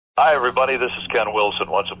Hi, everybody. This is Ken Wilson.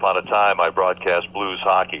 Once upon a time, I broadcast blues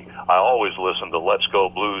hockey. I always listen to Let's Go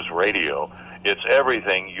Blues Radio. It's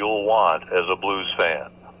everything you'll want as a blues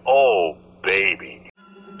fan. Oh, baby.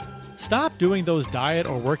 Stop doing those diet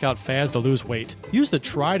or workout fads to lose weight. Use the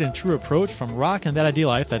tried and true approach from Rockin' That Ideal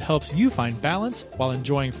Life that helps you find balance while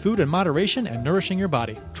enjoying food in moderation and nourishing your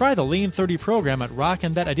body. Try the Lean 30 program at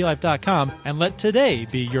rockinthatIdealLife.com and let today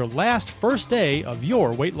be your last first day of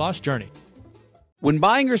your weight loss journey. When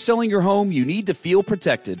buying or selling your home, you need to feel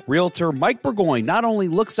protected. Realtor Mike Burgoyne not only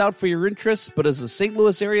looks out for your interests, but as a St.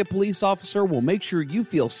 Louis area police officer will make sure you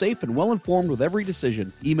feel safe and well-informed with every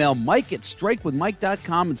decision. Email Mike at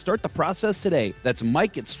strikewithmike.com and start the process today. That's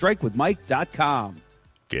Mike at strikewithmike.com.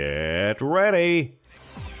 Get ready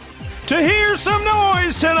to hear some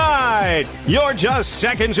noise tonight. You're just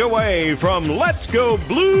seconds away from Let's Go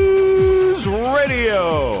Blues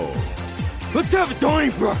Radio. Let's have a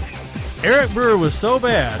Donnybrook. Eric Brewer was so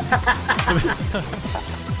bad.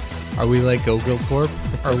 Are we like Go-Go Corp?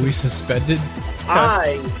 Are we suspended?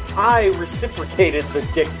 I reciprocated the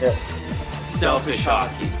dickness. Selfish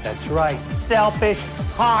hockey. That's right, selfish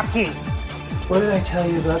hockey. What did I tell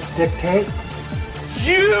you about stick tape?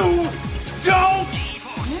 You don't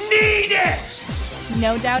need it!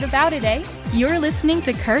 No doubt about it, eh? You're listening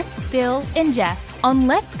to Kurt, Bill, and Jeff on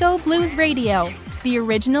Let's Go Blues Radio, the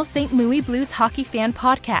original St. Louis Blues hockey fan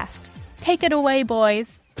podcast. Take it away,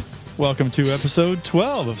 boys. Welcome to episode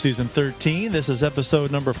 12 of season 13. This is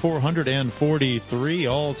episode number 443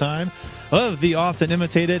 all time of the often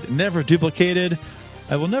imitated, never duplicated.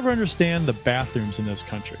 I will never understand the bathrooms in this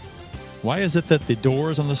country. Why is it that the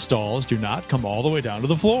doors on the stalls do not come all the way down to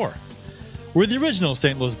the floor? We're the original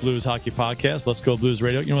St. Louis Blues hockey podcast, Let's Go Blues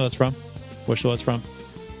Radio. You know where that's from? What show that's from?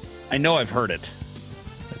 I know I've heard it.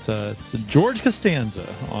 It's George Costanza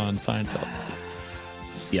on Seinfeld.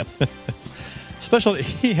 Yep.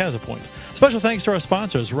 He has a point. Special thanks to our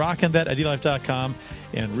sponsors, rockinthatIdealLife.com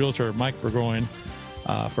and Realtor Mike Burgoyne,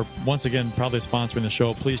 for once again probably sponsoring the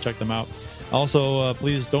show. Please check them out. Also,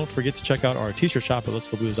 please don't forget to check out our t-shirt shop at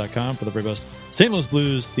letsgoblues.com for the very best St. Louis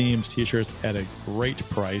Blues themed t-shirts at a great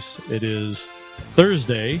price. It is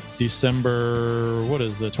Thursday, December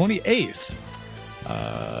 28th.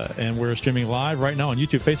 And we're streaming live right now on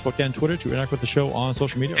YouTube, Facebook, and Twitter to interact with the show on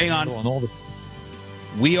social media. Hang on.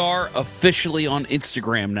 We are officially on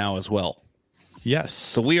Instagram now as well. Yes.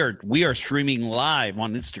 So we are streaming live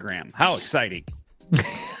on Instagram. How exciting.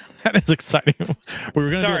 That is exciting. We were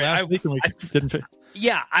going to do it last week and we didn't.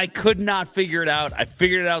 Yeah, I could not figure it out. I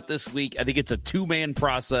figured it out this week. I think it's a two-man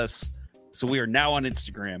process. So we are now on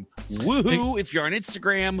Instagram. Woohoo! If you're on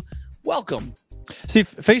Instagram, welcome. See,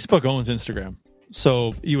 Facebook owns Instagram.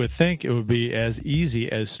 So you would think it would be as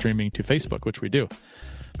easy as streaming to Facebook, which we do.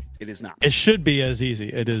 It is not. It should be as easy.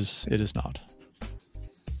 It is not.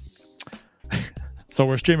 So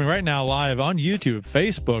we're streaming right now live on YouTube,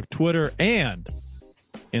 Facebook, Twitter, and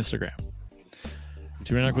Instagram.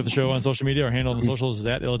 To interact with the show on social media, our handle on the socials is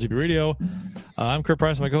at LGB Radio. I'm Kurt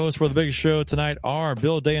Price. My co-host for the big show tonight are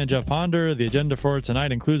Bill Day and Jeff Ponder. The agenda for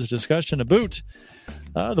tonight includes a discussion about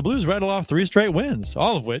the Blues rattle off 3 straight wins,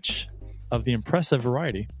 all of which of the impressive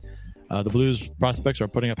variety. The Blues prospects are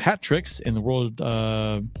putting up hat tricks in the World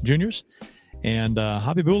Juniors, and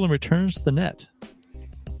Hobby Boolin returns to the net.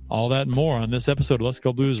 All that and more on this episode of Let's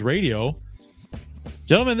Go Blues Radio.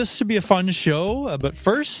 Gentlemen, this should be a fun show, but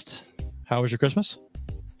first, how was your Christmas?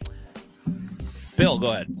 Bill,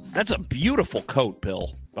 go ahead. That's a beautiful coat,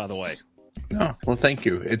 Bill, by the way. Oh, well, thank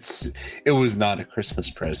you. It was not a Christmas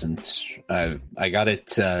present. I got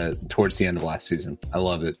it towards the end of last season. I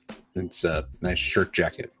love it. It's a nice shirt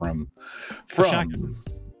jacket from a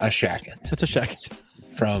shacket. It's a shacket.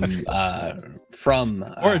 From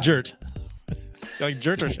or a jert. Like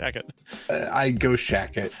jert or shacket? I go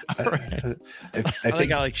shacket. Right. I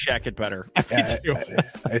think I like shacket better. Me too.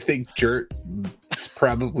 I think jert is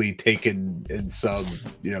probably taken in some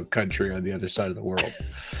country on the other side of the world.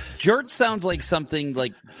 Jert sounds like something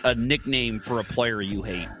like a nickname for a player you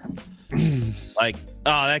hate. Like,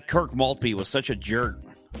 that Kirk Maltby was such a jerk.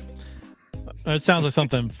 It sounds like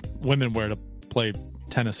something women wear to play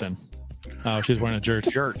tennis in. Oh, she's wearing a jert.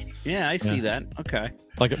 Jert. Yeah, I see that. Okay.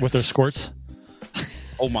 Like with her skirts.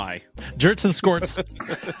 Oh my. Jerts and skirts.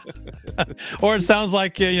 Or it sounds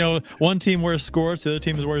like, one team wears skirts, the other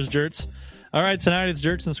team wears jerts. All right, tonight it's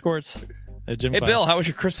jerts and skirts. Hey, Bill, how was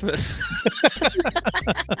your Christmas?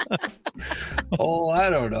 Oh, I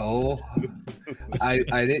don't know. I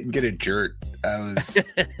didn't get a jert. I was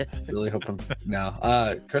really hoping.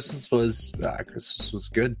 No, Christmas was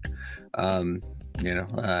good. Had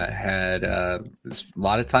a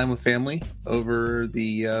lot of time with family over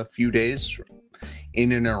the few days.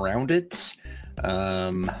 in and around it.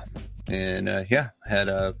 Had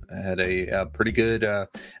a pretty good,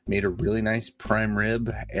 made a really nice prime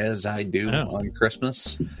rib, as I do on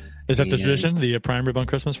Christmas. Is that the tradition, the prime rib on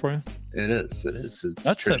Christmas for you? It is. It's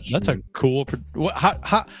that's a cool.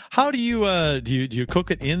 How do you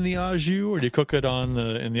cook it in the au jus, or do you cook it in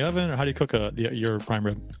the oven, or how do you cook your prime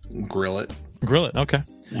rib? Grill it. Okay.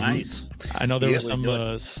 Nice. I know there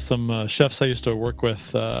were some chefs I used to work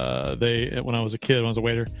with. When I was a kid, when I was a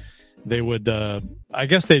waiter, they would I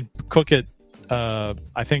guess they'd cook it.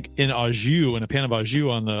 I think in au jus, in a pan of au jus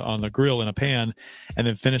on the grill in a pan, and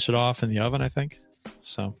then finish it off in the oven. I think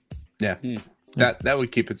so. Yeah. That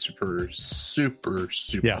would keep it super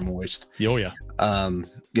moist. Oh yeah.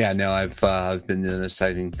 No, I've been doing this.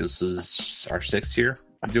 I think this is our 6th year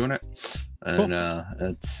doing it, and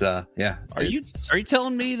it's Are you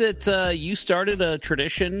telling me that you started a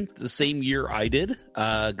tradition the same year I did?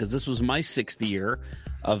 Because this was my 6th year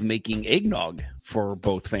of making eggnog for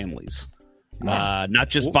both families. Not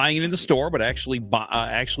just buying it in the store, but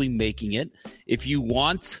actually making it. If you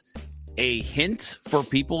want a hint for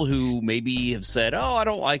people who maybe have said, "Oh, I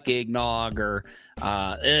don't like eggnog," or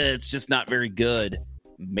 "It's just not very good,"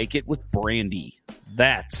 make it with brandy.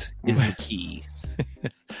 That is the key.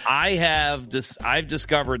 I've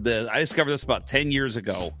discovered this. I discovered this about 10 years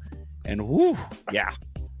ago, and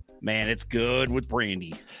man, it's good with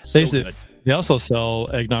brandy. Good. They also sell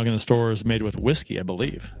eggnog in the stores made with whiskey, I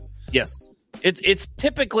believe. Yes. It's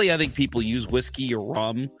typically, I think people use whiskey or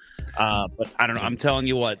rum, but I don't know. I'm telling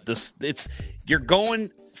you what, you're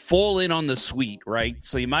going full in on the sweet, right?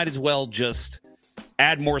 So you might as well just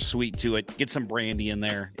add more sweet to it. Get some brandy in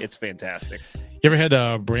there. It's fantastic. You ever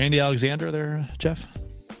had Brandy Alexander there, Jeff?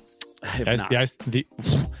 I have not.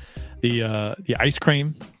 The ice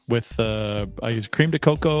cream with I use cream de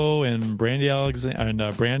cocoa and brandy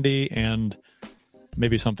brandy and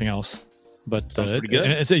maybe something else. But pretty good.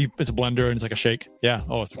 It's a blender and it's like a shake. Yeah.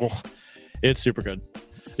 It's super good.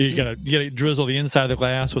 You gotta drizzle the inside of the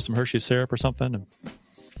glass with some Hershey's syrup or something. And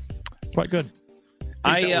it's quite good.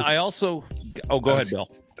 I also go ahead, Bill.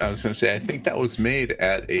 I was going to say, I think that was made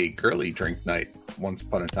at a girly drink night once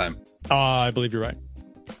upon a time. I believe you're right.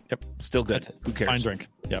 Yep. Still good. Who cares? Fine drink.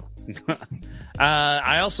 Yep.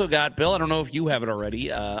 I also got, Bill, I don't know if you have it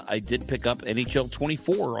already. I did pick up NHL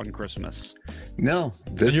 24 on Christmas. No.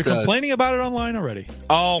 You're complaining about it online already.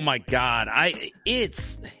 Oh, my God. All you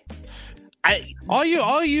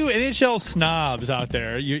NHL snobs out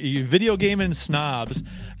there, you video gaming snobs,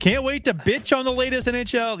 can't wait to bitch on the latest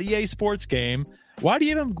NHL EA Sports game. Why do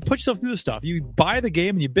you even put yourself through this stuff? You buy the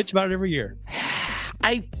game and you bitch about it every year.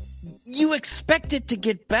 You expect it to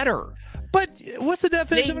get better. But what's the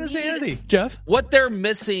definition of insanity, Jeff? What they're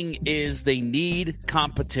missing is they need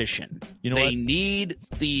competition. You know they need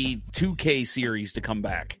the 2K series to come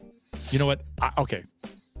back. You know what?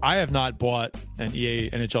 I have not bought an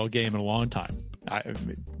EA NHL game in a long time.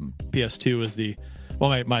 PS2 is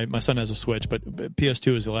my son has a Switch, but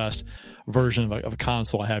PS2 is the last version of a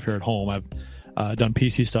console I have here at home. I've done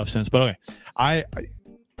PC stuff since. But okay,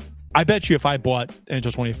 I bet you if I bought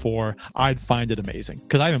NHL 24, I'd find it amazing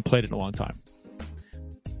because I haven't played it in a long time.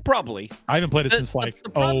 Probably. I haven't played it since the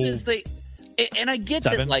problem is and I get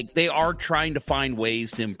 7. that they are trying to find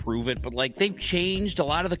ways to improve it, but they've changed a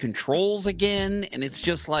lot of the controls again, and it's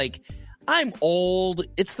just I'm old.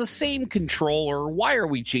 It's the same controller. Why are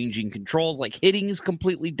we changing controls? Hitting is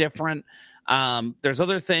completely different. There's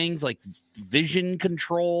other things like vision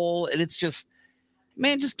control, and it's just,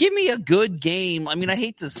 man, just give me a good game. I mean, I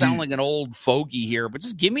hate to sound like an old fogey here, but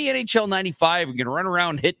just give me NHL 95 and can run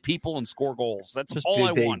around, hit people, and score goals. That's all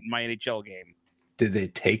I want in my NHL game. Did they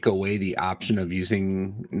take away the option of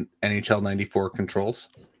using NHL 94 controls?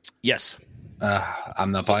 Yes.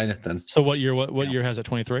 I'm not buying it then. So what year year has it?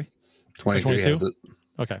 23? 23 has it.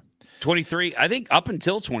 Okay. 23, I think up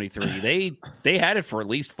until 23, they had it for at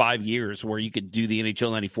least 5 years where you could do the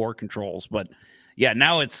NHL 94 controls. But yeah,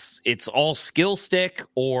 now it's all skill stick,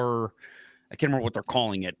 or I can't remember what they're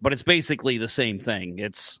calling it, but it's basically the same thing.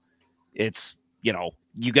 It's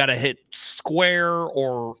you got to hit square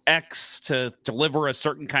or X to deliver a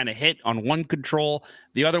certain kind of hit on one control.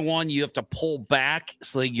 The other one, you have to pull back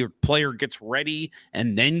so your player gets ready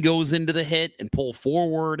and then goes into the hit and pull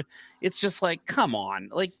forward. It's just come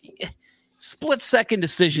on, split second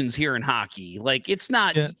decisions here in hockey. It's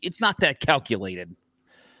not that calculated.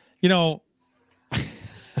 The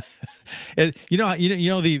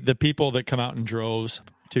people that come out in droves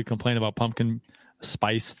to complain about pumpkin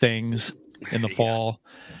spice things in the fall.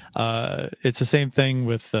 It's the same thing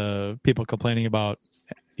with people complaining about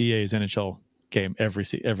EA's NHL game every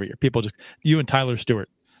year. People you and Tyler Stewart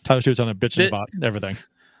Tyler Stewart's on there bitching about everything.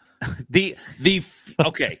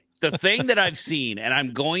 Okay, the thing that I've seen, and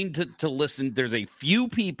I'm going to listen, there's a few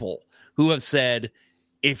people who have said,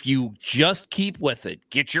 if you just keep with it,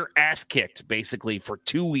 get your ass kicked basically for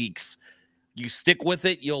 2 weeks, you stick with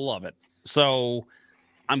it, you'll love it. So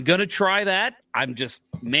I'm going to try that. I'm just,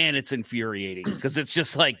 man, it's infuriating because it's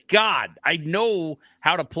just like, God, I know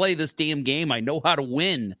how to play this damn game. I know how to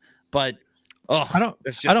win, but I don't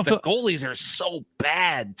feel goalies are so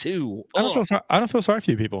bad too. I don't feel sorry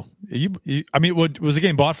for you people. I mean, was the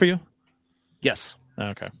game bought for you? Yes.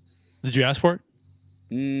 Okay. Did you ask for it?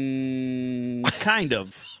 Kind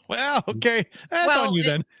of. Well, okay. That's on you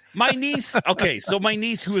then. My niece, my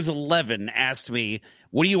niece who is 11 asked me,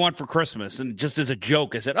 what do you want for Christmas? And just as a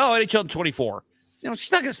joke, I said, NHL 24.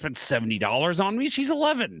 She's not going to spend $70 on me. She's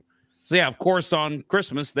 11. So yeah, of course, on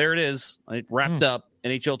Christmas, there it is. It wrapped up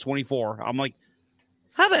NHL 24. I'm like,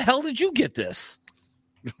 how the hell did you get this?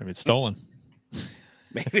 Maybe it's stolen.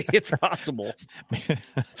 Maybe it's possible.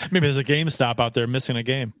 Maybe there's a GameStop out there missing a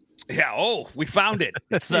game. Yeah. We found it.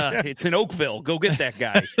 It's it's in Oakville. Go get that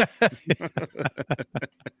guy.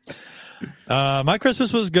 My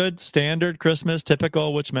Christmas was good. Standard Christmas,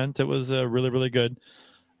 typical, which meant it was really, really good.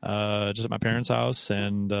 Just at my parents' house,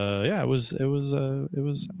 and it was a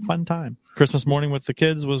fun time. Christmas morning with the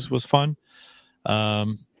kids was fun.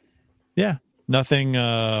 Nothing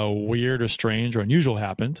weird or strange or unusual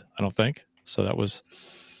happened, I don't think. So that was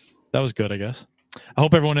good, I guess. I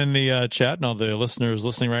hope everyone in the chat and all the listeners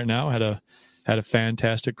listening right now had a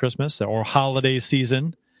fantastic Christmas or holiday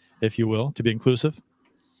season, if you will, to be inclusive.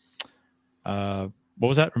 What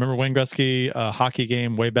was that? Remember Wayne Gretzky hockey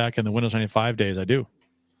game way back in the Windows 95 days? I do.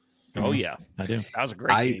 Oh yeah, I do. That was a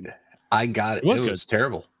great game. I got it. It was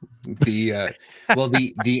terrible. The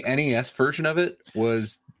the NES version of it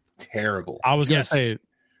was terrible. I was going to say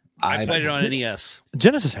I played it on NES.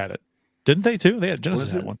 Genesis had it. Didn't they too? They had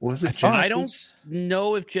Genesis had one. Was it Genesis? I don't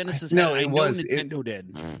know if Genesis had it. Nintendo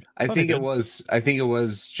did. I think it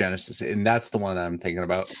was Genesis, and that's the one that I'm thinking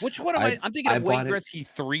about. Which one am I? I'm thinking of Wayne Gretzky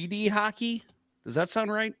 3D hockey. Does that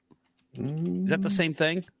sound right? Is that the same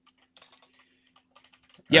thing?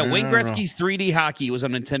 Yeah, Wayne Gretzky's 3D hockey was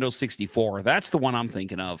on Nintendo 64. That's the one I'm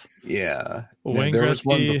thinking of. Yeah. There was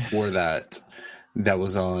one before that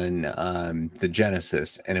was on the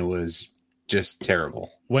Genesis, and it was just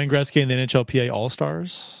terrible. Wayne Gretzky and the NHLPA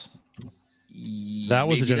All-Stars. That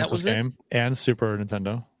was the Genesis game and Super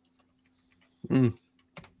Nintendo.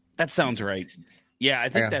 That sounds right. Yeah, I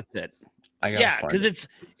think that's it. Because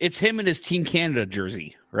it's him in his Team Canada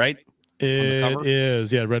jersey, right? It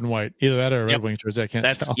is, red and white. Either that or a Red Wings jersey. I can't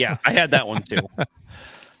tell. Yeah, I had that one too.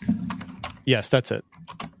 Yes, that's it.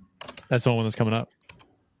 That's the one that's coming up.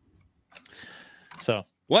 So,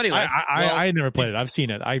 well, anyway, I never played it. I've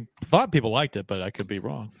seen it. I thought people liked it, but I could be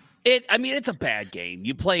wrong. It's a bad game.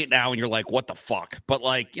 You play it now and you're like, what the fuck? But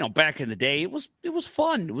back in the day, it was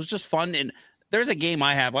fun. It was just fun. And there's a game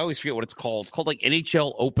I have. I always forget what it's called. It's called like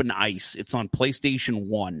NHL Open Ice. It's on PlayStation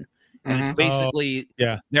 1. And it's basically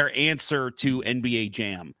their answer to NBA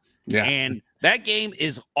Jam. Yeah. And that game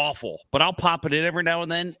is awful, but I'll pop it in every now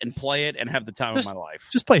and then and play it and have the time of my life.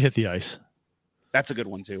 Just play Hit the Ice. That's a good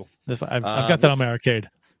one too. I've got that on my arcade.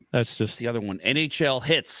 That's just the other one. NHL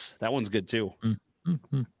Hits. That one's good too.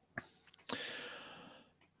 Mm-hmm.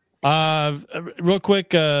 Real quick,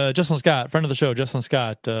 Justin Scott, friend of the show, Justin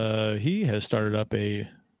Scott, he has started up a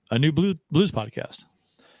new blues podcast.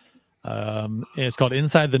 It's called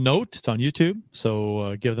Inside the Note. It's on YouTube,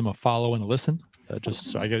 so give them a follow and a listen. I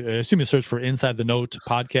assume you search for Inside the Note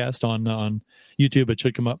podcast on YouTube. It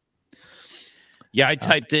should come up. Yeah, I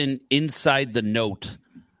typed in Inside the Note.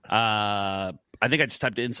 I think I just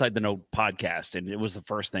typed Inside the Note podcast, and it was the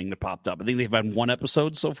first thing that popped up. I think they've had one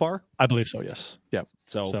episode so far. I believe so, yes. Yep.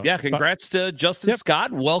 So congrats to Justin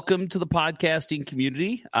Scott. Welcome to the podcasting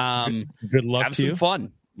community. Good luck have to some you.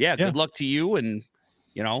 Fun. Yeah, good luck to you. And,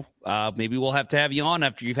 maybe we'll have to have you on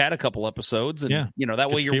after you've had a couple episodes. And,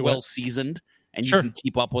 that way you're well seasoned and you can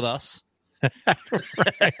keep up with us.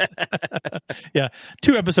 Right. Yeah,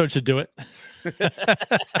 2 episodes should do it.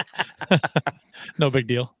 No big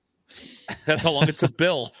deal. That's how long it took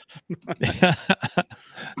Bill.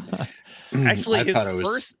 Actually,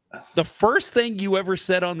 the first thing you ever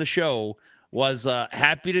said on the show was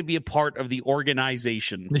happy to be a part of the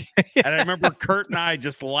organization. And I remember Kurt and I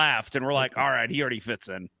just laughed and we're like, all right, he already fits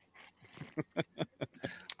in.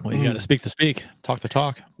 Well, you got to speak the speak, talk the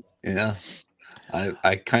talk. Yeah.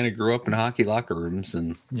 I kind of grew up in hockey locker rooms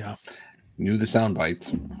and knew the sound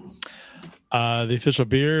bites. The official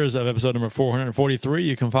beers of episode number 443.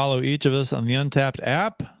 You can follow each of us on the Untapped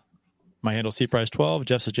app. My handle CPrice12.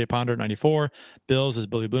 Jeff says J Ponder at 94. Bill's is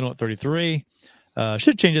Billy Bluno at 33.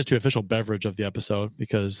 Should change this to official beverage of the episode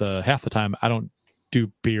because half the time I don't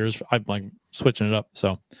do beers. I'm like switching it up.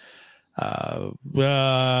 So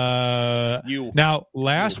now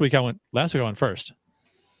last week I went first.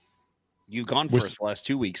 You've gone first the last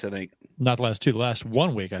 2 weeks, I think. Not the last two. The last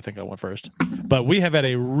 1 week, I think I went first. But we have had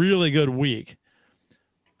a really good week.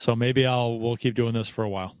 So maybe we'll keep doing this for a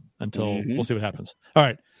while until we'll see what happens. All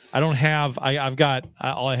right. I've got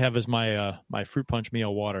all I have is my fruit punch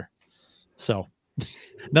Mio water. So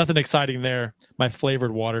nothing exciting there. My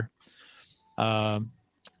flavored water.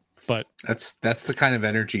 But that's the kind of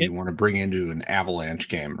energy you want to bring into an Avalanche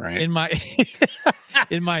game, right? In my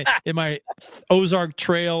in my Ozark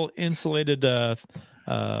Trail insulated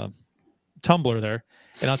tumbler there.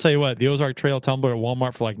 And I'll tell you what, the Ozark Trail tumbler at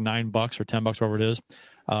Walmart for like $9 or $10, whatever it is,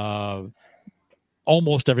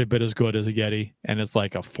 almost every bit as good as a Yeti, and it's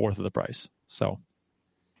like a fourth of the price. So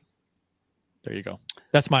there you go.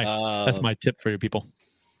 That's my tip for you people.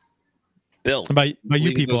 Bill, and by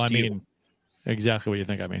you people, I mean exactly what you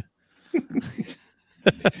think I mean.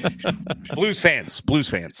 Blues fans.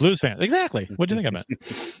 Exactly. What do you think I meant?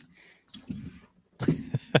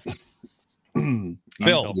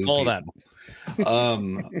 Bill, follow that.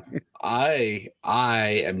 I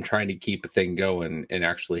am trying to keep a thing going and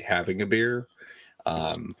actually having a beer.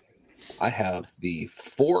 I have the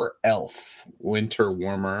 4 Elf Winter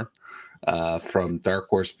Warmer from Dark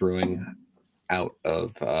Horse Brewing out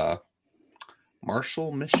of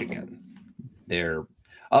Marshall, Michigan. They're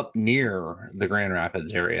up near the Grand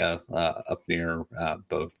Rapids area, up near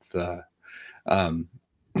both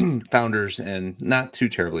Founders and not too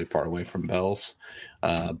terribly far away from Bell's,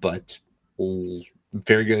 but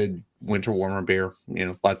very good winter warmer beer. You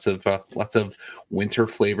know, lots of winter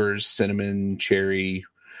flavors: cinnamon, cherry,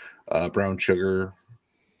 brown sugar,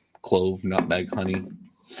 clove, nutmeg, honey.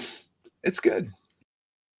 It's good.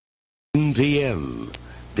 10 p.m.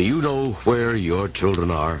 Do you know where your children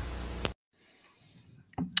are?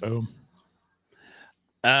 Boom.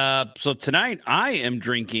 So tonight I am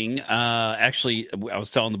drinking. Actually, I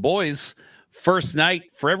was telling the boys, first night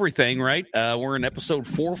for everything, right? We're in episode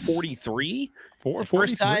 443. 443.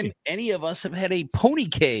 First time any of us have had a pony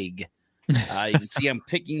keg. You can see I'm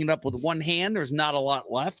picking it up with one hand. There's not a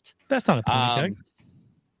lot left. That's not a pony keg.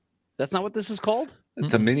 That's not what this is called?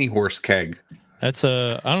 It's a mini horse keg. That's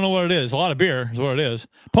I don't know what it is. A lot of beer is what it is.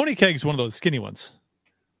 Pony keg is one of those skinny ones.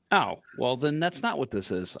 Oh, well, then that's not what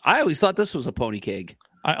this is. I always thought this was a pony keg.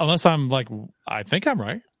 Unless I'm like, I think I'm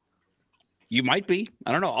right. You might be.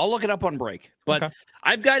 I don't know. I'll look it up on break. But okay.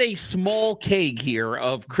 I've got a small keg here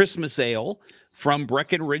of Christmas ale from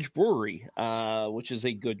Breckenridge Brewery, which is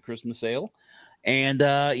a good Christmas ale. And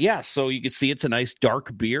so you can see it's a nice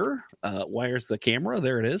dark beer. Where's the camera?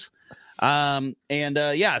 There it is. So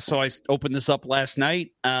I opened this up last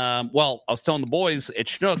night. I was telling the boys at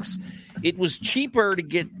Schnucks, it was cheaper to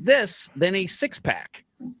get this than a 6-pack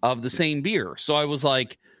of the same beer. So I was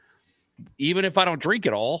like, even if I don't drink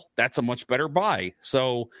it all, that's a much better buy.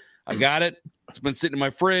 So I got it. It's been sitting in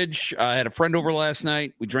my fridge. I had a friend over last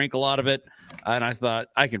night. We drank a lot of it. And I thought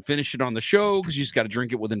I can finish it on the show because you just got to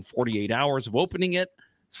drink it within 48 hours of opening it.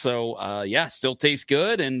 So, still tastes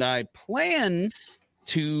good. And I plan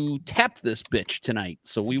to tap this bitch tonight.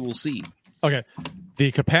 So we will see. Okay.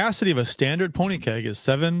 The capacity of a standard pony keg is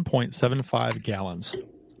 7.75 gallons.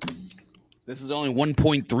 This is only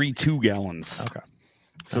 1.32 gallons. Okay.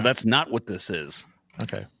 So that's not what this is.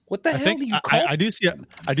 Okay. What the hell do you call it? I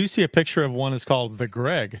do see a picture of one that's called the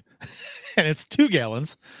Greg, and it's 2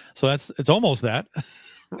 gallons. So it's almost that.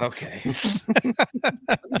 Okay. Let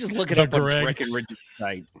me just look it up Greg. On Breckenridge's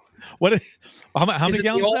site. How many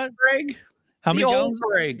gallons is that? Greg? How many gallons?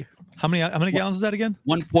 Greg. How many gallons is that again?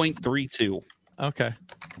 1.32. Okay.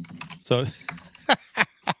 So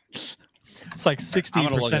it's like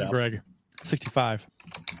 60% Greg. 65.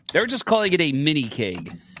 They're just calling it a mini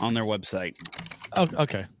keg on their website. Oh,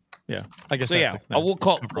 okay. Yeah. I guess so. Yeah. We'll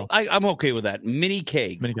call. I'm okay with that. Mini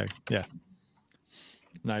keg. Mini keg. Yeah.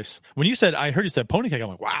 Nice. When I heard you said pony keg, I'm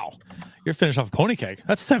like, wow, you're finished off a pony keg.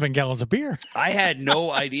 That's 7 gallons of beer. I had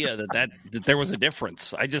no idea that there was a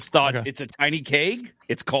difference. I just thought it's a tiny keg.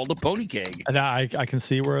 It's called a pony keg. I can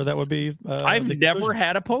see where that would be. I've never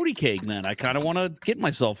had a pony keg, man. I kind of want to get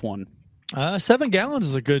myself one. 7 gallons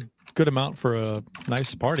is a good amount for a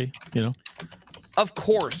nice party, you know. Of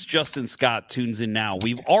course, Justin Scott tunes in now.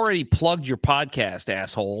 We've already plugged your podcast,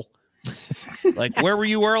 asshole. Like, where were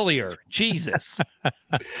you earlier? Jesus.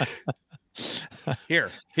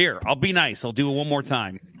 Here. I'll be nice. I'll do it one more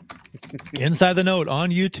time. Inside the Note on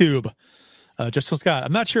YouTube. Justin Scott.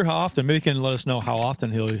 I'm not sure how often. Maybe he can let us know how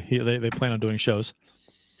often they plan on doing shows.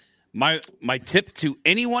 My tip to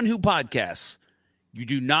anyone who podcasts: you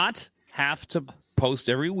do not have to post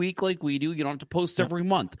every week like we do. You don't have to post every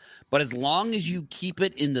month. But as long as you keep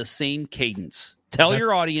it in the same cadence, tell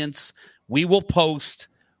your audience we will post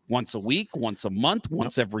once a week, once a month,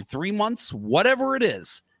 once every 3 months, whatever it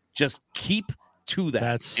is. Just keep to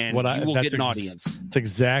that, you will get an audience. That's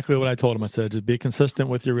exactly what I told him. I said, just be consistent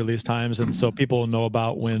with your release times, and so people know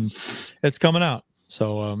about when it's coming out.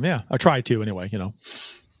 So, I try to anyway,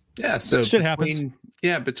 Yeah, so shit happens.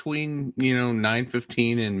 Between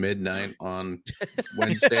 9:15 and midnight on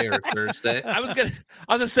Wednesday or Thursday. I was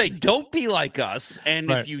gonna say, don't be like us,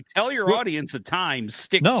 and if you tell your audience a time,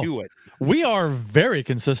 stick to it. We are very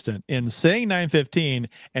consistent in saying 9:15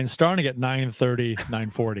 and starting at 9:30,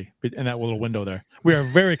 9:40 in that little window there. We are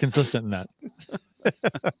very consistent in that.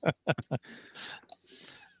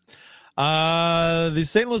 The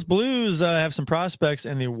St. Louis Blues have some prospects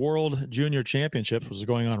in the World Junior Championships, which is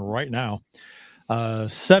going on right now.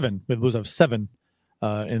 7. The Blues have 7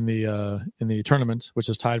 in the tournament, which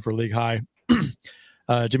is tied for league high.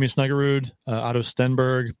 Jimmy Snuggerud, Otto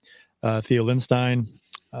Stenberg, Theo Lindstein,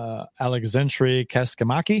 Alexandre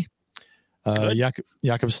Kaskamaki,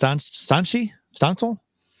 Jakob Stancel?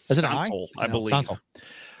 Is it an I? I believe. Stancel.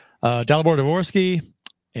 Dalibor Dvorsky,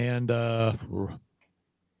 and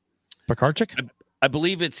Pekarchik? I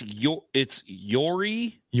believe it's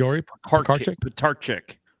Yuri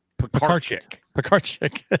Pekarchik.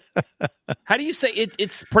 Pekarchik. How do you say it?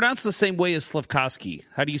 It's pronounced the same way as Slavkovsky.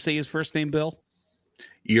 How do you say his first name, Bill?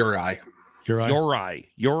 Uri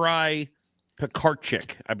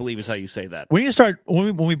Pekarchik, I believe is how you say that. We need to start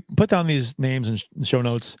when we put down these names in show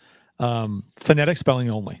notes, phonetic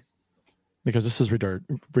spelling only, because this is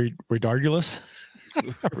ridiculous.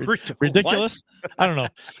 Ridiculous. What? I don't know.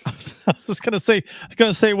 I was gonna say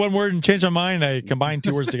one word and change my mind. I combined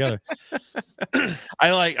 2 words together.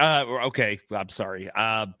 I like. Okay, I'm sorry.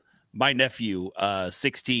 My nephew,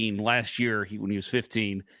 16 last year, when he was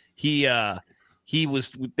 15, they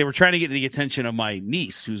were trying to get the attention of my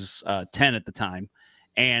niece, who's 10 at the time,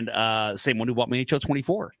 and same one who bought me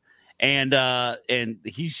HO24, and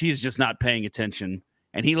she's just not paying attention,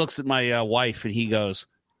 and he looks at my wife and he goes,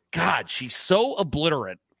 God, she's so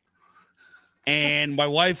obliterate. And my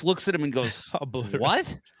wife looks at him and goes,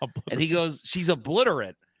 what? And he goes, she's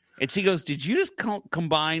obliterate. And she goes, did you just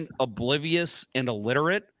combine oblivious and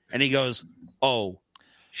illiterate? And he goes, oh,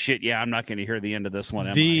 shit, yeah, I'm not going to hear the end of this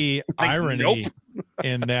one. The irony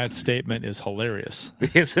in that statement is hilarious.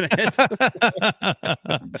 Isn't it?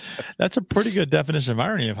 That's a pretty good definition of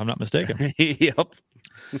irony, if I'm not mistaken. Yep.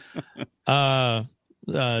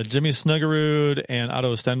 Jimmy Snuggerud and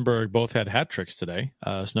Otto Stenberg both had hat tricks today.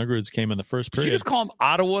 Snuggerud's came in the first period. Did you just call him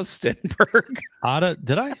Ottawa Stenberg?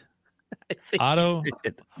 Did I? Otto?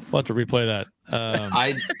 We'll have to replay that.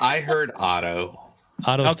 I heard Otto.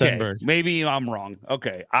 Otto Stenberg. Maybe I'm wrong.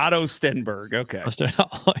 Okay. Otto Stenberg. Okay.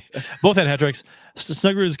 Both had hat tricks.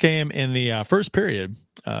 Snuggerud's came in the first period,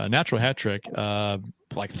 natural hat trick,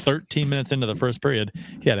 like 13 minutes into the first period.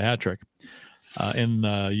 He had a hat trick. In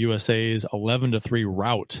USA's 11-3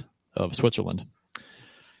 rout of Switzerland.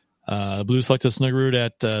 Blues selected Snuggerud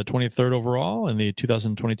at 23rd overall in the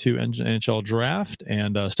 2022 NHL draft,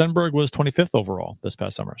 and Stenberg was 25th overall this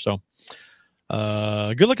past summer. So,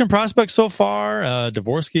 good-looking prospects so far.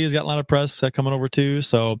 Dvorsky has got a lot of press coming over too,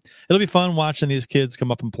 so it'll be fun watching these kids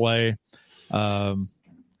come up and play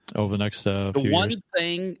over the next few years. The one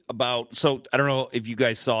thing about, so I don't know if you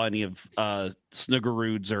guys saw any of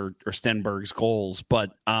Snuggerud's or Stenberg's goals,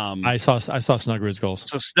 but I saw Snuggerud's goals.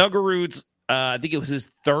 So Snuggerud's, I think it was his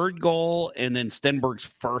third goal, and then Stenberg's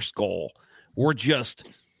first goal were just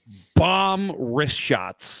bomb wrist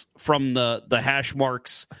shots from the hash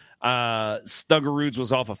marks. Snuggerud's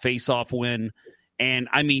was off a face-off win, and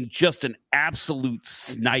I mean just an absolute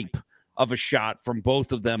snipe of a shot from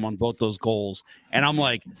both of them on both those goals. And I'm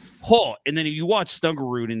like, oh, and then you watch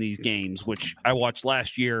Snuggerud in these games, which I watched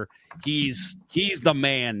last year. He's the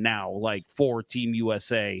man now, like for Team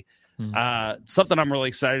USA. Something I'm really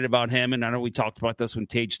excited about him. And I know we talked about this when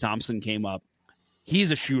Tage Thompson came up.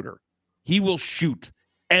 He's a shooter. He will shoot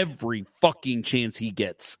every fucking chance he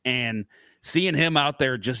gets. And seeing him out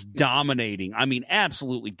there just dominating, I mean,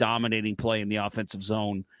 absolutely dominating play in the offensive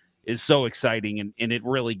zone is so exciting, and it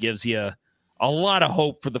really gives you a lot of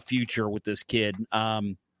hope for the future with this kid.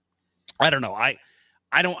 I don't know.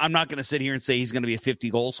 I'm not going to sit here and say he's going to be a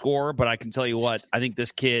 50 goal scorer, but I can tell you what, I think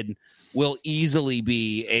this kid will easily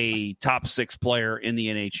be a top 6 player in the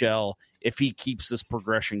NHL if he keeps this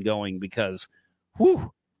progression going, because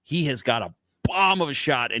he has got a bomb of a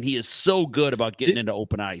shot, and he is so good about getting into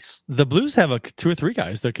open ice. The Blues have 2 or 3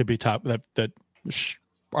 guys that could be top that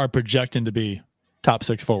are projecting to be top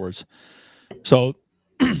 6 forwards. So,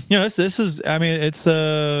 this is. I mean, it's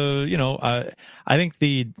I think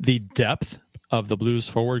the depth of the Blues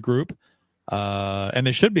forward group, and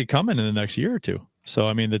they should be coming in the next year or two. So,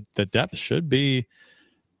 I mean, the depth should be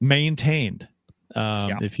maintained,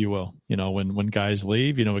 if you will. When guys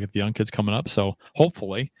leave, we get the young kids coming up. So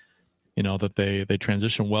hopefully, that they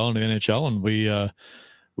transition well into the NHL, and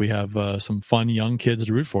we have some fun young kids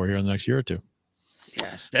to root for here in the next year or two.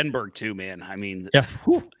 Yeah, Stenberg too, man. I mean, yeah.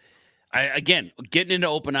 Again, getting into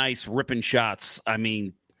open ice, ripping shots. I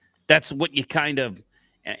mean, that's what you kind of.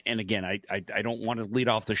 And again, I don't want to lead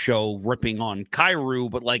off the show ripping on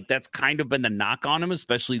Kyrou, but that's kind of been the knock on him,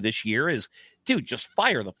 especially this year. Is dude, just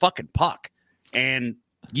fire the fucking puck, and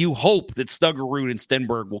you hope that Stuggerud and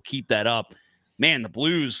Stenberg will keep that up. Man, the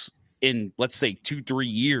Blues in let's say 2-3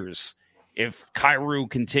 years, if Kyrou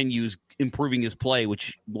continues improving his play,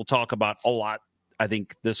 which we'll talk about a lot, I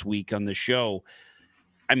think this week on the show.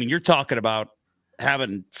 I mean, you're talking about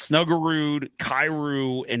having Snuggerud,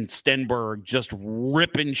 Kyrou, and Stenberg just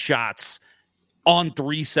ripping shots on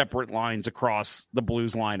 3 separate lines across the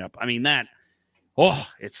Blues lineup. I mean,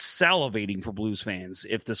 it's salivating for Blues fans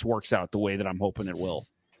if this works out the way that I'm hoping it will.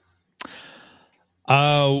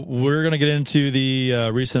 We're going to get into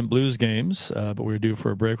the recent Blues games, but we're due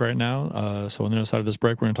for a break right now. So on the other side of this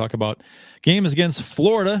break, we're going to talk about games against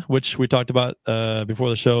Florida, which we talked about before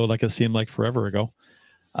the show, like it seemed like forever ago.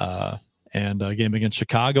 And a game against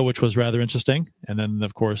Chicago, which was rather interesting. And then,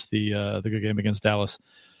 of course, the good game against Dallas.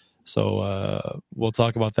 So we'll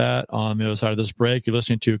talk about that on the other side of this break. You're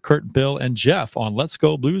listening to Kurt, Bill, and Jeff on Let's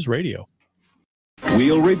Go Blues Radio.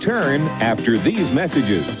 We'll return after these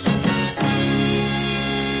messages.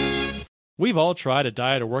 We've all tried a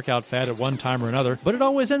diet or workout fad at one time or another, but it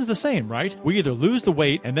always ends the same, right? We either lose the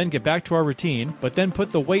weight and then get back to our routine, but then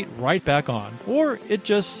put the weight right back on, or it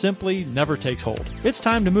just simply never takes hold. It's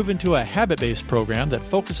time to move into a habit-based program that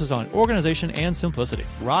focuses on organization and simplicity.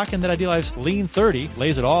 Rock and That Idea Life's Lean 30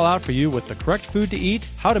 lays it all out for you with the correct food to eat,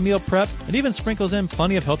 how to meal prep, and even sprinkles in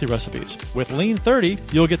plenty of healthy recipes. With Lean 30,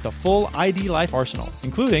 you'll get the full ID Life arsenal,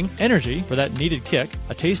 including energy for that needed kick,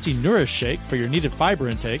 a tasty Nourish shake for your needed fiber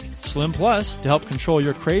intake, Slim Plus to help control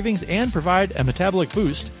your cravings and provide a metabolic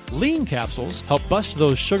boost, Lean capsules help bust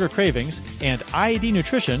those sugar cravings, and ID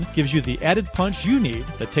Nutrition gives you the added punch you need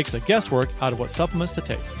that takes the guesswork out of what supplements to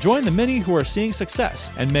take. Join the many who are seeing success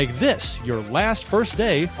and make this your last first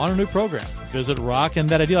day on a new program. Visit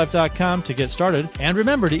rockandthatidealife.com to get started, and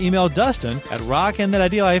remember to email Dustin at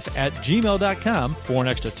rockandthatidealife@gmail.com for an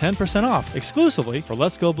extra 10% off exclusively for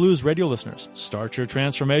Let's Go Blues Radio listeners. Start your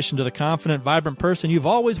transformation to the confident, vibrant person you've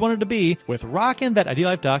always wanted to be with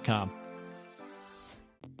rockandthatidealife.com.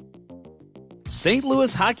 St.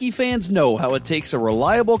 Louis hockey fans know how it takes a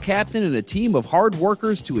reliable captain and a team of hard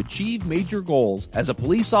workers to achieve major goals. As a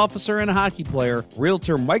police officer and a hockey player,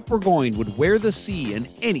 Realtor Mike Burgoyne would wear the C in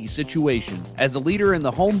any situation. As a leader in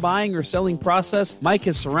the home buying or selling process, Mike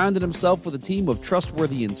has surrounded himself with a team of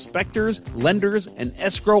trustworthy inspectors, lenders, and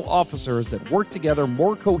escrow officers that work together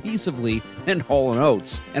more cohesively than Hall &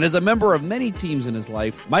 Oates. And as a member of many teams in his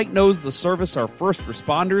life, Mike knows the service our first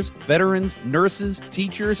responders, veterans, nurses,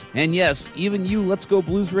 teachers, and yes, even you Let's Go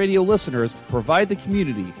Blues Radio listeners provide the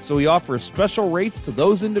community, so he offers special rates to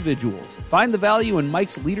those individuals. Find the value in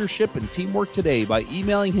Mike's leadership and teamwork today by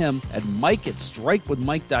emailing him at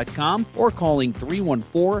mike@strikewithmike.com or calling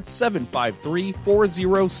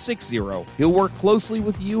 314-753-4060. He'll work closely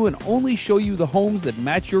with you and only show you the homes that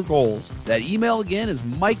match your goals. That email again is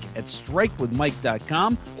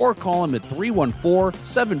mike@strikewithmike.com or call him at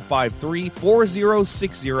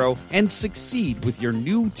 314-753-4060 and succeed with your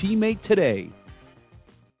new teammate today.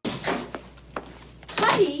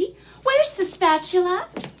 Honey, where's the spatula?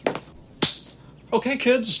 Okay,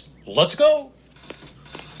 kids, let's go.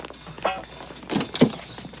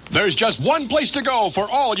 There's just one place to go for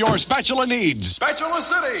all your spatula needs. Spatula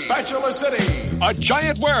City! Spatula City! A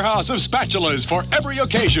giant warehouse of spatulas for every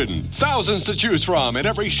occasion. Thousands to choose from in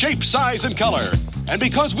every shape, size, and color. And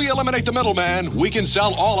because we eliminate the middleman, we can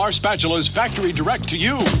sell all our spatulas factory direct to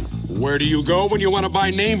you. Where do you go when you want to buy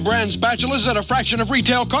name brand spatulas at a fraction of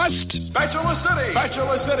retail cost? Spatula City!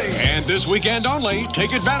 Spatula City! And this weekend only,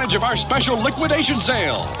 take advantage of our special liquidation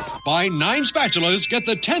sale. Buy 9 spatulas, get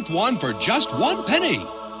the 10th one for just 1 penny.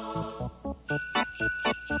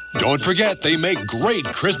 Don't forget, they make great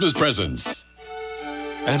Christmas presents.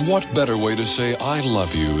 And what better way to say I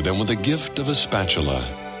love you than with the gift of a spatula?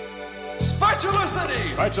 Spatula City!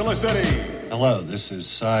 Spatula City! Hello, this is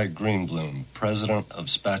Cy Greenbloom, president of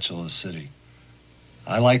Spatula City.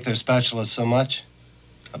 I like their spatulas so much,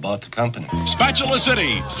 I bought the company. Spatula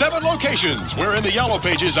City, 7 locations. We're in the yellow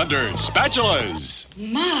pages under spatulas.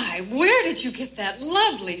 My, where did you get that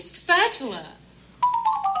lovely spatula?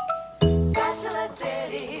 Spatula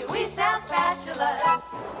City, we sell spatulas,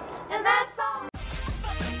 and that's all.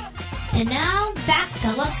 And now, back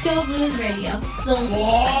to Let's Go Blues Radio, the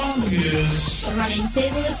longest running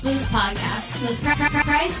St. Louis Blues podcast with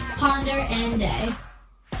Price, Ponder, and Day.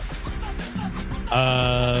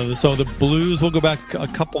 So the Blues will go back a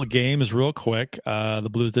couple of games real quick. The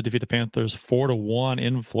Blues did defeat the Panthers 4-1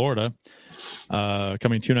 in Florida,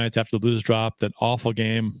 coming 2 nights after the Blues dropped that awful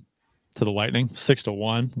game to the Lightning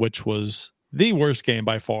 6-1, which was the worst game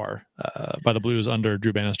by far by the Blues under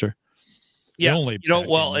Drew Bannister. Yeah, game.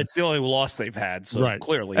 It's the only loss they've had, so right.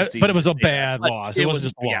 Clearly, but it was a bad loss. It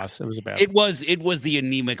wasn't just a loss. It was a bad. It was the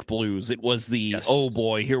anemic Blues. It was the oh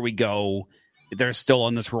boy, here we go. They're still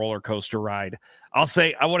on this roller coaster ride. I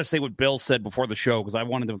want to say what Bill said before the show because I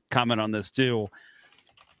wanted to comment on this too.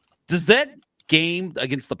 Does that game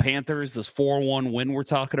against the Panthers, this 4-1 win we're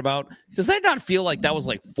talking about, does that not feel like that was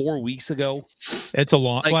like 4 weeks ago? It's a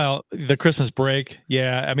long, the Christmas break.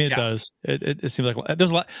 Yeah. I mean, it does. It seems like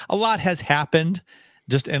there's a lot has happened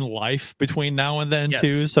just in life between now and then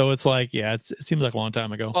too. So it's like, it seems like a long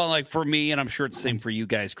time ago. Well, like for me, and I'm sure it's the same for you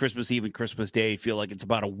guys, Christmas Eve and Christmas Day feel like it's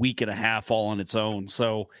about a week and a half all on its own.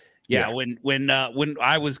 So when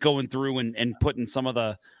I was going through and putting some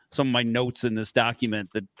of my notes in this document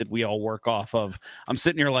that we all work off of, I'm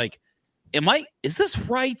sitting here like, is this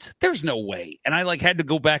right? There's no way. And I had to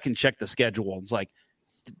go back and check the schedule. I was like,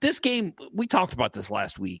 this game, we talked about this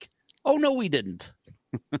last week. Oh no, we didn't.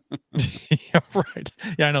 Yeah, right.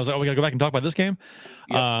 Yeah, I know. So we got to go back and talk about this game.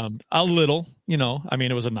 Yep. A little, I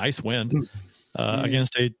mean, it was a nice win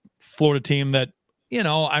against a Florida team that,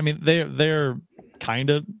 they're kind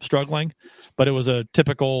of struggling, but it was a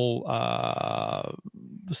typical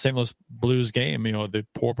St. Louis Blues game. The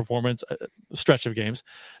poor performance, stretch of games,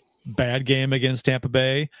 bad game against Tampa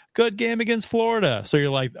Bay, good game against Florida. So you're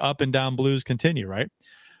like up and down Blues continue, right?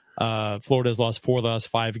 Florida has lost 4 of the last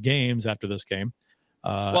 5 games after this game.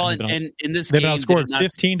 And in this they've game, been outscored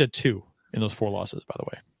 15-2 in those 4 losses, by the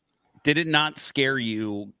way. Did it not scare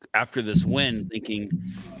you after this win thinking,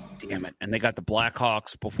 damn it, and they got the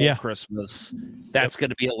Blackhawks before Christmas? That's going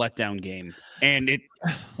to be a letdown game. And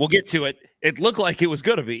we'll get to it. It looked like it was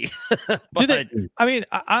going to be.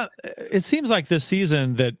 It seems like this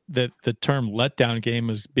season that the term letdown game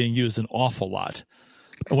is being used an awful lot.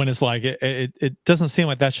 When it's like, it doesn't seem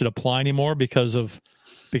like that should apply anymore because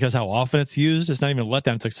how often it's used. It's not even a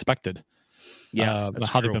letdown; it's expected. Yeah,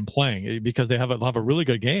 how they've been playing, because they'll have a really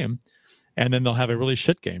good game, and then they'll have a really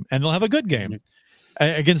shit game, and they'll have a good game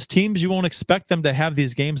against teams you won't expect them to have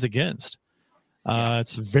these games against.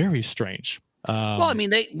 It's very strange. One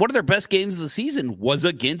of their best games of the season was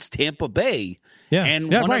against Tampa Bay, and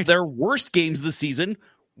one of their worst games of the season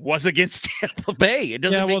was against Tampa Bay. It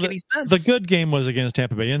doesn't make any sense. The good game was against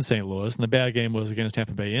Tampa Bay in St. Louis, and the bad game was against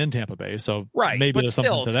Tampa Bay in Tampa Bay. So maybe but there's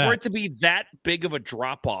still, something to that. For it to be that big of a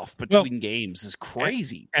drop off between games is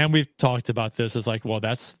crazy. And we've talked about this as like, well,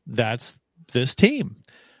 that's this team.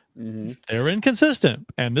 Mm-hmm. They're inconsistent,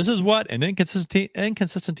 and this is what an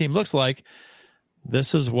inconsistent team looks like.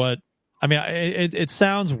 This is what. I mean, it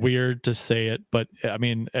sounds weird to say it, but I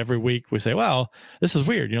mean, every week we say, well, this is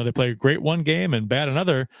weird. They play great one game and bad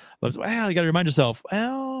another. But, you got to remind yourself,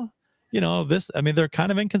 they're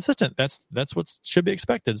kind of inconsistent. That's what should be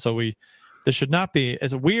expected. So this should not be.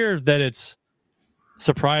 It's weird that it's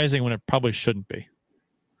surprising when it probably shouldn't be.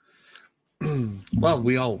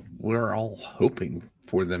 Well, we're all hoping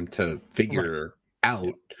for them to figure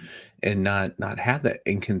out and not have that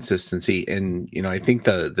inconsistency. And I think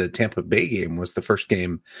the Tampa Bay game was the first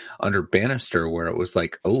game under Bannister where it was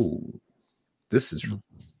like, oh, these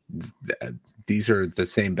are the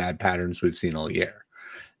same bad patterns we've seen all year.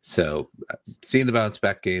 So seeing the bounce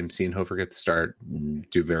back game, seeing Hofer get the start,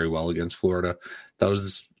 do very well against Florida, that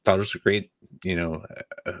was a great,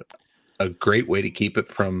 a great way to keep it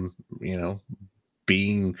from,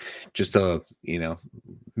 being just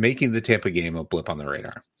making the Tampa game a blip on the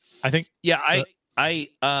radar. I think. Yeah, I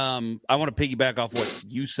want to piggyback off what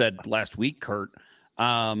you said last week, Kurt,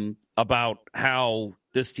 about how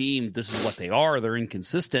this team, this is what they are. They're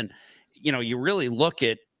inconsistent. You really look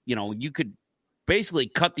at, you could basically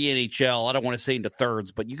cut the NHL, I don't want to say into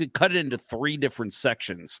thirds, but you could cut it into 3 different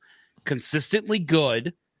sections. Consistently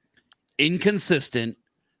good, inconsistent,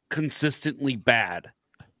 consistently bad.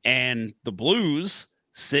 And the Blues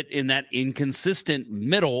sit in that inconsistent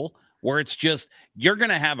middle where it's just, you're going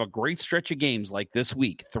to have a great stretch of games like this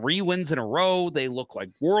week. 3 wins in a row. They look like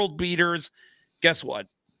world beaters. guess what?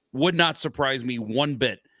 Would not surprise me one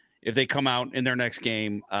bit if they come out in their next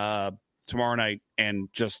game tomorrow night and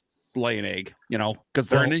just lay an egg, because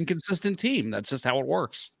they're an inconsistent team. That's just how it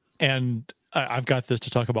works. And I've got this to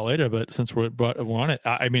talk about later, but since we're on it,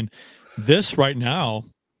 I mean, this right now,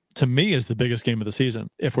 to me, is the biggest game of the season.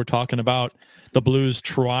 If we're talking about the Blues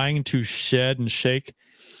trying to shed and shake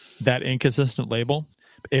that inconsistent label,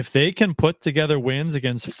 if they can put together wins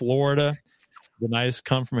against Florida, the nice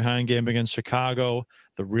come-from-behind game against Chicago,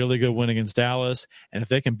 the really good win against Dallas, and if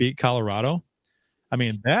they can beat Colorado, I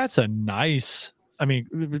mean, that's a nice – I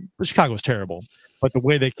mean, Chicago was terrible, but the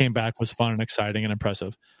way they came back was fun and exciting and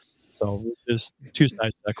impressive. So there's two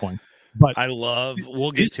sides to that coin. But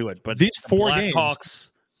we'll get to it, but these four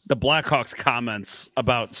games – the Blackhawks comments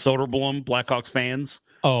about Soderblom, Blackhawks fans.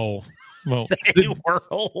 Oh, well, they were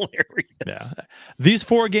hilarious. Yeah, these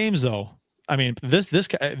 4 games, though. I mean, this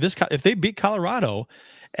if they beat Colorado,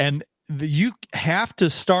 and you have to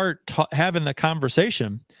start having the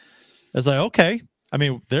conversation. It's like, okay, I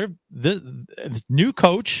mean, they're the new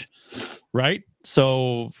coach, right?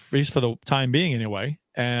 So at least for the time being, anyway,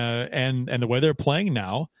 and the way they're playing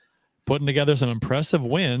now, putting together some impressive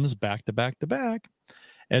wins back to back to back.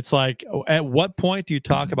 It's like, at what point do you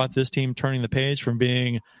talk about this team turning the page from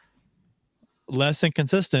being less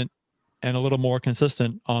inconsistent and a little more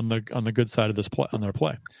consistent on the good side of this play, on their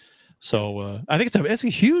play? So I think it's a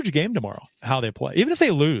huge game tomorrow, how they play. Even if they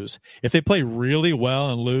lose, if they play really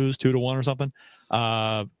well and lose 2-1 or something,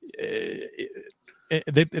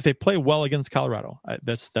 if they play well against Colorado,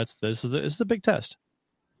 this is a big test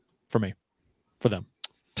for me, for them.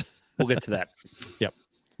 We'll get to that. Yep.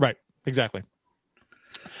 Right. Exactly.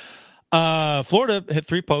 Florida hit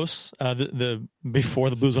 3 posts before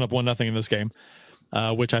the Blues went up 1-0 in this game,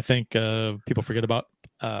 which I think people forget about.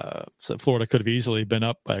 So Florida could have easily been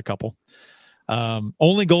up by a couple.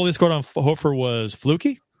 Only goal they scored on Hofer was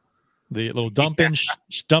fluky. The little dump in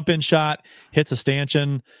shot hits a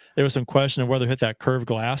stanchion. There was some question of whether it hit that curved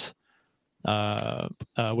glass,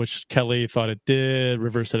 which Kelly thought it did.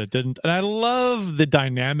 Rivers said it didn't. And I love the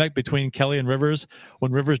dynamic between Kelly and Rivers.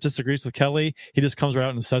 When Rivers disagrees with Kelly, he just comes right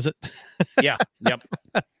out and says it. Yeah. Yep.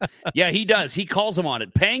 Yeah, he does. He calls him on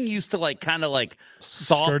it. Pang used to kind of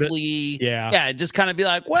softly. Yeah. Just kind of be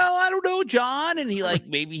like, well, I don't know, John. And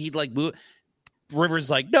maybe he'd move. Rivers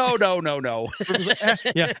no.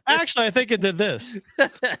 Yeah. Actually, I think it did this.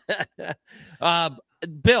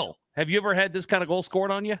 Bill, have you ever had this kind of goal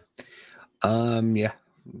scored on you? Yeah.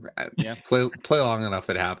 Play long enough,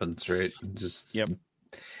 it happens, right? Just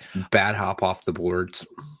bad hop off the boards.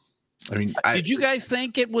 I mean, did you guys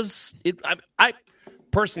think it was? I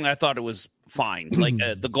personally, I thought it was fine.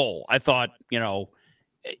 The goal, I thought,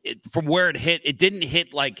 from where it hit, it didn't hit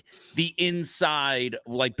the inside,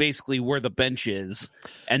 basically where the bench is,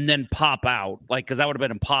 and then pop out, because that would have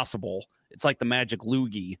been impossible. It's like the magic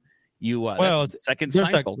loogie. That's the second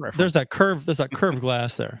cycle reference. There's that curved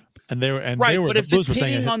glass there. And they were but if it's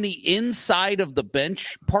hitting on the inside of the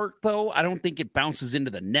bench part, though, I don't think it bounces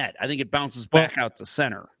into the net. I think it bounces back out to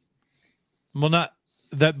center. Well, not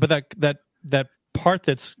that, but that part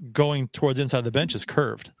that's going towards inside the bench is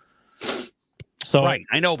curved. So right,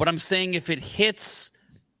 I know, but I'm saying if it hits,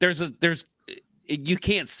 you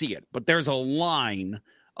can't see it, but there's a line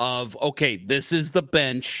of, okay, this is the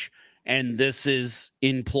bench and this is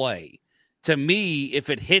in play. To me, if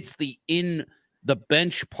it hits the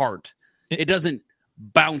bench part, it doesn't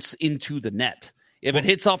bounce into the net. If it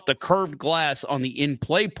hits off the curved glass on the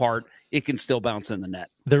in-play part, it can still bounce in the net.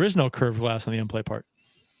 There is no curved glass on the in-play part.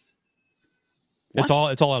 What?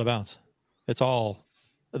 It's all out of bounds. It's all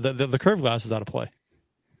the curved glass is out of play.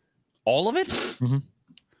 All of it? Mm-hmm.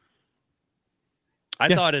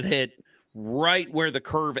 I thought it hit right where the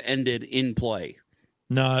curve ended in play.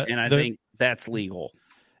 No, and I think that's legal.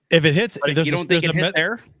 If it hits, you don't think it hit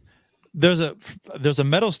there? There's a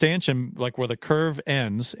metal stanchion where the curve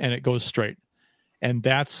ends and it goes straight, and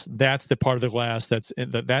that's the part of the glass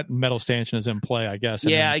that metal stanchion is in play, I guess.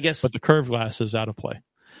 I guess. But the curved glass is out of play.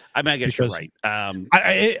 I mean, I guess you're right. I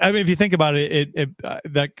mean, if you think about it,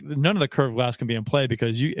 that none of the curved glass can be in play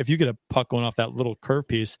because if you get a puck going off that little curve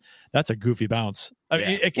piece, that's a goofy bounce. I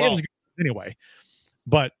mean, it was anyway,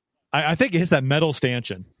 but I think it hits that metal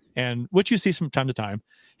stanchion, and which you see from time to time,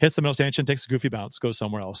 hits the metal stanchion, takes a goofy bounce, goes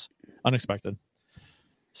somewhere else, unexpected.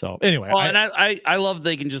 So anyway, and I love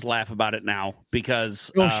they can just laugh about it now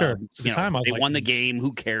because sure, they won the game.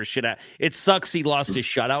 Who cares? It sucks he lost his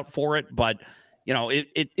shutout for it, but.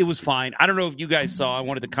 It was fine. I don't know if you guys saw. I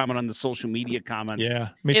wanted to comment on the social media comments. Yeah,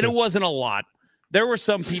 me too. And it wasn't a lot. There were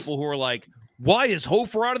some people who were like, "Why is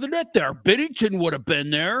Hofer out of the net there? Binnington would have been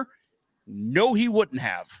there." No, he wouldn't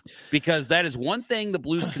have, because that is one thing the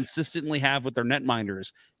Blues consistently have with their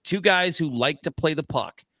netminders. Two guys who like to play the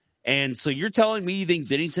puck. And so you're telling me you think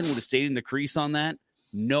Binnington would have stayed in the crease on that?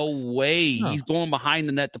 No way. No. He's going behind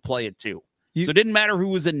the net to play it too. So it didn't matter who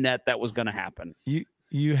was in net, that was going to happen.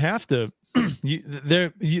 You have to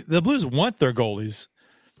the Blues want their goalies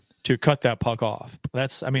to cut that puck off.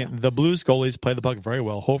 The Blues goalies play the puck very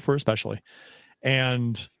well, Hofer especially.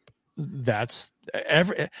 And that's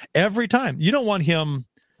every time. You don't want him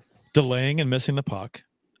delaying and missing the puck.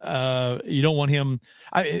 You don't want him.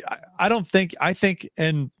 I think,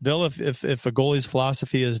 and Bill, if a goalie's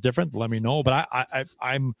philosophy is different, let me know. But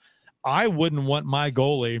I wouldn't want my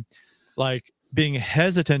goalie like being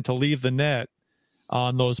hesitant to leave the net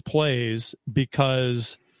on those plays,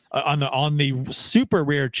 because on the super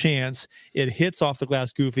rare chance it hits off the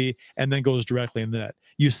glass goofy and then goes directly in the net.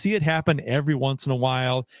 You see it happen every once in a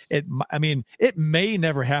while. It may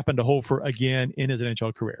never happen to Hofer again in his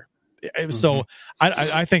NHL career. So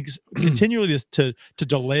I think continually to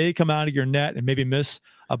delay come out of your net and maybe miss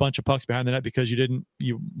a bunch of pucks behind the net because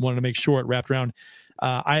you wanted to make sure it wrapped around.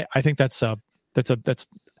 I think that's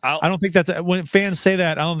I don't think that's when fans say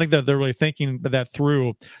that. I don't think that they're really thinking that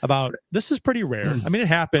through about this is pretty rare. I mean, it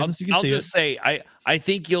happens. I'll just say I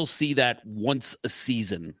think you'll see that once a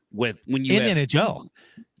season when you in the NHL.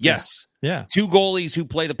 Yes. Yeah. Two goalies who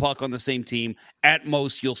play the puck on the same team. At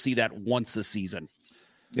most, you'll see that once a season.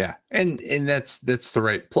 Yeah. And that's the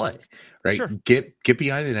right play, right? Sure. Get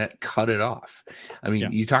behind the net, cut it off. I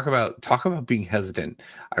mean, you talk about being hesitant.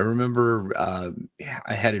 I remember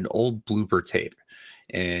I had an old blooper tape,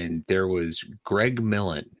 and there was Greg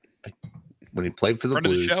Millen when he played for the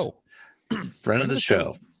Blues. Friend of the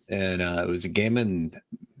show. And it was a game in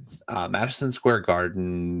Madison Square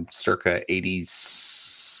Garden circa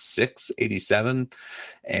 86, 87.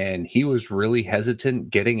 And he was really hesitant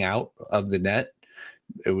getting out of the net.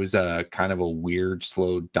 It was a kind of a weird,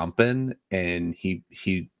 slow dump in, and he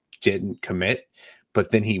didn't commit.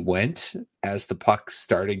 But then he went as the puck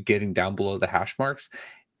started getting down below the hash marks.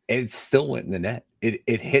 It still went in the net.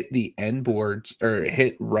 It hit the end boards, or it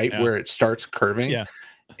hit right where it starts curving,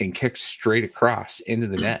 and kicked straight across into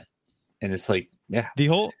the net. And it's like, the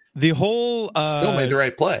whole still made the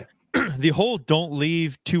right play. The whole don't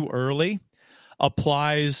leave too early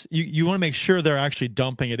applies. You want to make sure they're actually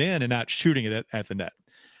dumping it in and not shooting it at the net.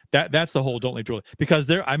 That's the whole don't leave too early. Because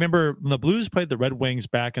I remember when the Blues played the Red Wings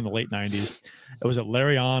back in the late 90s, it was at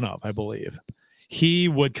Larionov, I believe. He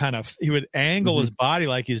would angle his body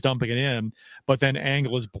like he's dumping it in, but then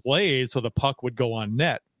angle his blade so the puck would go on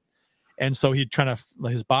net. And so he'd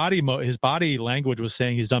his body language was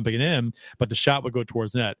saying he's dumping it in, but the shot would go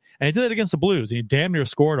towards net. And he did it against the Blues. He damn near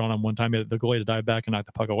scored on him one time. The goalie to dive back and knock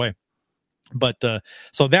the puck away. But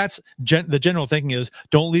so that's the general thinking is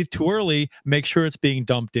don't leave too early. Make sure it's being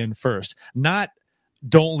dumped in first. Not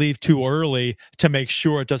don't leave too early to make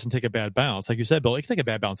sure it doesn't take a bad bounce. Like you said, Bill, it can take a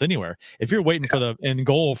bad bounce anywhere. If you're waiting for the end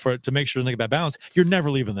goal for it to make sure it doesn't take a bad bounce, you're never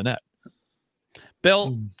leaving the net.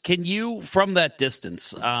 Bill, can you, from that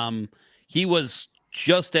distance, he was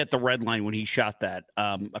just at the red line when he shot that.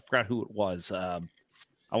 I forgot who it was. I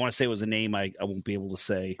want to say it was a name I won't be able to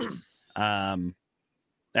say. Whatever.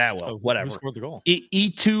 Who scored the goal?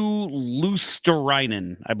 Eetu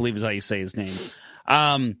Luosterainen, I believe is how you say his name.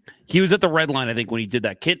 He was at the red line, I think, when he did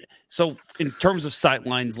that. So in terms of sight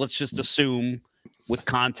lines, let's just assume with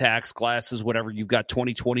contacts, glasses, whatever, you've got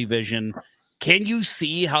 20/20 vision. Can you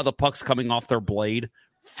see how the puck's coming off their blade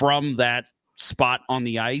from that spot on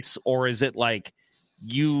the ice? Or is it like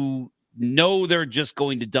they're just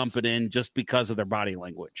going to dump it in just because of their body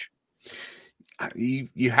language?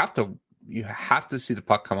 You have to see the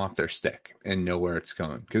puck come off their stick and know where it's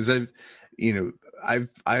going. Because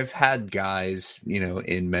I've had guys,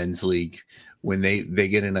 in men's league, when they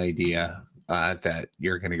get an idea that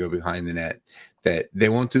you're going to go behind the net, that they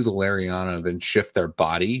won't do the Larionov and shift their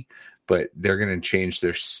body, but they're going to change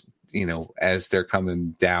their, as they're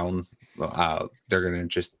coming down, they're going to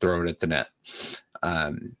just throw it at the net.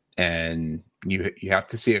 And you have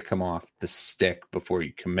to see it come off the stick before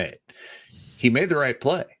you commit. He made the right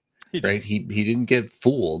play, right? He didn't get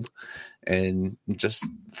fooled and just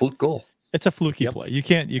fluke goal. It's a fluky play. You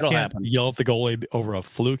can't yell at the goalie over a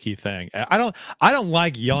fluky thing. I don't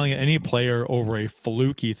like yelling at any player over a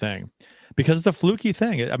fluky thing because it's a fluky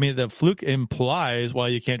thing. I mean, the fluke implies, well,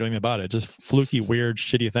 you can't do anything about it. Just fluky, weird,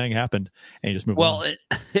 shitty thing happened, and you just move on. Well,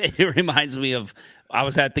 it reminds me of I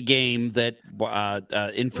was at the game that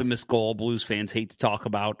infamous goal Blues fans hate to talk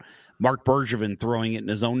about. Mark Bergevin throwing it in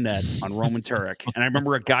his own net on Roman Turek. And I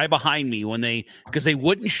remember a guy behind me because they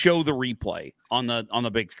wouldn't show the replay on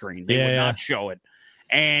the big screen. They would not show it.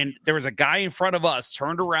 And there was a guy in front of us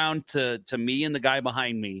turned around to me and the guy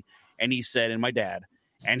behind me, and he said, and my dad,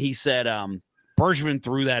 and he said, Bergevin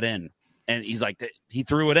threw that in. And he's like, he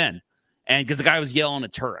threw it in. And because the guy was yelling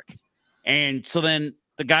at Turek. And so then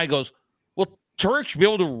the guy goes, well, Turek should be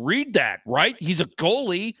able to read that, right? He's a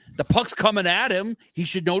goalie. The puck's coming at him. He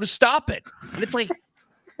should know to stop it. And it's like,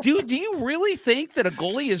 dude, do you really think that a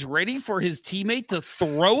goalie is ready for his teammate to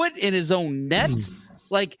throw it in his own net?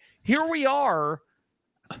 Like, here we are,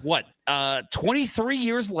 23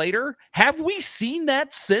 years later? Have we seen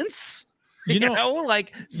that since? You know,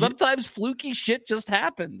 like sometimes fluky shit just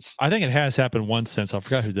happens. I think it has happened once since. I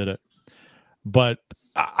forgot who did it. But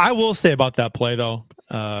I will say about that play, though,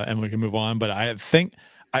 and we can move on, but I think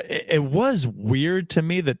it was weird to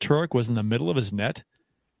me that Turek was in the middle of his net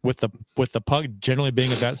with the puck generally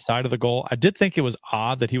being at that side of the goal. I did think it was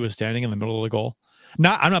odd that he was standing in the middle of the goal.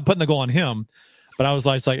 I'm not putting the goal on him, but I was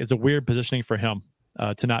like, it's a weird positioning for him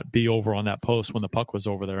to not be over on that post when the puck was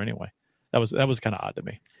over there anyway. That was kind of odd to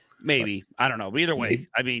me. Maybe. I don't know. But either way,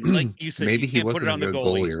 I mean, like you said, maybe you he can't wasn't put it on a the good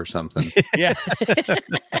goalie. goalie or something. Yeah.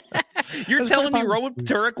 You're telling me Rowan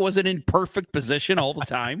Turek wasn't in perfect position all the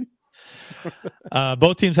time?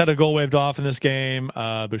 Both teams had a goal waved off in this game.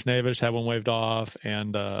 Buchnevich had one waved off,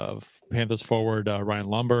 and Panthers forward Ryan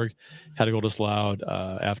Lundberg had a goal disallowed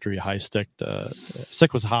after he high-sticked.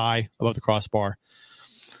 Stick was high above the crossbar.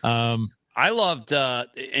 I loved,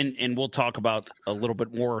 and we'll talk about a little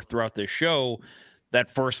bit more throughout this show,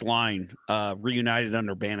 that first line reunited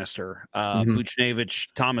under Bannister. Buchnevich,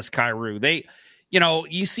 Thomas Kyrou. They,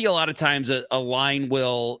 you see a lot of times a line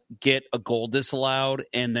will get a goal disallowed,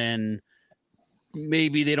 and then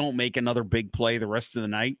maybe they don't make another big play the rest of the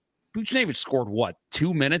night. Buchnevich scored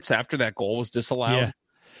 2 minutes after that goal was disallowed?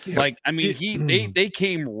 Yeah. Like, I mean, they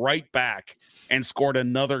came right back and scored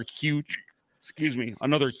another huge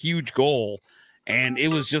goal. And it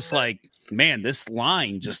was just like, man, this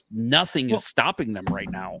line, just nothing is stopping them right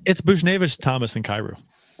now. It's Buchnevich, Thomas, and Kyrou.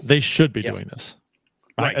 They should be doing this.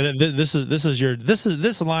 Right.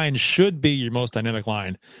 This line should be your most dynamic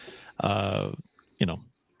line.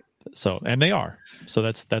 So, and they are. So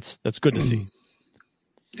that's good to see.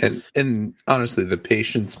 And honestly, the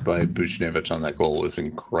patience by Buchnevich on that goal is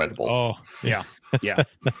incredible. Oh, yeah. Yeah.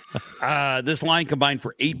 This line combined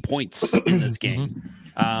for 8 points in this game.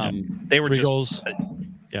 They were 3 goals.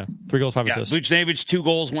 3 goals, 5 assists. Buchnevich, 2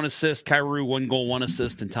 goals, 1 assist. Kyrou, 1 goal, 1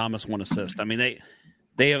 assist, and Thomas, 1 assist. I mean,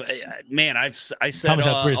 they have, man, I said Thomas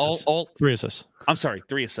had 3 assists. 3 assists. I'm sorry,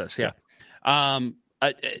 3 assists. Yeah. I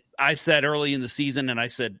said early in the season, and I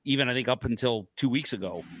said even I think up until 2 weeks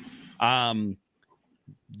ago,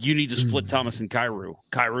 you need to split Thomas and Kyrou.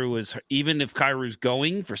 Kyrou is, even if Kyrou's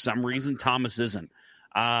going, for some reason, Thomas isn't.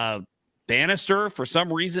 Bannister, for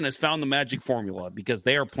some reason, has found the magic formula because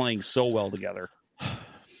they are playing so well together.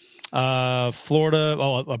 Florida,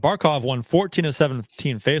 Barkov won 14 of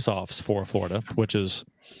 17 faceoffs for Florida, which is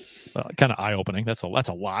kind of eye-opening. That's a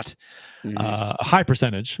lot. A high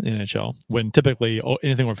percentage in the NHL, when typically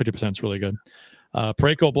anything over 50% is really good.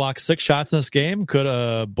 Parayko blocked 6 shots in this game.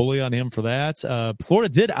 Could bully on him for that. Florida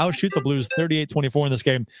did outshoot the Blues 38-24 in this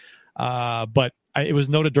game, but it was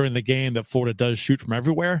noted during the game that Florida does shoot from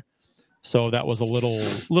everywhere. So that was a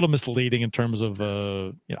little misleading in terms of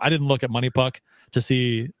I didn't look at Money Puck to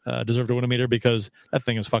see deserve to win a meter, because that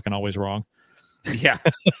thing is fucking always wrong. Yeah.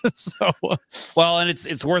 Well, and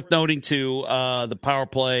it's worth noting too, the power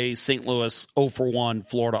play, St. Louis 0 for 1,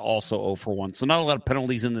 Florida also 0 for 1. So not a lot of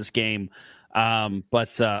penalties in this game.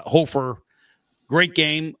 But Hofer, great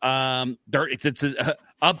game. It's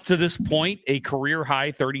up to this point a career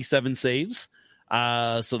high 37 saves.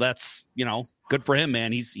 So that's, good for him,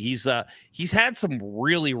 man. He's had some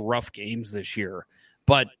really rough games this year,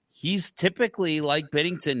 but he's typically like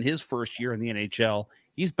Binnington his first year in the NHL.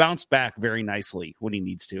 He's bounced back very nicely when he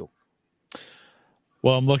needs to.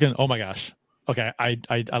 Well, I'm looking. Oh my gosh. Okay, I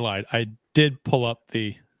lied. I did pull up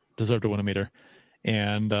the deserve to win a meter,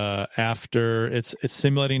 and after it's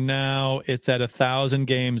simulating now, it's at 1,000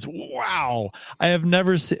 games. Wow, I have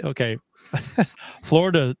never seen. Okay,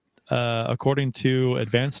 Florida. According to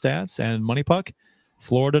Advanced Stats and Money Puck,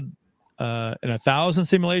 Florida in 1,000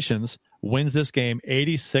 simulations wins this game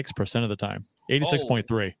 86% of the time, 86.3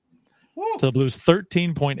 to the Blues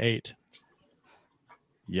 13.8.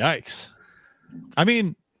 Yikes! I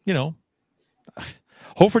mean,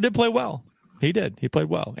 Hofer did play well. He did. He played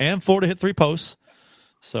well, and Florida hit 3 posts,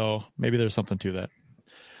 so maybe there's something to that.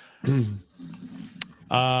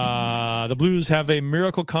 The Blues have a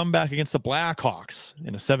miracle comeback against the Blackhawks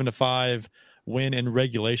in a 7-5 win in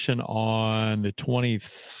regulation on the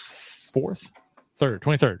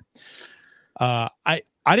 23rd.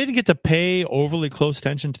 I didn't get to pay overly close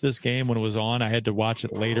attention to this game when it was on. I had to watch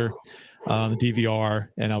it later on the DVR,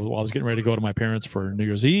 and I was getting ready to go to my parents for New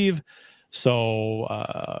Year's Eve. So,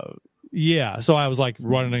 so I was like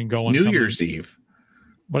running and going. New Year's Eve.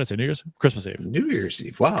 What did I say? New Year's? Christmas Eve. New Year's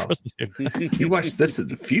Eve. Wow. Christmas Eve. You watched this in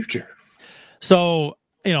the future. So,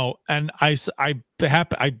 and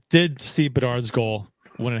I did see Bedard's goal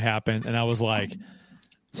when it happened, and I was like,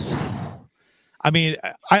 I mean,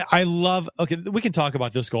 I love, okay, we can talk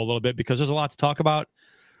about this goal a little bit because there's a lot to talk about.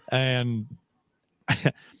 And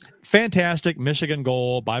fantastic Michigan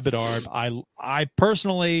goal by Bedard. I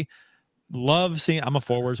personally love seeing, I'm a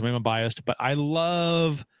forward, so maybe I'm biased, but I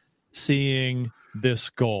love seeing this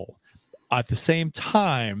goal. At the same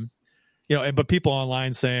time, but people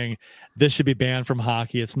online saying this should be banned from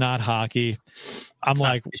hockey. It's not hockey.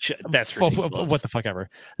 That's ridiculous. What the fuck ever.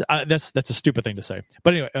 That's a stupid thing to say.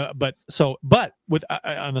 But anyway, but with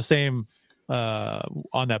on the same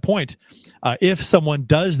on that point, if someone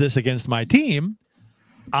does this against my team,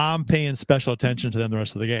 I'm paying special attention to them the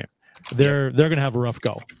rest of the game. They're going to have a rough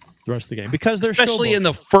go the rest of the game because they're especially in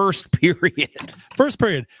the first period.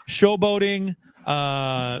 Showboating.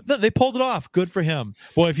 They pulled it off. Good for him.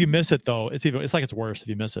 Boy, if you miss it though, it's like it's worse if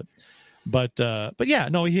you miss it. But yeah,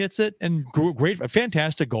 no, he hits it and great,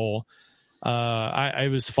 fantastic goal.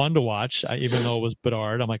 It was fun to watch, even though it was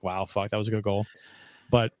Bedard. I'm like, wow, fuck, that was a good goal.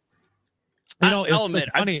 But it's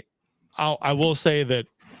funny. I will say that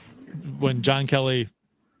when John Kelly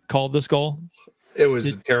called this goal, it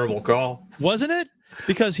was a terrible call, wasn't it?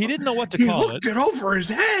 Because he didn't know what to call it. He looked it over his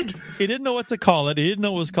head. He didn't know what to call it. He didn't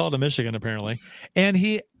know it was called a Michigan, apparently. And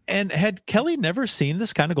had Kelly never seen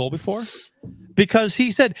this kind of goal before? Because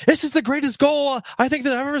he said, this is the greatest goal I think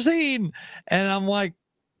that I've ever seen. And I'm like,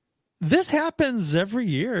 this happens every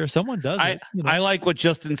year. Someone does it. I like what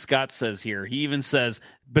Justin Scott says here. He even says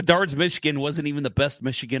Bedard's Michigan wasn't even the best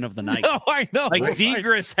Michigan of the night. No, I know. Like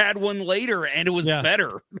Zegras had one later, and it was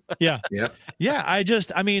better. Yeah. I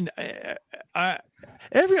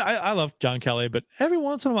love John Kelly, but every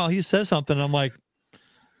once in a while he says something, and I'm like,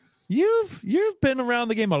 You've been around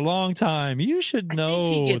the game a long time. You should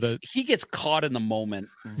know that he gets caught in the moment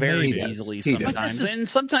very easily sometimes. And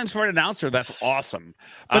sometimes for an announcer, that's awesome.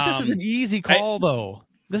 But this is an easy call, though.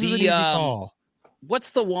 This is an easy call.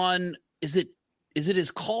 What's the one? Is it his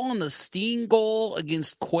call on the Steen goal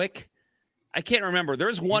against Quick? I can't remember.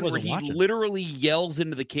 There's one where he literally yells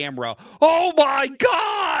into the camera, "Oh my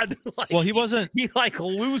God!" Well, he wasn't. He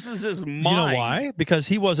loses his mind. You know why? Because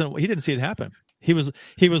he didn't see it happen. He was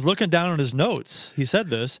looking down on his notes. He said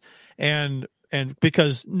this, and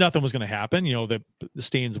because nothing was going to happen, the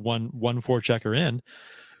Steen's one forechecker in,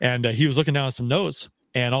 and he was looking down at some notes,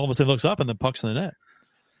 and all of a sudden looks up, and the puck's in the net.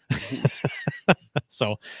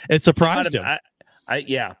 So it surprised him. But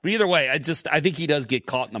either way, I think he does get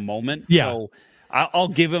caught in the moment. Yeah. So I'll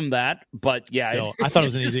give him that. But yeah, I thought it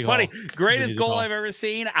was an easy funny. Goal. Greatest goal I've ever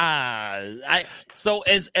seen. So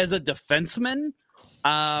as a defenseman,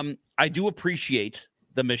 I do appreciate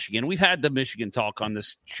the Michigan. We've had the Michigan talk on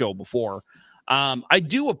this show before. I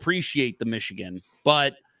do appreciate the Michigan,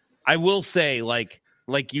 but I will say, like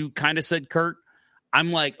you kind of said, Kurt,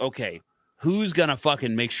 I'm like, okay, who's gonna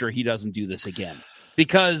fucking make sure he doesn't do this again?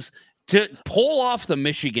 Because to pull off the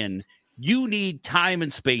Michigan, you need time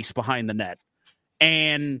and space behind the net.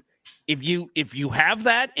 And if you have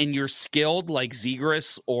that and you're skilled like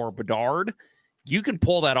Zegras or Bedard, you can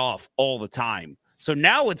pull that off all the time. So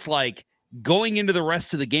now it's like going into the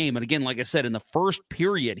rest of the game. And again, like I said, in the first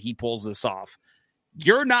period, he pulls this off.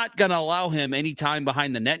 You're not going to allow him any time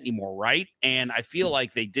behind the net anymore, right? And I feel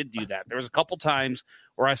like they did do that. There was a couple times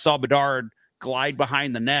where I saw Bedard glide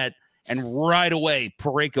behind the net, and right away,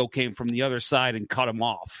 Parayko came from the other side and cut him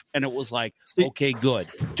off. And it was like, okay, good.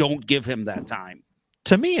 Don't give him that time.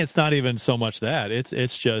 To me, it's not even so much that.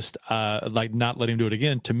 It's just like not letting him do it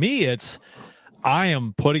again. To me, it's I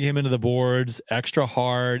am putting him into the boards extra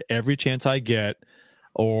hard every chance I get,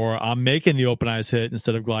 or I'm making the open eyes hit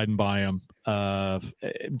instead of gliding by him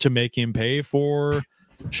to make him pay for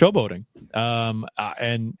showboating.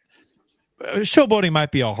 And showboating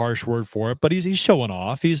might be a harsh word for it, but he's showing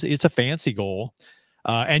off. It's a fancy goal,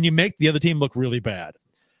 and you make the other team look really bad.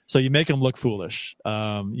 So you make them look foolish.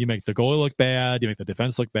 You make the goalie look bad. You make the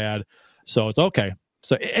defense look bad. So it's okay.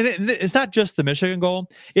 So it's not just the Michigan goal.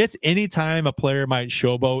 It's any time a player might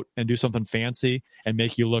showboat and do something fancy and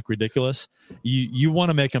make you look ridiculous. You want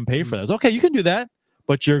to make them pay for that. It's okay, you can do that,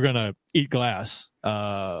 but you're gonna eat glass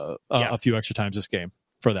a few extra times this game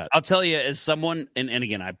for that. I'll tell you, as someone, and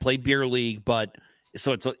again, I play beer league, but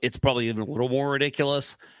so it's probably even a little more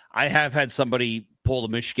ridiculous. I have had somebody pull the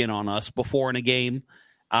Michigan on us before in a game.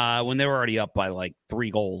 when they were already up by like 3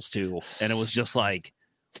 goals too, and it was just like,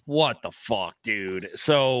 what the fuck, dude?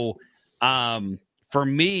 So for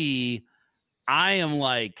me, I am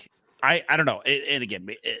like, I don't know. And again,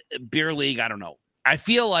 beer league, I don't know. I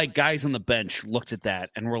feel like guys on the bench looked at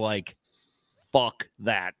that and were like, fuck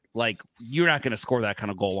that. Like, you're not going to score that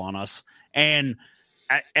kind of goal on us. And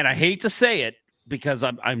I hate to say it because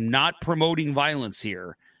I'm not promoting violence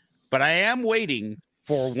here, but I am waiting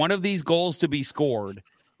for one of these goals to be scored.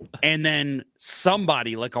 And then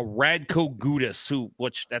somebody like a Radko Gudas,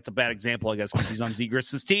 which that's a bad example, I guess, because he's on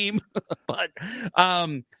Zegras' team. But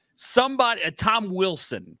somebody, Tom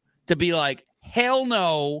Wilson, to be like, hell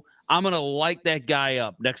no, I'm going to light that guy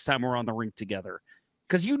up next time we're on the rink together.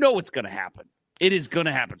 Because you know it's going to happen. It is going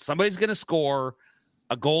to happen. Somebody's going to score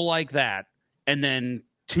a goal like that, and then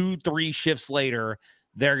 2-3 shifts later,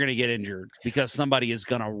 they're going to get injured because somebody is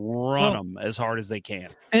going to run them as hard as they can.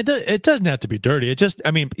 It doesn't have to be dirty. It just,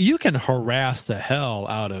 I mean, you can harass the hell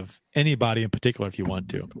out of anybody in particular if you want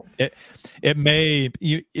to.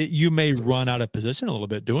 You may run out of position a little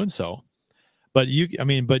bit doing so, but you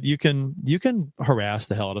can harass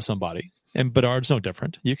the hell out of somebody. And Bedard's no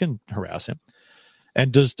different. You can harass him,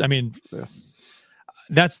 and just, I mean,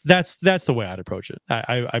 that's the way I'd approach it.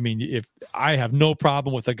 I mean, if I have no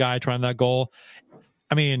problem with a guy trying that goal,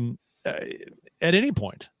 I mean, at any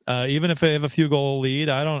point, even if they have a few goal lead,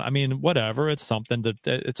 whatever. It's something that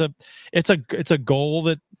it's a goal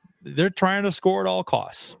that they're trying to score at all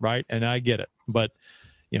costs, right? And I get it, but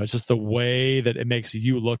it's just the way that it makes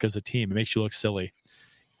you look as a team. It makes you look silly.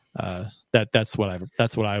 That's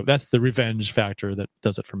the revenge factor that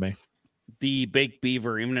does it for me. The Baked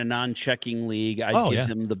Beaver, even a non-checking league, I'd give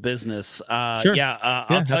him the business. Sure.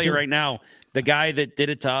 I'll tell you right now, the guy that did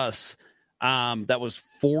it to us, that was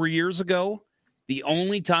 4 years ago. The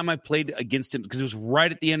only time I played against him, because it was right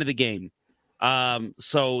at the end of the game.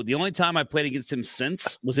 So the only time I played against him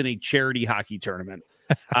since was in a charity hockey tournament.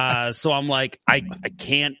 So I'm like, I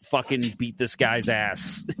can't fucking beat this guy's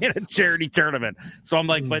ass in a charity tournament. So I'm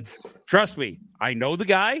like, but trust me, I know the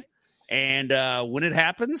guy. And when it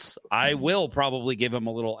happens, I will probably give him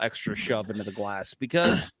a little extra shove into the glass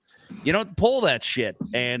because you don't pull that shit.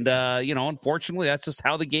 And, unfortunately, that's just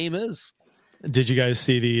how the game is. Did you guys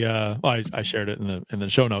see the I shared it in the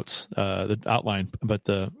show notes, the outline, but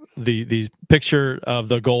the picture of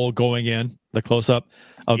the goal going in, the close-up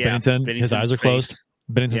of Bennington, his eyes are closed.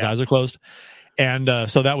 Bennington's eyes are closed.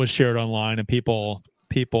 And so that was shared online, and people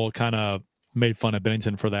kind of made fun of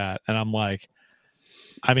Bennington for that. And I'm like,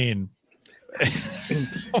 I mean...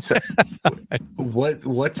 So,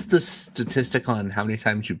 what's the statistic on how many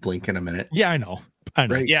times you blink in a minute? Yeah, I know.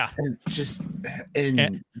 Right? Yeah,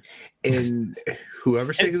 and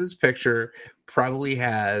whoever's taking this picture probably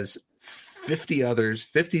has 50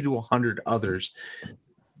 to 100 others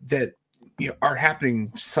that are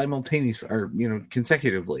happening simultaneously or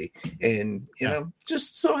consecutively, and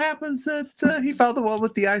just so happens that he found the one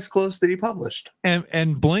with the eyes closed that he published.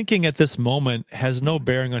 And blinking at this moment has no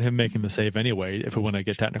bearing on him making the save anyway. If we want to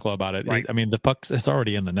get technical about it, right. I mean, the puck is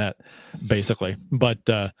already in the net, basically. But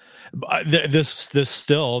this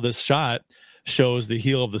shot shows the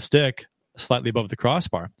heel of the stick slightly above the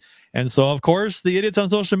crossbar, and so of course the idiots on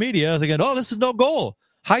social media are thinking, "Oh, this is no goal,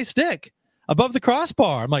 high stick." Above the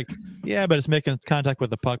crossbar. I'm like, yeah, but it's making contact with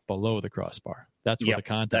the puck below the crossbar. That's where the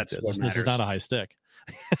contact is. This is not a high stick.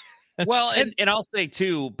 Well, and I'll say,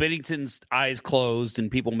 too, Bennington's eyes closed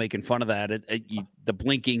and people making fun of that. The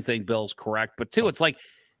blinking thing, Bill's correct. But, too, it's like,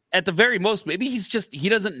 at the very most, maybe he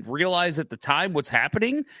doesn't realize at the time what's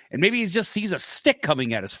happening. And maybe he just sees a stick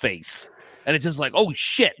coming at his face. And it's just like, oh,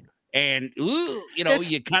 shit. And,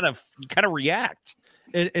 you kind of react.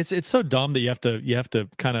 It's so dumb that you have to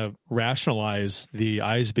kind of rationalize the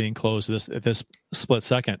eyes being closed this split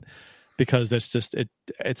second, because it's just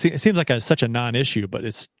it seems like such a non-issue, but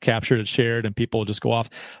it's captured, it's shared, and people just go off,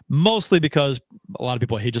 mostly because a lot of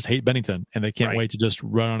people just hate Bennington and they can't wait to just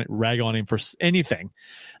rag on him for anything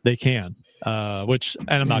they can. And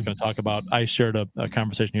I'm not going to talk about. I shared a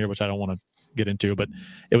conversation here, which I don't want to get into, but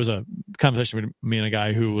it was a conversation with me and a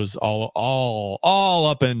guy who was all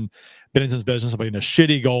up in Bennington's business about being a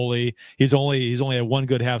shitty goalie. He's only had one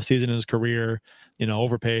good half season in his career,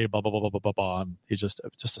 overpaid, blah blah blah blah blah blah. He's just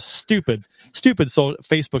a stupid. So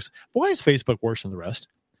Facebook's, why is Facebook worse than the rest?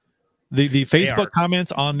 The Facebook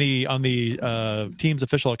comments on the team's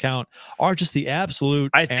official account are just the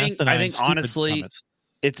absolute. I think honestly, comments.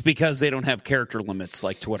 It's because they don't have character limits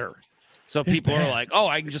like Twitter. So people are like, oh,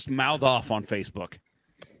 I can just mouth off on Facebook.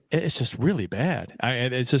 It's just really bad.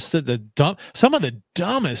 It's just some of the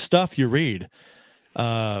dumbest stuff you read.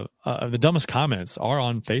 the dumbest comments are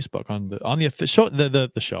on Facebook on the official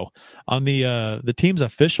the team's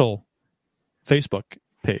official Facebook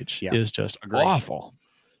page is just awful,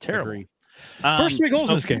 terrible. First 3 goals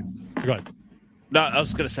in this game. Go ahead. No, I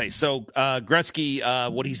was going to say, so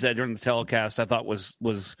Gretzky, what he said during the telecast, I thought was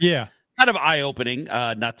kind of eye-opening,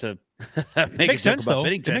 not to make sense, though.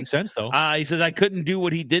 It makes sense, though. He says, I couldn't do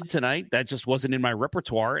what he did tonight. That just wasn't in my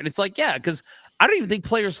repertoire. And it's like, yeah, because I don't even think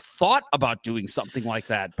players thought about doing something like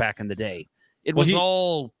that back in the day. It was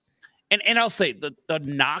all... And I'll say, the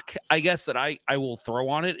knock, I guess, that I will throw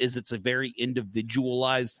on it is it's a very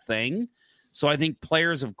individualized thing. So I think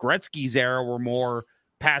players of Gretzky's era were more...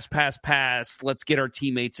 pass, let's get our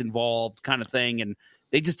teammates involved kind of thing. And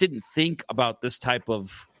they just didn't think about this type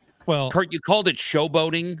of, Kurt, you called it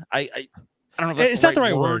showboating. I don't know if that's it's not the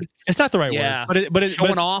right word. It's not the right word. But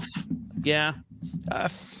showing off. Yeah. I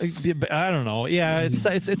don't know. Yeah,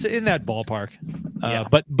 it's in that ballpark.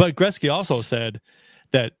 But Gretzky also said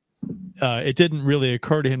that it didn't really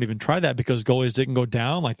occur to him to even try that because goalies didn't go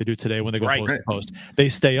down like they do today when they go post to post. They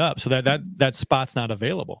stay up, so that spot's not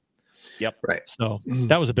available. Yep. Right. So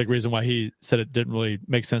that was a big reason why he said it didn't really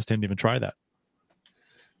make sense to him to even try that.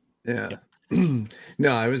 Yeah.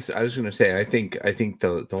 No, I was going to say I think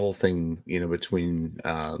the whole thing, between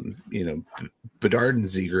Bedard and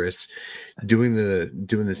Zegras doing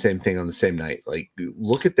the same thing on the same night. Like,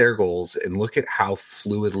 look at their goals and look at how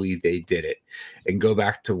fluidly they did it, and go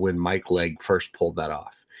back to when Mike Legg first pulled that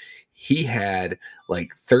off. He had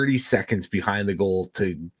like 30 seconds behind the goal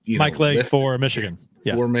to Mike Legg for Michigan.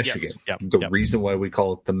 For Michigan. Yes. The reason why we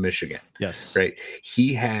call it the Michigan. Yes. Right.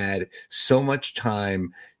 He had so much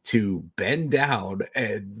time to bend down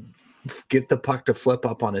and get the puck to flip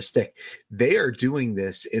up on his stick. They are doing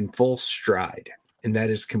this in full stride, and that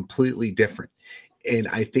is completely different. And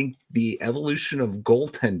I think the evolution of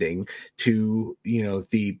goaltending to,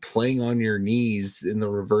 the playing on your knees in the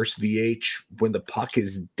reverse VH when the puck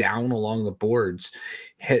is down along the boards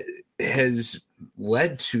has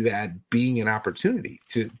led to that being an opportunity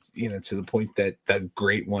to the point that the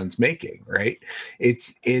great one's making, right?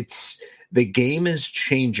 It's the game is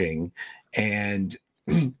changing, and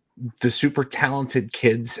the super talented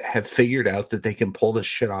kids have figured out that they can pull this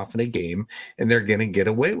shit off in a game, and they're going to get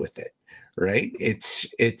away with it. Right. It's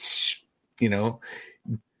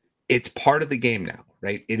part of the game now,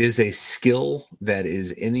 right? It is a skill that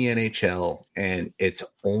is in the NHL, and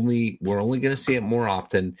we're only going to see it more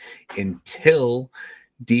often until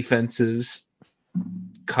defenses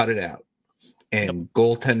cut it out and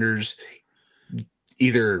goaltenders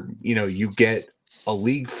either, you get a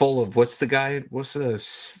league full of what's the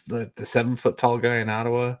 7-foot tall guy in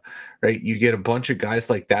Ottawa, right? You get a bunch of guys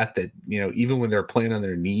like that, even when they're playing on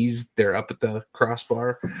their knees, they're up at the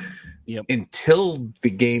crossbar. Yep. Until the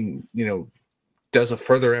game, does a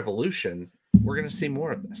further evolution, we're going to see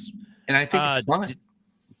more of this. And I think it's fun.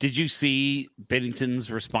 Did you see Bennington's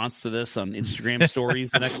response to this on Instagram stories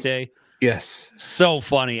the next day? Yes. So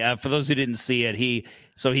funny. For those who didn't see it, he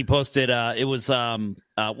posted, it was,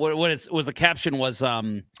 the caption was,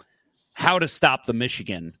 how to stop the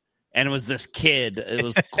Michigan. And it was this kid. It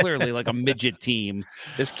was clearly like a midget team.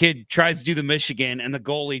 This kid tries to do the Michigan, and the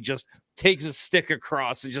goalie just takes his stick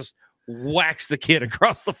across and just whacks the kid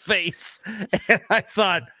across the face. And I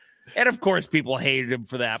thought, and of course people hated him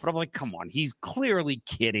for that, but I'm like, come on, he's clearly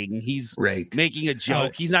kidding. He's making a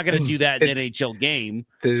joke. He's not going to do that in an NHL game.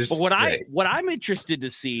 But what I'm interested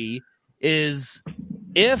to see is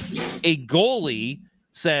if a goalie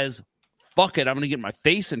says, fuck it, I'm going to get my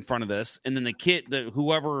face in front of this, and then the kid,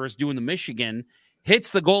 whoever is doing the Michigan,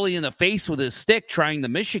 hits the goalie in the face with his stick trying the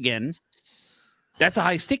Michigan, that's a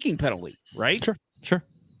high sticking penalty, right? Sure.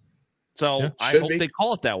 So I hope they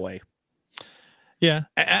call it that way. Yeah,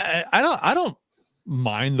 I don't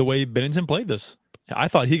mind the way Bennington played this. I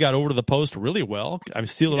thought he got over to the post really well. I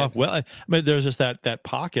sealed it off well. I mean, there's just that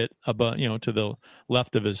pocket about to the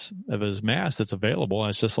left of his mask that's available.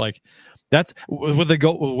 And it's just like that's with the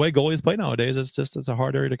way goalies play nowadays. It's a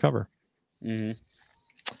hard area to cover. Mm-hmm.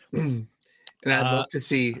 And I'd love to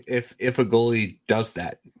see if a goalie does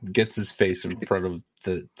that, gets his face in front of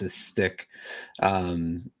the stick.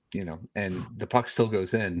 And the puck still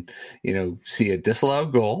goes in, see a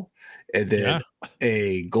disallowed goal and then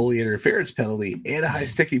a goalie interference penalty and a high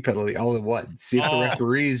sticky penalty all in one. See if the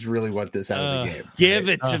referees really want this out of the game. Give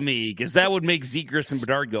it to me, because that would make Zegras and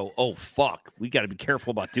Bedard go, oh, fuck, we got to be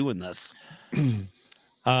careful about doing this.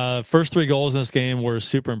 First 3 goals in this game were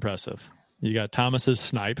super impressive. You got Thomas's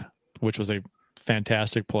snipe, which was a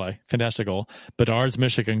fantastic play, fantastic goal. Bedard's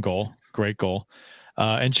Michigan goal, great goal.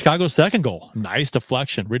 And Chicago's second goal, nice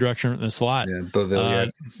deflection, redirection in the slot. Yeah,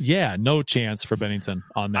 Beauvillier. No chance for Bennington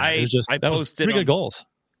on that. It was just that was three good goals.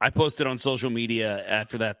 I posted on social media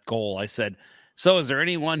after that goal. I said, so is there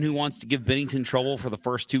anyone who wants to give Bennington trouble for the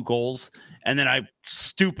first two goals? And then I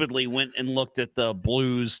stupidly went and looked at the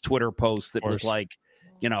Blues Twitter post that was like,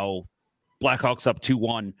 Blackhawks up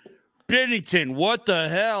 2-1. Bennington, what the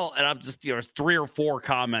hell? And I'm just, there's 3 or 4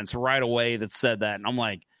 comments right away that said that. And I'm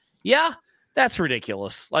like, yeah, that's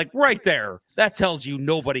ridiculous. Like right there, that tells you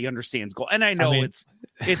nobody understands goal. And I know it's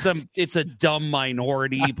a dumb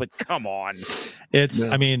minority, but come on.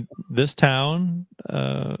 This town,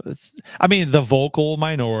 the vocal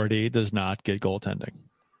minority does not get goaltending.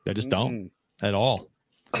 They just don't at all.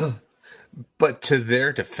 But to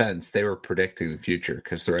their defense, they were predicting the future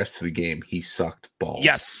because the rest of the game, he sucked balls.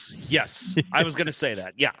 Yes. I was going to say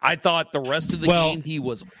that. Yeah, I thought the rest of the game, he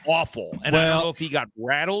was awful. And I don't know if he got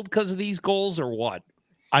rattled because of these goals or what.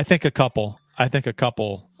 I think a couple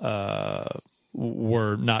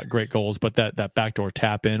were not great goals, but that backdoor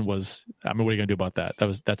tap in was, what are you going to do about that?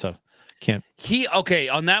 On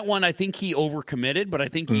that one, I think he overcommitted, but I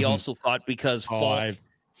think he also thought because Falk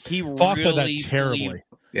did really that terribly.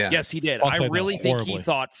 Yeah. Yes, he did. Falk I really think he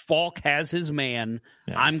thought Falk has his man.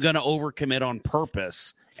 Yeah. I'm going to overcommit on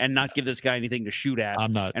purpose and not give this guy anything to shoot at.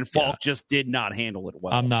 And Falk just did not handle it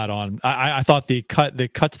well. I'm not on. I thought the cut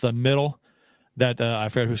to the middle that I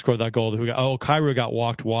forgot who scored that goal. Kyrou got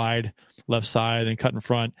walked wide left side and cut in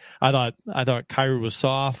front. I thought Kyrou was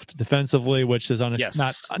soft defensively, which is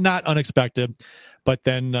not unexpected. But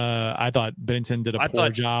then I thought Bennington did a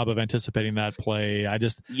poor job of anticipating that play. I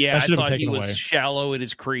thought he was shallow at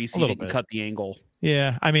his crease. He didn't cut the angle.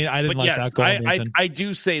 Yeah, I didn't like that goal. I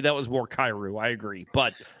do say that was more Kyrou. I agree,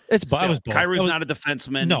 but I was both. Kairou's not a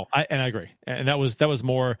defenseman. No, I agree, and that was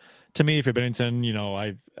more to me. If you're Bennington,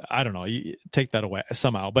 I don't know, you take that away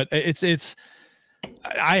somehow. But it's.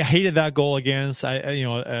 I hated that goal against.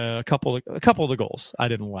 A couple of the goals I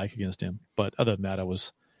didn't like against him, but other than that,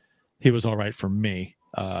 he was all right for me.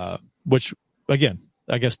 Which again,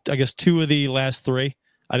 I guess 2 of the last 3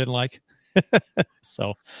 I didn't like.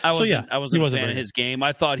 I wasn't a fan of his game.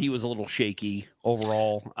 I thought he was a little shaky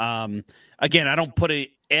overall. Again, I don't put it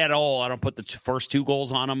at all. I don't put the first 2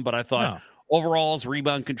 goals on him, but I thought overall his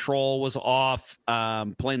rebound control was off.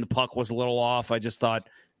 Playing the puck was a little off. I just thought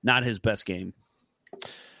not his best game.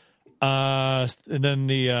 And then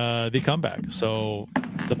the comeback. So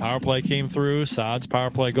the power play came through, Saad's power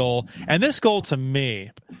play goal. And this goal to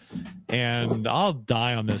me, and I'll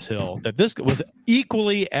die on this hill, that this was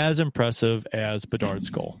equally as impressive as Bedard's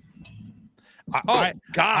goal. The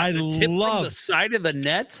tip from the side of the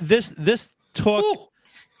net? This took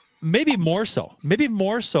maybe more so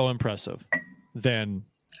impressive than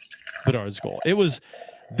Bedard's goal.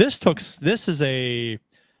 This is a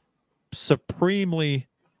supremely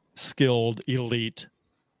skilled elite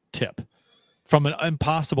tip from an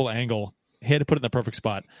impossible angle. He had to put it in the perfect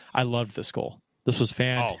spot. I loved this goal. This was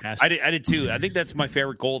fantastic. I did too. I think that's my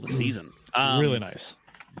favorite goal of the season. Really nice.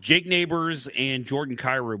 Jake Neighbors and Jordan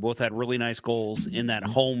Kyrou both had really nice goals in that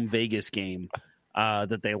home Vegas game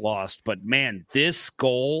that they lost. But man, this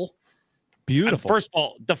goal, beautiful. First of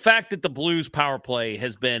all, the fact that the Blues power play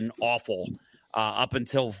has been awful up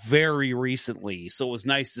until very recently. So it was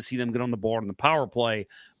nice to see them get on the board on the power play.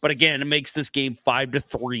 But again, it makes this game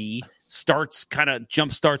 5-3,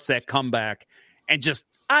 jump starts that comeback. And just,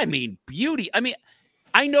 beauty.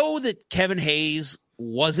 I know that Kevin Hayes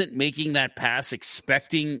wasn't making that pass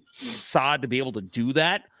expecting Saad to be able to do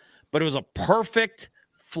that, but it was a perfect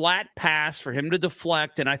flat pass for him to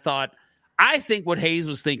deflect. And I think what Hayes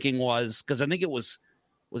was thinking was, because I think it was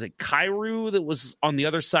it Kyrou that was on the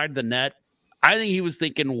other side of the net? I think he was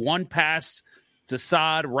thinking one pass to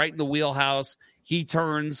Saad right in the wheelhouse. He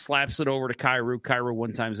turns, slaps it over to Kyrou. Kyrou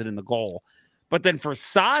one times it in the goal. But then for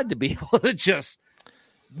Saad to be able to just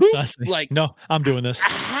no, I'm doing this.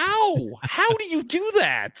 How do you do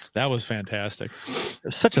that? That was fantastic.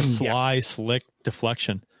 Such a sly, slick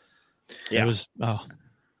deflection. Yeah. It was. Oh.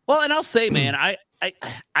 Well, and I'll say, man, I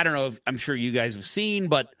don't know if I'm sure you guys have seen,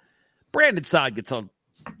 but Brandon Saad gets a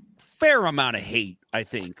fair amount of hate, I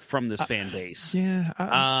think, from this fan base.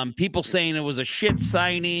 People saying it was a shit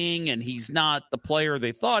signing and he's not the player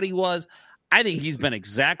they thought he was. I think he's been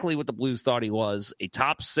exactly what the Blues thought he was, a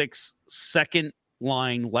top 6 second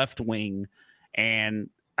line left wing. And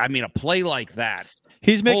a play like that.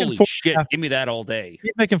 He's making holy shit, give me that all day.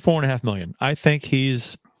 He's making $4.5 million. I think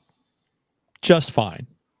he's just fine.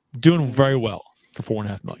 Doing very well for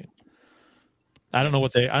 $4.5 million. I don't know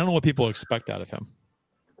what people expect out of him.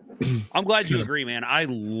 I'm glad you agree, man. I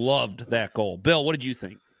loved that goal. Bill, what did you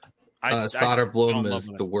think? Soderblom is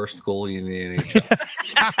the worst goalie in the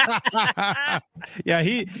NHL. Yeah,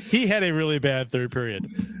 he had a really bad third period.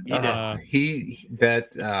 The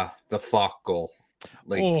Falk goal.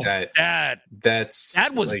 That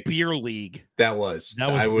was like, beer league. That was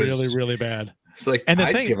really, really bad. It's like, and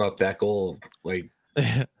I'd give up that goal like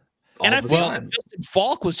and I feel like Justin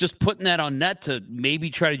Falk was just putting that on net to maybe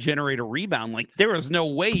try to generate a rebound. Like, there was no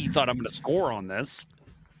way he thought, I'm going to score on this.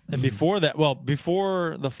 And before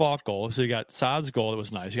the Falk goal, so you got Saad's goal. It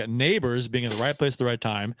was nice. You got Neighbors being in the right place at the right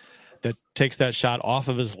time that takes that shot off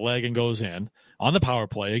of his leg and goes in on the power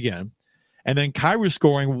play again. And then Kyrou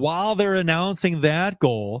scoring while they're announcing that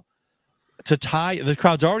goal to tie. The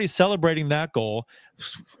crowd's already celebrating that goal.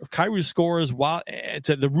 Kyrou scores while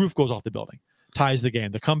the roof goes off the building, ties the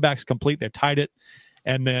game. The comeback's complete. They've tied it.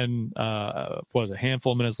 And then, a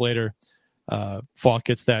handful of minutes later, Falk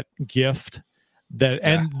gets that gift.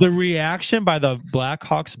 And the reaction by the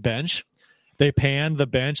Blackhawks bench, they panned the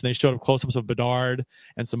bench and they showed up close-ups of Bedard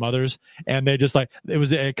and some others. And they just it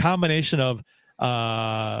was a combination of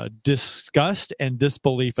disgust and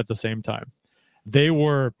disbelief at the same time. They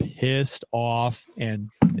were pissed off and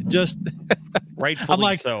just rightfully I'm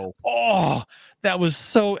like, so. Oh, that was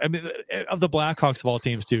so. I mean, of the Blackhawks of all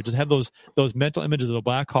teams too, just have those mental images of the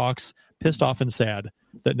Blackhawks pissed off and sad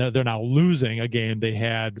that they're now losing a game they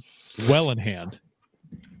had well in hand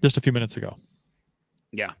just a few minutes ago.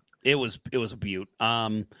 Yeah, it was a beaut.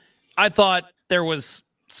 I thought there was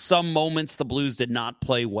some moments the Blues did not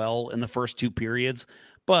play well in the first two periods,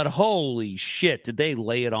 but holy shit, did they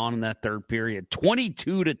lay it on in that third period?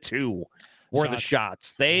 22-2 were the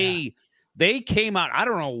shots. They came out. I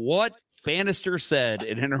don't know what Bannister said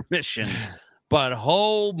in intermission, but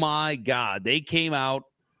oh my God, they came out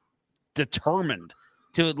determined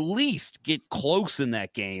to at least get close in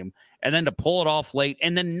that game and then to pull it off late.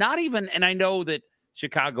 And then not even, and I know that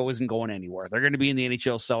Chicago isn't going anywhere. They're going to be in the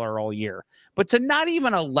NHL cellar all year. But to not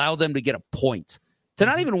even allow them to get a point, to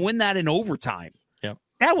not even win that in overtime,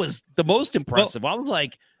 that was the most impressive. Well, I was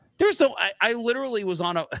like, there's no, I literally was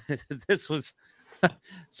on this was,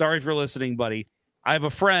 sorry for listening, buddy. I have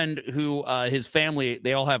a friend who, his family,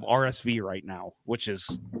 they all have RSV right now, which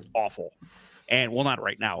is awful. And, well, not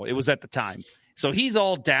right now. It was at the time. So he's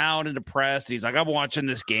all down and depressed. He's like, I'm watching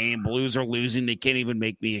this game. Blues are losing. They can't even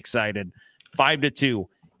make me excited. 5-2.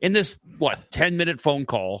 In this, 10-minute phone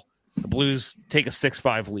call, the Blues take a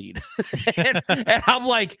 6-5 lead. and I'm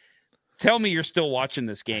like, tell me you're still watching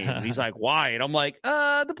this game. And he's like, why? And I'm like,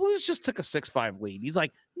 the Blues just took a 6-5 lead. He's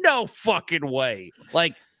like, no fucking way.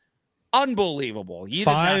 Like, unbelievable. You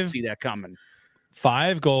did not see that coming.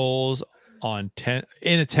 5 goals in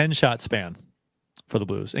a 10-shot span for the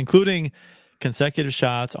Blues, including consecutive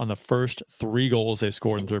shots on the first 3 goals they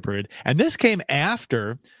scored in the third period. And this came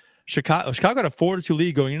after Chicago had a 4-2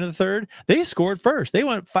 lead going into the third. They scored first. They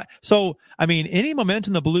went 5. So, I mean, any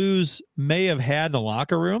momentum the Blues may have had in the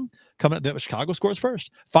locker room coming up, Chicago scores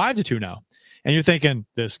first. 5-2 now. And you're thinking,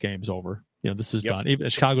 this game's over. This is done. Even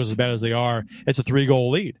if Chicago's as bad as they are, it's a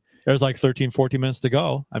 3-goal lead. There's like 13, 14 minutes to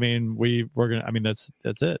go. I mean, we're going to, I mean, that's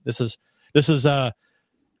it. This is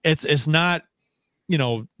it's not,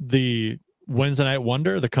 the Wednesday night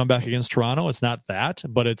wonder, the comeback against Toronto. It's not that,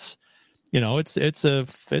 but it's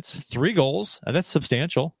 3 goals. That's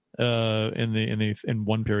substantial in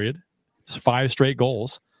one period. It's 5 straight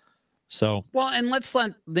goals. So and that's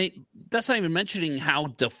not even mentioning how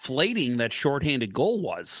deflating that shorthanded goal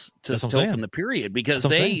was to open the period, because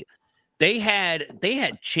they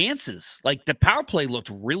had chances. Like, the power play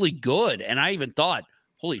looked really good, and I even thought,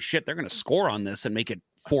 holy shit, they're going to score on this and make it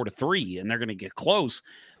 4-3, and they're going to get close.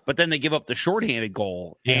 But then they give up the shorthanded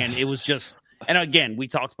goal, and it was just. And again, we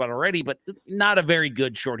talked about it already, but not a very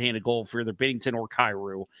good shorthanded goal for either Binnington or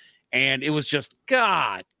Kyrou. And it was just,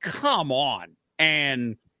 God, come on.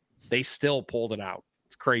 And they still pulled it out.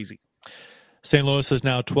 It's crazy. St. Louis is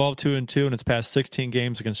now 12-2-2 in its past 16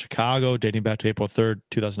 games against Chicago, dating back to April 3rd,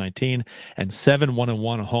 2019, and 7-1-1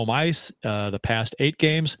 on home ice the past 8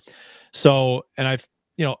 games. So, and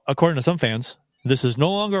according to some fans, this is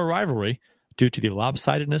no longer a rivalry due to the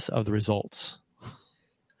lopsidedness of the results.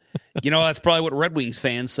 That's probably what Red Wings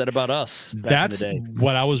fans said about us back in the day.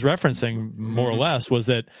 What I was referencing, more or less, was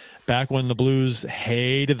that back when the Blues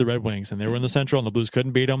hated the Red Wings and they were in the Central and the Blues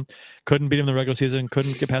couldn't beat them in the regular season,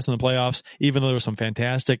 couldn't get past them in the playoffs, even though there were some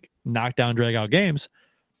fantastic knockdown, drag-out games,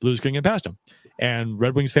 Blues couldn't get past them. And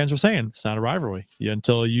Red Wings fans were saying, it's not a rivalry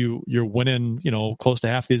until you're winning, close to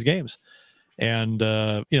half these games. And,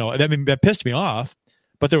 that pissed me off,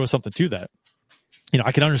 but there was something to that.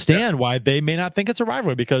 I can understand why they may not think it's a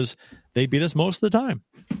rivalry, because they beat us most of the time.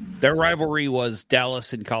 Their rivalry was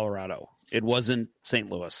Dallas and Colorado It wasn't St.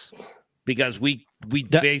 Louis because we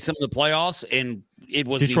faced them in the playoffs, and it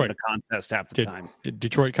wasn't even a contest half the time.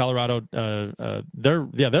 Detroit, Colorado. Their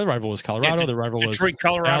rival was Colorado. Their rival was Detroit,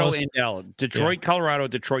 Colorado, Dallas. and Dallas. Detroit, Colorado,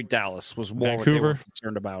 Detroit, Dallas was more what they were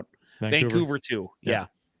concerned about. Vancouver too. Yeah.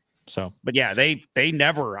 So, but yeah, they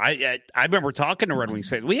never. I remember talking to Red Wings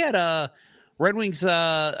fans. We had a Red Wings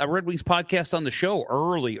podcast on the show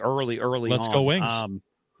early Let's on. Go Wings.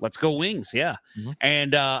 Let's go Wings. Yeah. Mm-hmm.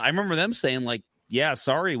 And I remember them saying like, yeah,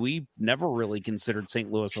 sorry, we never really considered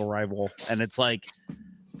St. Louis a rival. And it's like,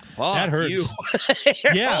 fuck that hurts. you.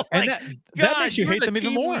 Yeah. Like, and that makes you hate them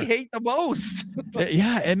even more. We hate the most.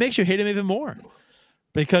 Yeah. It makes you hate them even more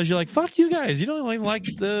because you're like, fuck you guys. You don't even like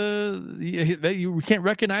you can't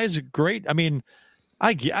recognize great. I mean,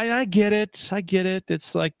 I get it.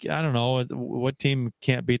 It's like, I don't know what team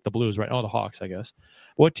can't beat the Blues, right? Oh, the Hawks, I guess.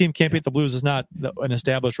 What team can't beat the Blues is not an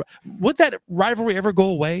established. Would that rivalry ever go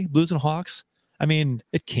away, Blues and Hawks? I mean,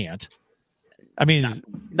 it can't. I mean,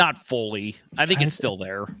 not fully. I think it's still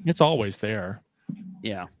there. It's always there.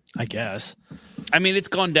 Yeah, I guess. I mean, it's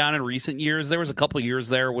gone down in recent years. There was a couple of years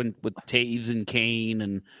there with Taves and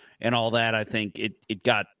Kane and all that. I think it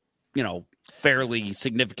got, fairly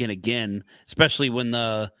significant again, especially when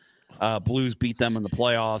the Blues beat them in the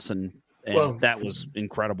playoffs, and that was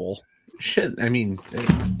incredible. Shit, I mean,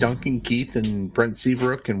 Duncan Keith and Brent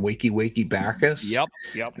Seabrook and Wakey Bacchus. Yep.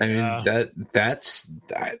 I mean, that's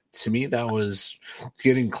to me, that was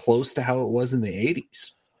getting close to how it was in the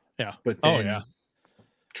 80s. Yeah. But then,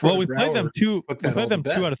 we played them 2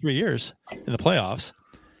 out of 3 years in the playoffs.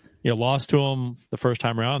 Lost to them the first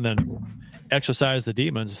time around, then exercised the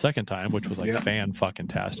demons the second time, which was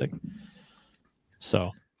fan-fucking-tastic.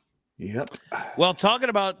 So, yep. Well, talking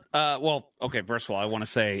about first of all, I want to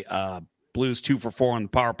say Blues 2 for 4 on the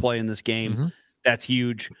power play in this game. Mm-hmm. That's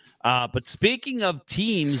huge. But speaking of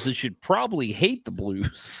teams that should probably hate the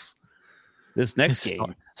Blues, this next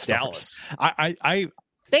game, Dallas.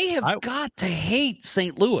 They have got to hate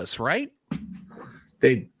St. Louis, right?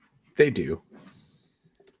 They do.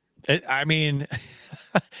 I mean,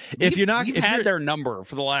 if you're not, you've had their number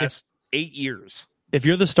for the last 8 years. If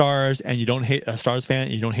you're the Stars and you don't hate a Stars fan,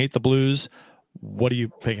 and you don't hate the Blues, what are you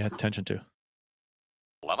paying attention to?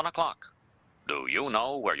 11 o'clock. Do you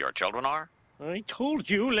know where your children are? I told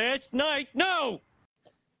you last night. No.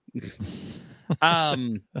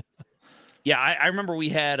 Yeah, I remember we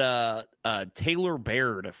had Taylor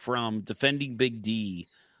Baird from Defending Big D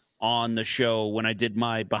on the show when I did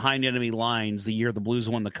my Behind Enemy Lines the year the Blues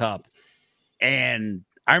won the Cup. And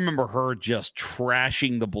I remember her just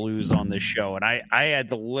trashing the Blues on this show. And I had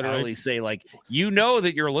to literally say, like,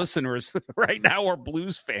 that your listeners right now are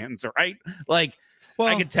Blues fans, right? Like,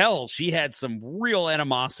 I could tell she had some real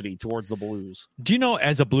animosity towards the Blues. Do you know,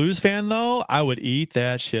 as a Blues fan, though, I would eat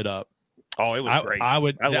that shit up. Oh, it was great. I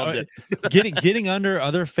loved it. getting under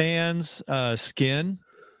other fans' skin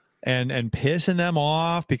and pissing them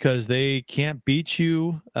off because they can't beat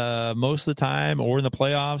you most of the time or in the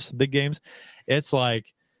playoffs, big games. It's like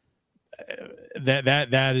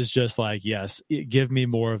that is just like, yes, give me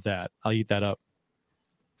more of that. I'll eat that up.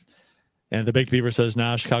 And the Baked Beaver says,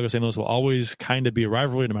 now Chicago St. Louis will always kind of be a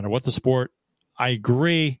rivalry no matter what the sport. I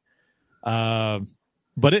agree. But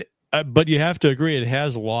you have to agree it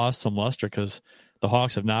has lost some luster because the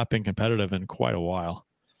Hawks have not been competitive in quite a while.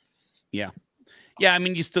 Yeah. Yeah, I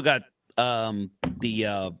mean, you still got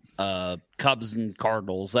the Cubs and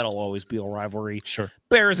Cardinals. That'll always be a rivalry. Sure.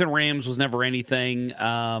 Bears and Rams was never anything.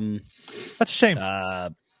 That's a shame.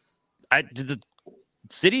 The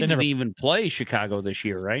City didn't even play Chicago this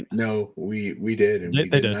year, right? No, we did, and we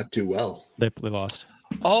did not do well. They lost.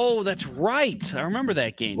 Oh, that's right. I remember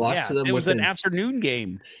that game. Lost to them. It was an afternoon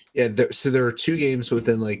game. Yeah, so there were 2 games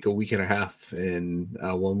within like a week and a half, and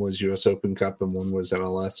one was U.S. Open Cup and one was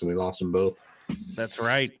MLS, and we lost them both. That's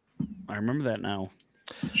right. I remember that now.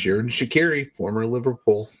 Sheridan Shaqiri, former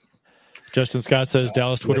Liverpool. Justin Scott says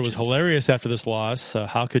Dallas Twitter was hilarious after this loss.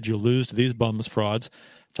 How could you lose to these bums frauds?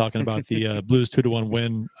 Talking about the Blues 2-1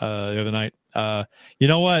 win the other night. You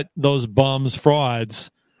know what? Those bums frauds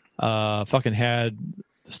fucking had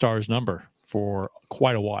the Stars number for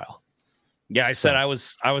quite a while. Yeah, I said I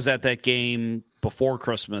was at that game before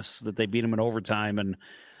Christmas that they beat them in overtime, and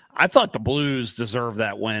I thought the Blues deserved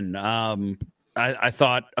that win. I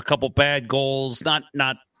thought a couple bad goals, not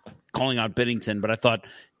calling out Binnington, but I thought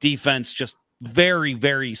defense just very,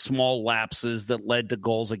 very small lapses that led to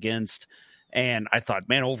goals against. And I thought,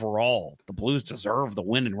 man, overall, the Blues deserve the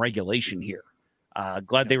win in regulation here.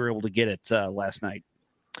 Glad they were able to get it last night.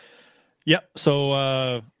 Yep.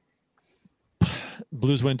 So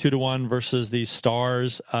Blues win 2-1 versus the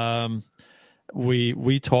Stars.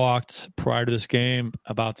 we talked prior to this game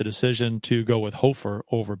about the decision to go with Hofer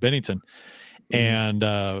over Bennington. And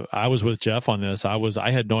I was with Jeff on this.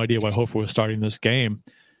 I had no idea why Hofer was starting this game.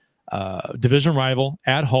 Division rival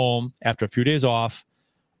at home after a few days off.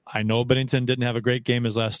 I know Bennington didn't have a great game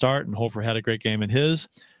his last start, and Hofer had a great game in his.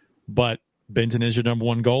 But Bennington is your number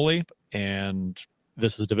one goalie, and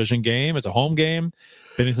this is a division game. It's a home game.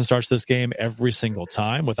 Bennington starts this game every single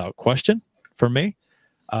time without question for me.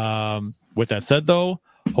 With that said, though,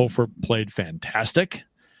 Hofer played fantastic.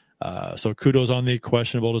 So kudos on the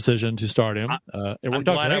questionable decision to start him. I'm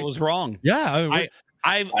glad I was wrong. Yeah,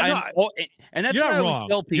 and that's what I always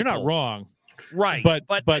tell people. You're not wrong, right?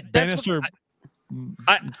 But Bannister.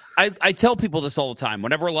 I tell people this all the time.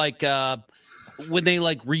 Whenever when they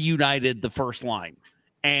reunited the first line,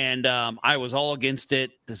 and I was all against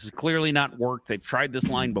it. This is clearly not worked. They've tried this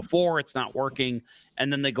line before; it's not working.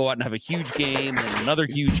 And then they go out and have a huge game and another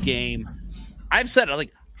huge game. I've said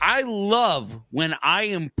I love when I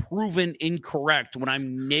am proven incorrect, when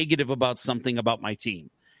I'm negative about something about my team.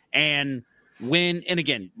 And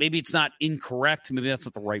again, maybe it's not incorrect, maybe that's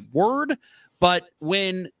not the right word, but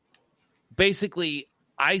when basically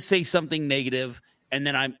I say something negative and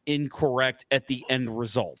then I'm incorrect at the end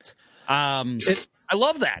result. I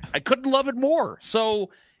love that. I couldn't love it more. So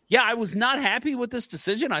yeah, I was not happy with this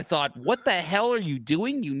decision. I thought, what the hell are you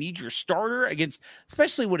doing? You need your starter against,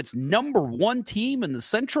 especially when it's number one team in the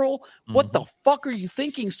Central. Mm-hmm. What the fuck are you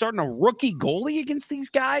thinking, starting a rookie goalie against these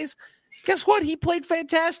guys? Guess what? He played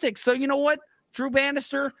fantastic. So you know what? Drew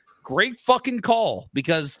Bannister, great fucking call,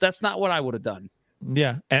 because that's not what I would have done.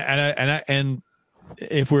 Yeah, and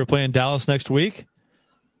if we were playing Dallas next week,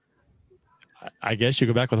 I guess you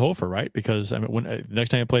go back with Hofer, right? Because when next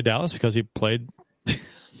time you play Dallas, because he played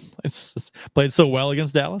so well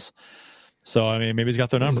against Dallas. So maybe he's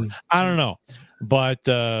got their number. I don't know, but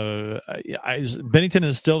Bennington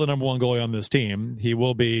is still the number one goalie on this team. He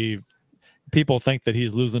will be. People think that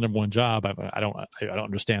he's losing the number one job. I don't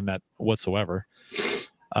understand that whatsoever.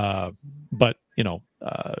 But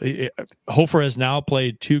Hofer has now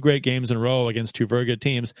played 2 great games in a row against 2 very good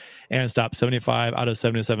teams and stopped 75 out of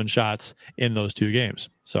 77 shots in those 2 games.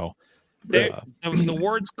 So the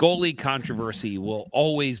words goalie controversy will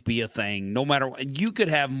always be a thing, no matter what. You could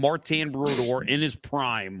have Martin Brodeur in his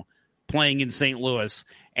prime playing in St. Louis,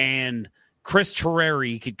 and Chris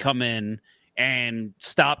Terreri could come in and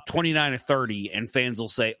stop 29 or 30, and fans will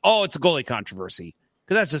say, oh, it's a goalie controversy,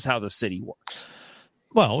 because that's just how the city works.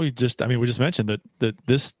 Well, we just mentioned that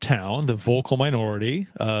this town, the vocal minority,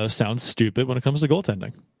 sounds stupid when it comes to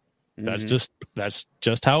goaltending. Mm-hmm. That's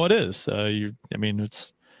just how it is. You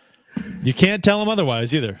can't tell them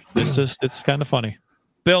otherwise either. It's kind of funny.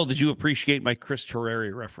 Bill, did you appreciate my Chris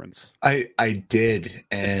Terreri reference? I did,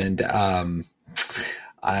 and I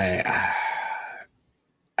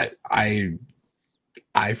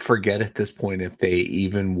forget at this point if they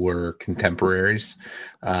even were contemporaries.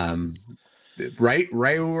 Right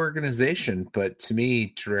organization, but to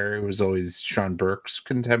me, Terreri was always Sean Burke's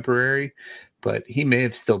contemporary, but he may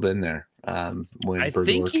have still been there. When I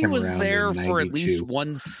think he was there for at least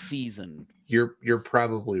one season. You're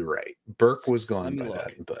probably right. Burke was gone by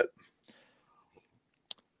then,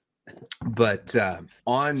 but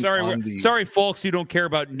sorry, folks, who don't care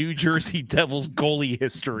about New Jersey Devils goalie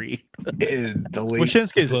history. In the late,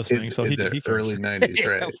 Wyshynski's listening, so he early 90s,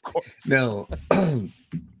 right? Of course.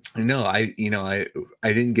 No, I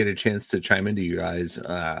didn't get a chance to chime into you guys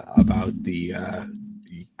about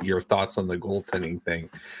your thoughts on the goaltending thing,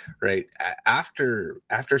 right? After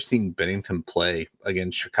seeing Bennington play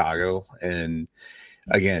against Chicago, and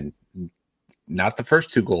again, not the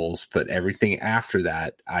first 2 goals, but everything after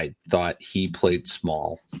that, I thought he played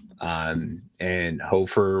small. And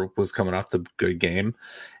Hofer was coming off the good game,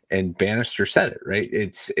 and Bannister said it, right?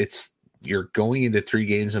 It's you're going into 3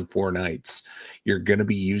 games in 4 nights. You're going to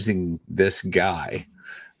be using this guy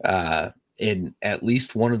in at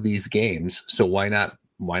least one of these games. So why not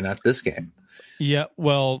this game? Yeah.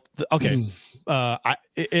 Well, okay.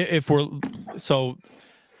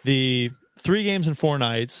 The 3 games in 4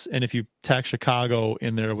 nights, and if you tack Chicago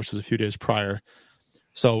in there, which is a few days prior,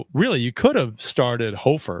 so really you could have started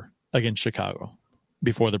Hofer against Chicago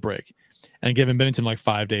before the break and given Bennington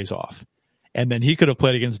 5 days off. And then he could have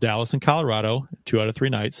played against Dallas and Colorado 2 out of 3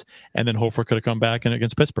 nights. And then Hofer could have come back in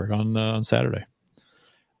against Pittsburgh on Saturday,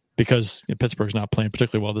 because Pittsburgh's not playing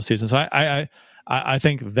particularly well this season. So I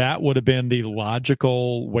think that would have been the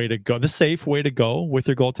logical way to go, the safe way to go with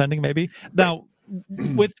your goaltending. Maybe now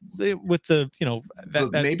with the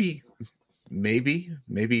maybe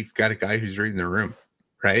you've got a guy who's reading the room,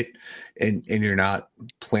 right? And you're not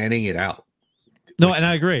planning it out. No, and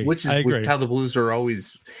I agree. Which is how the Blues are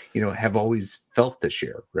always, have always felt this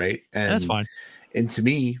year, right? And that's fine. And to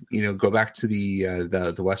me, go back to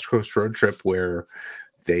the West Coast road trip where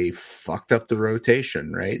they fucked up the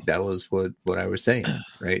rotation, right? That was what I was saying,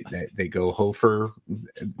 right? They go Hofer,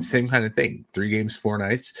 same kind of thing. 3 games, 4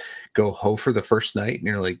 nights, go Hofer the first night, and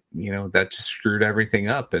you're like, that just screwed everything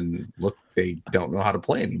up. And look, they don't know how to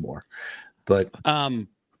play anymore. But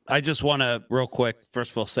I just want to real quick,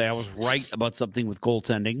 first of all, say I was right about something with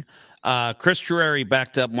goaltending. Chris Drury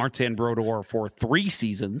backed up Martin Brodeur for 3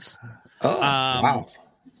 seasons. Oh, wow.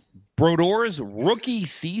 Brodeur's rookie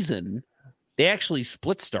season, they actually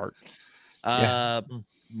split start.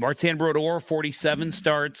 Martin Brodeur, 47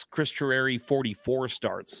 starts. Chris Drury, 44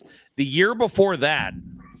 starts. The year before that,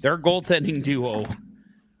 their goaltending duo,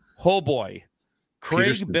 oh boy, Craig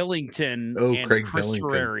Peterson. Billington and Craig Chris Billington.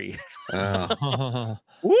 Drury.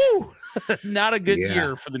 Woo! Not a good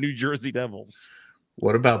year for the New Jersey Devils.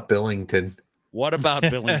 What about Billington?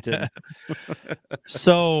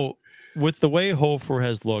 So, with the way Hofer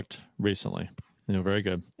has looked recently, very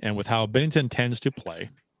good, and with how Bennington tends to play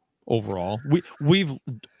overall, we've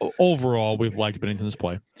liked Bennington's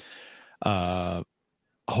play. You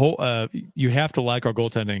have to like our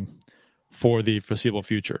goaltending for the foreseeable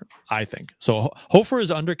future, I think. So Hofer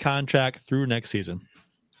is under contract through next season,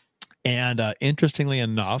 and interestingly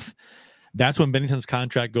enough, that's when Bennington's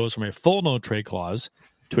contract goes from a full no trade clause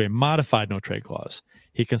to a modified no trade clause.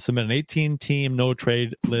 He can submit an 18-team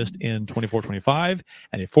no-trade list in 24-25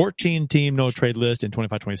 and a 14-team no-trade list in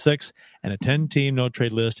 25-26 and a 10-team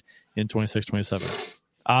no-trade list in 26-27.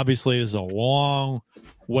 Obviously, this is a long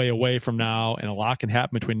way away from now, and a lot can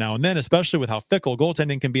happen between now and then, especially with how fickle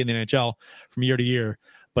goaltending can be in the NHL from year to year.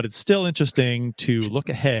 But it's still interesting to look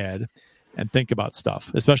ahead and think about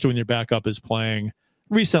stuff, especially when your backup is playing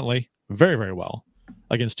recently very, very well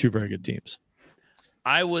against 2 very good teams.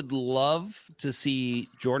 I would love to see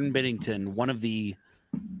Jordan Binnington, one of the,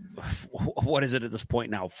 what is it at this point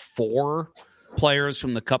now, 4 players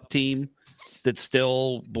from the Cup team that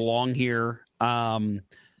still belong here. A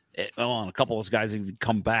couple of those guys have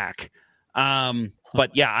come back.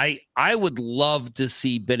 But yeah, I would love to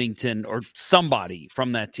see Binnington or somebody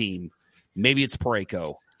from that team. Maybe it's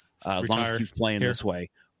Parayko, as long as he keeps playing this way.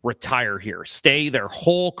 Retire here, stay their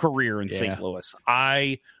whole career in St. Louis.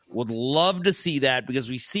 I would love to see that because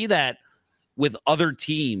we see that with other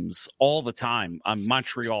teams all the time.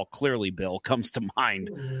 Montreal, clearly, Bill, comes to mind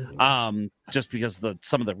just because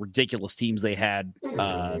some of the ridiculous teams they had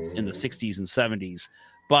in the 60s and 70s.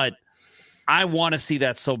 But I want to see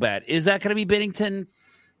that so bad. Is that going to be Binnington?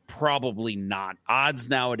 Probably not. Odds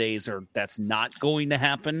nowadays are that's not going to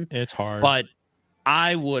happen. It's hard. But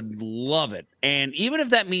I would love it. And even if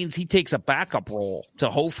that means he takes a backup role to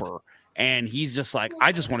Hofer, and he's just like,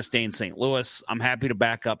 I just want to stay in St. Louis. I'm happy to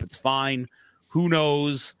back up. It's fine. Who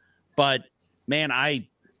knows? But man, I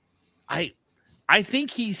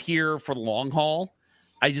think he's here for the long haul.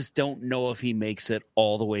 I just don't know if he makes it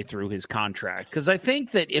all the way through his contract. Because I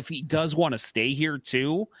think that if he does want to stay here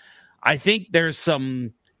too, I think there's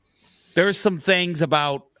some things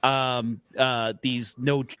about these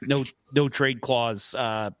no trade clause,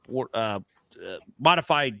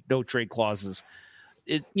 modified no trade clauses.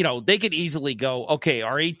 They could easily go, okay,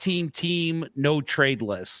 our 18-team no trade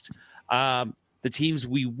list, the teams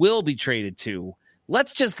we will be traded to.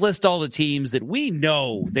 Let's just list all the teams that we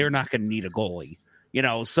know they're not going to need a goalie.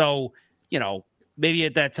 So maybe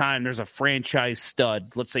at that time there's a franchise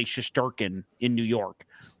stud, let's say Shesterkin in New York.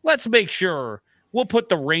 Let's make sure we'll put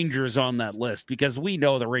the Rangers on that list because we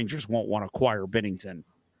know the Rangers won't want to acquire Binnington.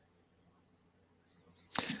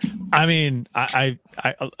 I mean, I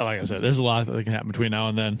like I said, there's a lot that can happen between now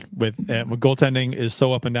and then. With goaltending is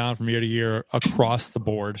so up and down from year to year across the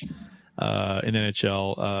board in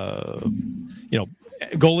NHL.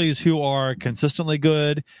 Goalies who are consistently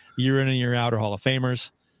good year in and year out are Hall of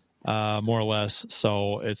Famers, more or less.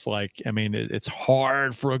 So it's like, I mean, it's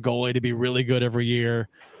hard for a goalie to be really good every year.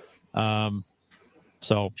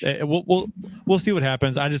 So we'll see what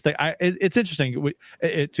happens. I just think it's interesting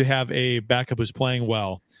to have a backup who's playing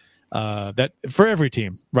well. That for every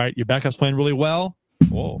team, right? Your backup's playing really well.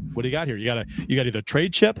 Whoa, what do you got here? You got either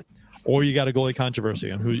trade chip or you got a goalie controversy,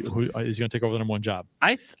 and who is going to take over the number 1 job?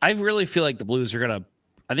 I really feel like the Blues are going to.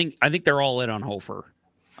 I think they're all in on Hofer.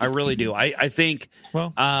 I really do. I think.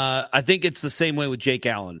 Well, I think it's the same way with Jake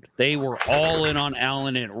Allen. They were all in on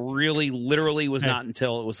Allen, and it really, literally was not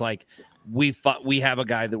until it was like we have a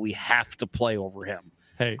guy that we have to play over him.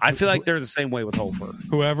 Hey, I feel like they're the same way with Hofer.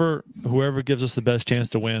 Whoever gives us the best chance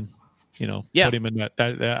to win, put him in that.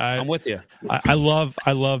 I'm with you. I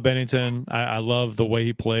love Bennington. I love the way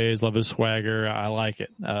he plays. Love his swagger. I like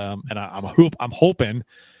it. And I'm hoping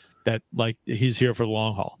that like he's here for the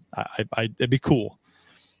long haul. It'd be cool.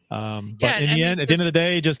 But at the end of the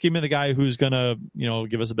day, just give me the guy who's gonna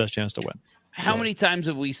give us the best chance to win. How many times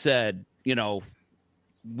have we said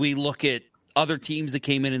we look at other teams that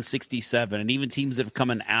came in 67 and even teams that have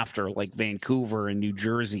come in after, like Vancouver and New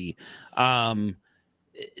Jersey,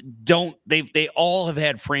 they all have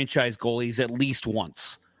had franchise goalies at least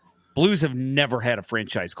once. Blues have never had a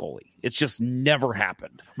franchise goalie. It's just never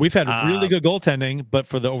happened. We've had really good goaltending,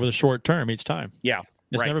 but over the short term each time. Yeah.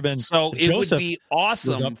 It's never been. So it would be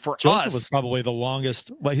awesome for Joseph us. Was probably the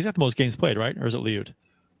longest. Well, he's got the most games played, right? Or is it Liut?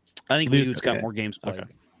 I think Liut's got more games played. Okay.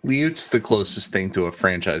 Liut's the closest thing to a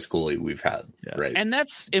franchise goalie we've had, right? And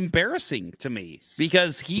that's embarrassing to me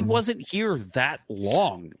because he wasn't here that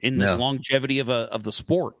long in the longevity of the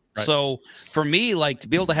sport. Right. So for me, like to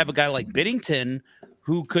be able to have a guy like Binnington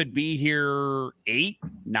who could be here 8,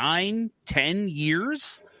 9, 10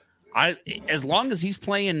 years, as long as he's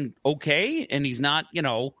playing okay and he's not,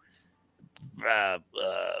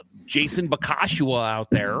 Jason Boccaccio out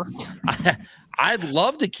there, I'd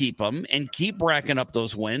love to keep him and keep racking up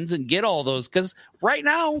those wins and get all those. Because right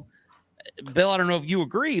now, Bill, I don't know if you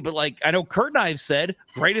agree, but like I know Kurt and I have said,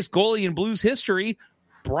 greatest goalie in Blues history,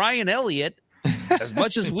 Brian Elliott. As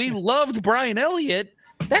much as we loved Brian Elliott,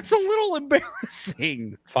 that's a little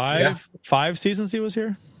embarrassing. 5 seasons he was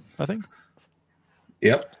here, I think.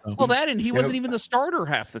 Yep. Well, that and he wasn't even the starter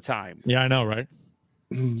half the time. Yeah, I know, right?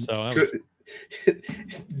 So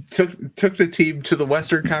took the team to the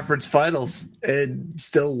Western Conference Finals and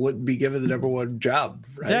still wouldn't be given the number one job.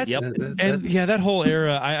 Right? That whole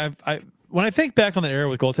era. I when I think back on the era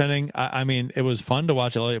with goaltending, I mean, it was fun to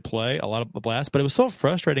watch Elliott play, a lot of blast, but it was so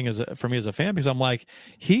frustrating for me as a fan because I'm like,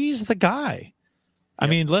 he's the guy. I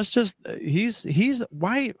mean, he's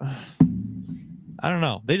why? I don't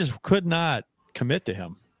know. They just could not commit to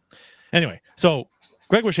him. Anyway, so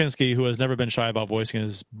Greg Wyshynski, who has never been shy about voicing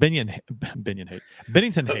his Bennington hate.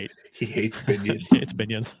 He hates Binions. He hates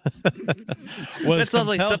Binions. That sounds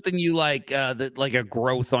like something you like a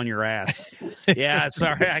growth on your ass. Yeah,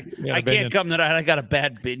 sorry. I can't come tonight. I got a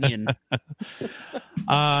bad Binion.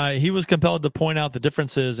 He was compelled to point out the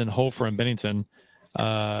differences in Hofer and Bennington.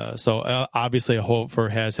 So obviously Hofer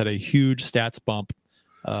has had a huge stats bump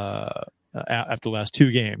after the last 2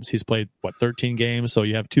 games. He's played 13 games, so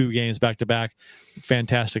you have 2 games back to back,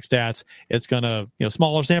 fantastic stats. It's gonna,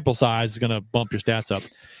 smaller sample size is gonna bump your stats up,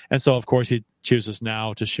 and so of course he chooses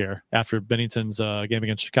now to share after Bennington's game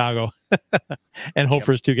against Chicago and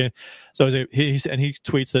Hofer's 2 games. So he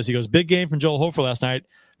tweets this. He goes, "Big game from Joel Hofer last night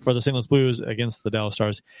for the St. Louis Blues against the Dallas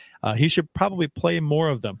Stars. He should probably play more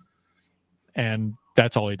of them," and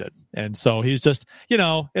that's all he did. And so he's just,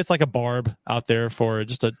 it's like a barb out there for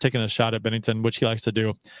just taking a shot at Bennington, which he likes to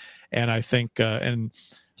do. And I think, and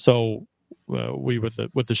so we with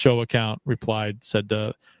the show account said,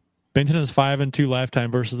 Bennington is 5-2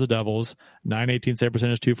 lifetime versus the Devils, .918 save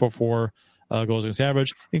percentage, .244 goals against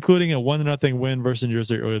average, including a 1-0 win versus New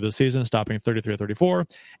Jersey earlier this season, stopping 33-34,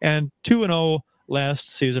 and 2-0 last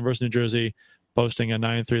season versus New Jersey, posting a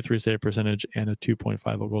 .933 save percentage and a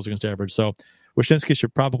 2.50 goals against average. So Wyshynski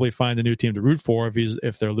should probably find a new team to root for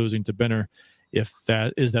if they're losing to Benner. If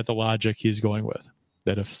that is the logic he's going with,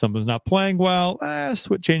 that if someone's not playing well,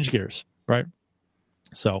 change gears, right?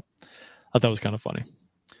 So I thought that was kind of funny.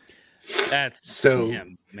 That's so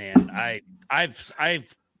him, man.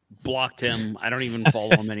 I've blocked him. I don't even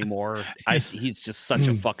follow him anymore. He's just such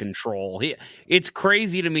a fucking troll. It's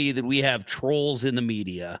crazy to me that we have trolls in the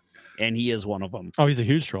media, and he is one of them. Oh, he's a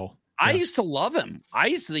huge troll. I used to love him. I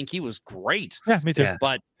used to think he was great. Yeah, me too.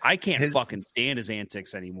 But I can't fucking stand his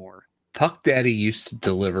antics anymore. Puck Daddy used to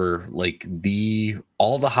deliver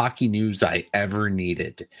all the hockey news I ever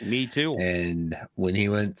needed. Me too. And when he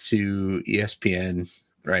went to ESPN,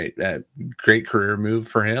 right, great career move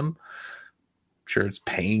for him. I'm sure it's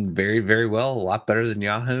paying very, very well, a lot better than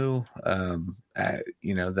Yahoo. That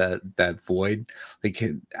void,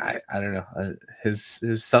 I don't know, his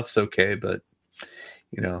stuff's okay, but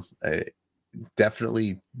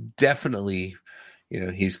definitely,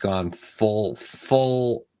 he's gone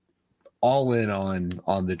full all in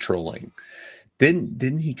on the trolling.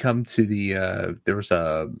 Didn't he come to the there was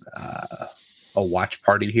a watch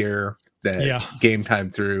party here that Game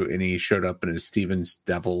Time threw, and he showed up in his Stevens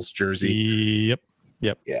Devils jersey.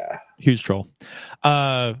 Yep. Yeah. Huge troll.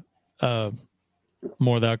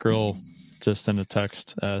 More of that girl just sent a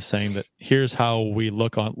text saying that here's how we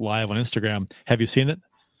look live on Instagram. Have you seen it?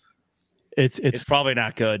 It's probably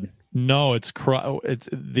not good. No, it's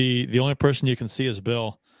the only person you can see is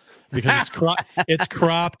Bill, because it's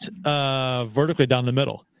cropped vertically down the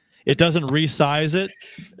middle. It doesn't resize it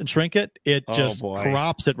and shrink it. It just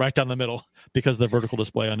crops it right down the middle because of the vertical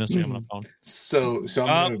display on Instagram on a phone. So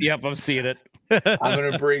I'm seeing it. I'm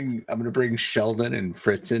gonna bring Sheldon and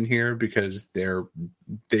Fritz in here because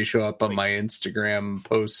they show up on my Instagram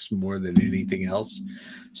posts more than anything else.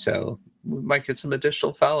 So we might get some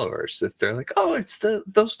additional followers if they're like, "Oh, it's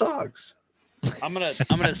those dogs." I'm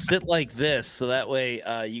gonna sit like this so that way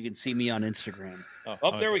you can see me on Instagram.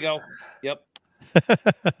 Oh, there we go. Yep.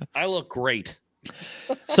 I look great.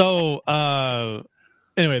 So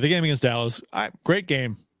anyway, the game against Dallas, great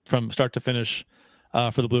game from start to finish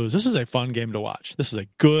for the Blues. This was a fun game to watch. This was a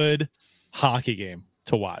good hockey game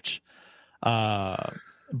to watch.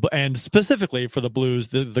 And specifically for the Blues,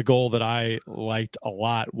 the goal that I liked a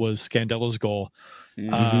lot was Scandella's goal.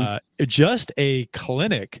 Just a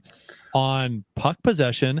clinic on puck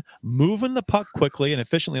possession, moving the puck quickly and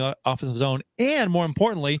efficiently offensive zone, and more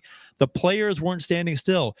importantly, the players weren't standing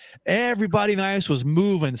still. Everybody in the ice was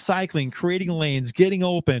moving, cycling, creating lanes, getting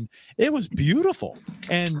open. It was beautiful.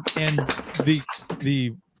 And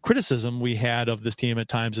the criticism we had of this team at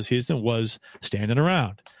times this season was standing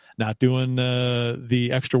around, not doing the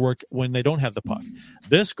extra work when they don't have the puck.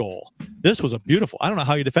 This was a beautiful. I don't know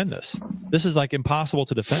how you defend this. This is like impossible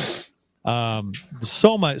to defend.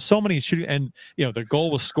 So many shooting, and the goal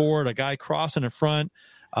was scored. A guy crossing in front.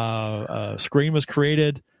 Screen was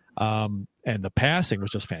created. And the passing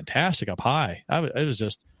was just fantastic up high. I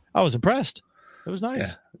was impressed. It was nice.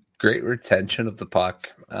 Yeah. Great retention of the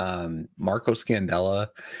puck. Marco Scandella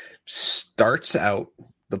starts out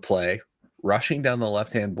the play, rushing down the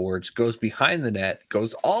left-hand boards, goes behind the net,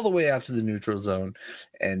 goes all the way out to the neutral zone,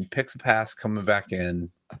 and picks a pass coming back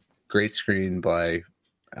in. Great screen by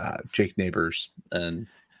Jake Neighbors, and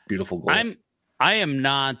beautiful goal. I am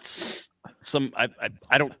not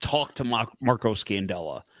I don't talk to Marco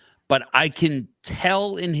Scandella, but I can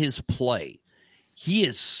tell in his play he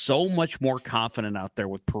is so much more confident out there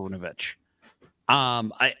with Perunovic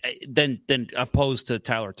than opposed to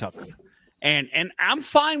Tyler Tucker. And I'm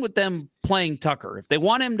fine with them playing Tucker. If they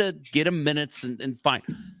want him to get him minutes and fine.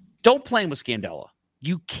 Don't play him with Scandella.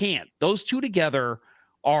 You can't. Those two together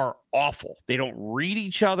are awful. They don't read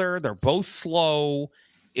each other. They're both slow.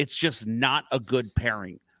 It's just not a good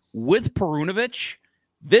pairing. With Perunovic,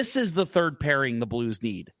 this is the third pairing the Blues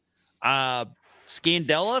need.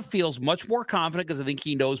 Scandella feels much more confident because I think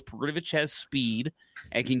he knows Perunovic has speed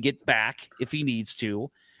and can get back if he needs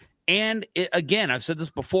to. And again, I've said this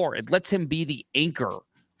before, it lets him be the anchor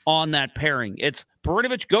on that pairing. It's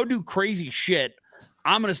Perunovic, go do crazy shit.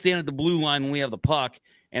 I'm going to stand at the blue line when we have the puck.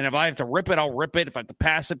 And if I have to rip it, I'll rip it. If I have to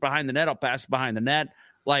pass it behind the net, I'll pass it behind the net.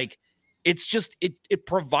 Like, it's just, it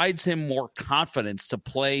provides him more confidence to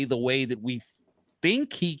play the way that we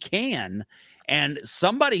think he can. And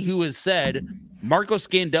somebody who has said Marco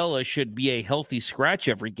Scandella should be a healthy scratch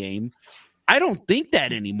every game, I don't think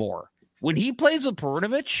that anymore. When he plays with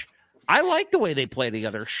Perunovic, I like the way they play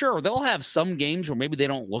together. Sure, they'll have some games where maybe they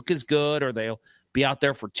don't look as good or they'll be out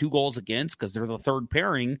there for 2 goals against because they're the third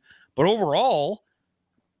pairing. But overall,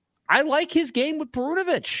 I like his game with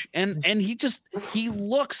Perunovic. And he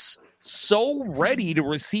looks so ready to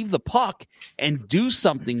receive the puck and do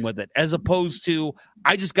something with it, as opposed to,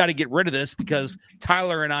 I just got to get rid of this because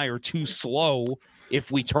Tyler and I are too slow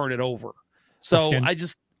if we turn it over. So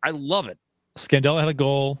I love it. Scandella had a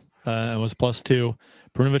goal and was +2.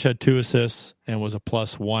 Perunovic had 2 assists and was a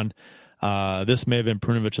 +1. This may have been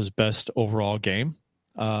Perunovic's best overall game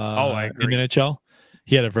I agree. in the NHL.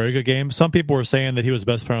 He had a very good game. Some people were saying that he was the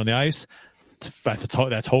best player on the ice.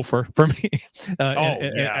 That's Hofer for me.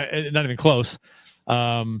 Not even close.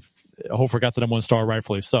 Hofer got the #1 star,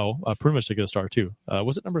 rightfully so. Perunovic did get a star too.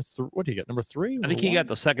 Was it number 3? What did he get? Number 3? I think he got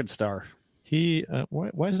the 2nd star. He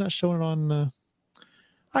why is it not showing on?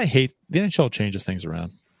 I hate the NHL changes things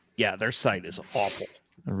around. Yeah, their site is awful.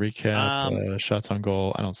 A recap, shots on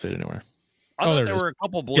goal. I don't see it anywhere. I thought there were a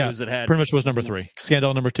couple Blues that had. Perunovic was number 3.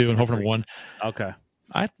 Scandella number 2, and Hofer number 1. Okay.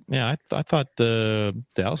 I thought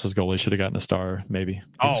Dallas's goalie should have gotten a star, maybe.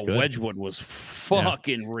 Wedgwood was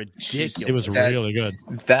fucking ridiculous. It was really good.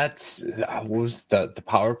 That's was the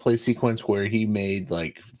power play sequence where he made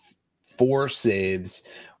like 4 saves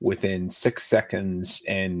within 6 seconds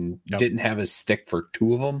and didn't have his stick for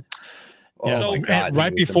 2 of them. Oh my God,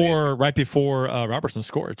 right before Robertson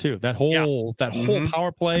scored too. That whole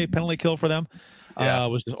power play penalty kill for them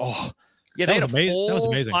was just they had a full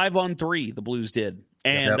 5-on-3. The Blues did.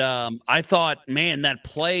 And I thought, man, that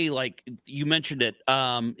play, like you mentioned it,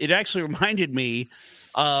 it actually reminded me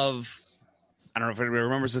of I don't know if anybody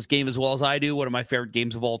remembers this game as well as I do. One of my favorite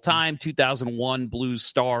games of all time, 2001 Blues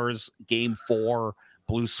Stars, Game 4.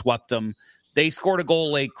 Blues swept them. They scored a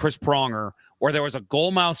goal late, Chris Pronger, where there was a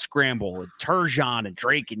goalmouth scramble with Turgeon and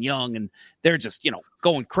Drake and Young, and they're just,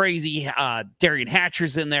 going crazy. Darian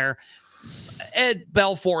Hatcher's in there. Ed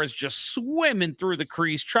Belfour is just swimming through the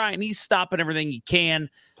crease, he's stopping everything he can.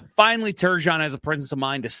 Finally, Turgeon has a presence of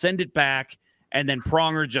mind to send it back, and then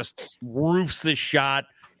Pronger just roofs this shot.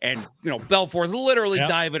 And, Belfour's literally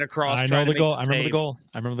diving across. I remember the goal.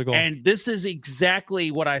 And this is exactly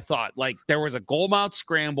what I thought. Like, there was a goalmouth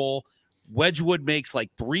scramble. Wedgwood makes like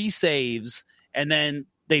 3 saves. And then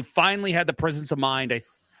they finally had the presence of mind. I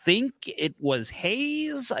think it was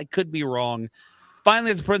Hayes. I could be wrong. Finally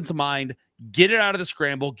has the presence of mind. Get it out of the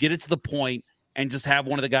scramble. Get it to the point. And just have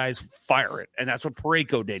one of the guys fire it. And that's what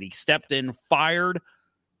Parayko did. He stepped in, fired.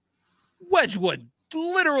 Wedgwood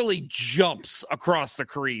literally jumps across the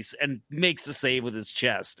crease and makes the save with his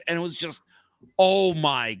chest. And it was just, oh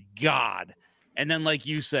my God. And then, like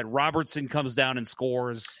you said, Robertson comes down and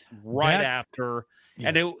scores after. Yeah.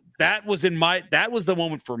 And that was the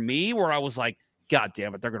moment for me where I was like, God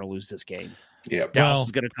damn it, they're going to lose this game. Yeah. Dallas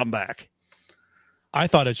is going to come back. I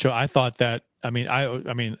thought that,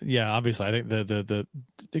 yeah, obviously I think the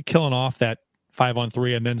killing off that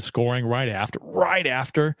 5-on-3 and then scoring right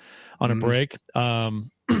after on a break on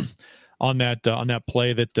that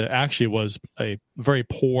play that actually was a very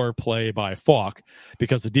poor play by Falk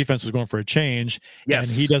because the defense was going for a change. Yes.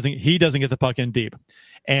 And he doesn't get the puck in deep,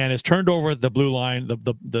 and it's turned over the blue line,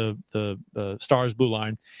 the Stars blue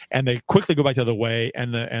line, and they quickly go back the other way.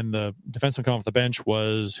 And the defenseman coming off the bench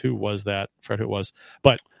was who was that? I forgot who it was,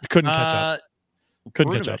 but couldn't catch up.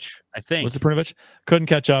 Couldn't catch up. I think was it Prunovich? Couldn't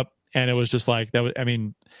catch up. And it was just like that.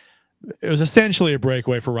 It was essentially a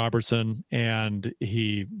breakaway for Robertson, and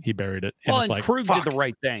he buried it. And and Krug did the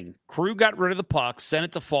right thing. Krug got rid of the puck, sent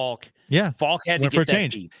it to Falk. Yeah, Falk had to get for a that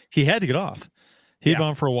change. Deep. He had to get off. He'd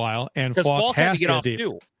gone for a while, and Falk has had to get off deep.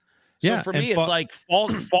 too. So for me, it's like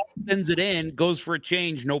Falk sends it in, goes for a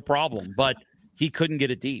change, no problem. But he couldn't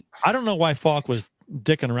get it deep. I don't know why Falk was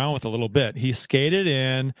dicking around with a little bit. He skated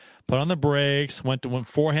in, put on the brakes, went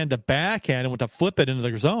forehand to backhand, and went to flip it into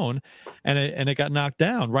the zone, and it got knocked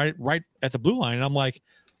down right at the blue line. And I'm like,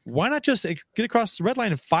 why not just get across the red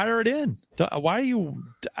line and fire it in? Why are you?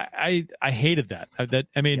 I hated that.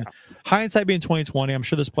 Hindsight being 2020, I'm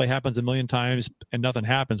sure this play happens a million times and nothing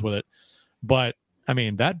happens with it, but.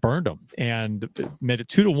 That burned them and made it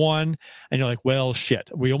 2-1. And you're like, well, shit.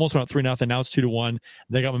 We almost went up 3-0. Now it's 2-1.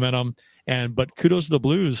 They got momentum. But kudos to the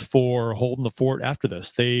Blues for holding the fort after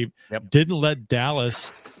this. They didn't let Dallas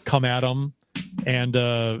come at them and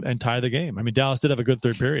tie the game. Dallas did have a good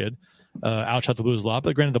third period. Outshot the Blues a lot.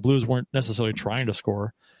 But granted, the Blues weren't necessarily trying to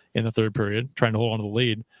score in the third period, trying to hold on to the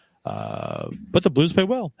lead. But the Blues played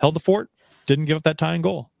well, held the fort, didn't give up that tying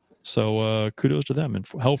goal. So kudos to them. And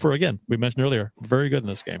Helfer, again, we mentioned earlier, very good in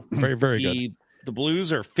this game. Very, very good. The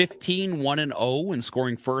Blues are 15-1-0 and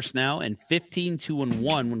scoring first now, and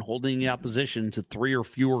 15-2-1 when holding the opposition to 3 or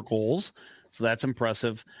fewer goals. So that's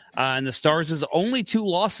impressive. And the Stars' only 2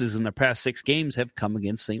 losses in their past 6 games have come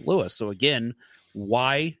against St. Louis. So again,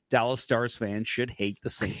 why Dallas Stars fans should hate the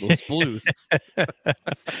St. Louis Blues.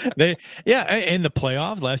 In the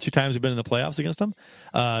playoffs, the last 2 times we've been in the playoffs against them,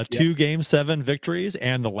 2 Game 7 victories,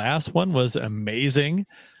 and the last one was amazing.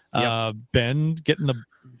 Ben getting the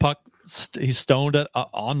puck, he stoned it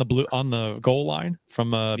on the goal line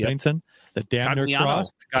from Bennington. The damn near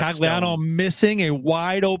cross. Cagliano missing a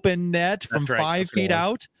wide open net from 5 feet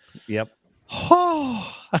out. Yep.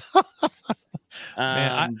 Oh.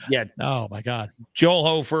 Oh my God. Joel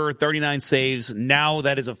Hofer, 39 saves. Now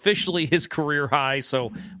that is officially his career high. So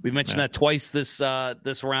we mentioned that twice this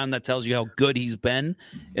round. That tells you how good he's been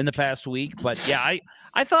in the past week. But yeah,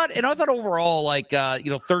 I thought overall,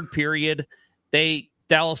 third period,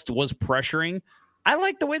 Dallas was pressuring. I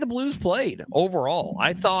like the way the Blues played overall.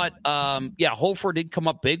 I thought, Hofer did come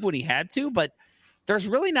up big when he had to, but there's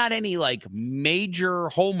really not any major,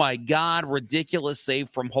 oh my God, ridiculous save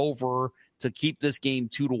from Hofer to keep this game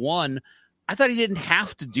 2-1. I thought he didn't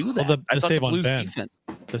have to do that. Well, the save on Ben.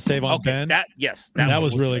 The save on Ben. That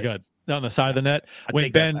was really good. On the side of the net.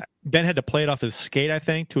 When Ben had to play it off his skate, I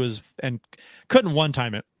think, and couldn't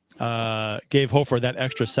one-time it. Gave Hofer that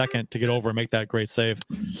extra second to get over and make that great save.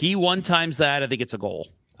 He one-times that. I think it's a goal.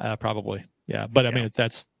 Probably. Yeah. But I mean,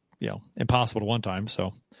 that's, impossible to one-time.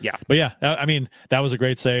 So, yeah. But yeah, that was a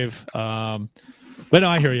great save. But no,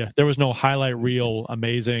 I hear you. There was no highlight reel,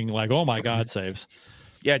 amazing, oh my God, saves.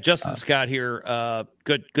 Yeah, Justin Scott here.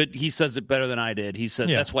 Good. He says it better than I did. He said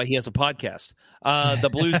that's why he has a podcast. The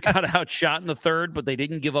Blues got outshot in the third, but they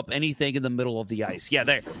didn't give up anything in the middle of the ice. Yeah,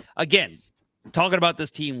 they again talking about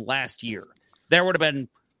this team last year. There would have been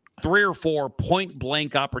 3 or 4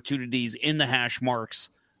 point-blank opportunities in the hash marks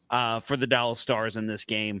for the Dallas Stars in this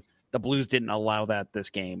game. The Blues didn't allow that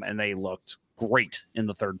this game, and they looked great in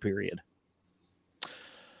the third period.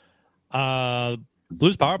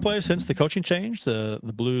 Blues power play since the coaching change. The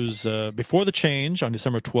Blues, before the change on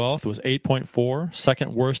December 12th, was 8.4,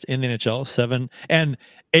 second worst in the NHL, 7, and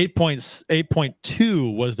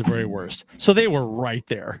 8.2 was the very worst. So they were right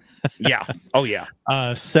there. Yeah. Oh, yeah.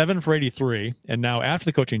 7 for 83, and now after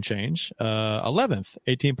the coaching change, 11th,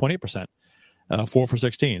 18.8%, 4 for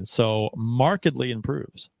 16. So markedly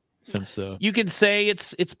improves. Since you can say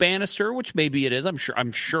it's Bannister, which maybe it is.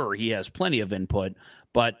 I'm sure he has plenty of input,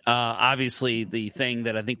 but obviously the thing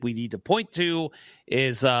that I think we need to point to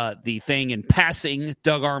is the thing in passing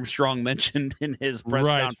Doug Armstrong mentioned in his press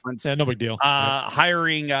conference. Yeah, no big deal.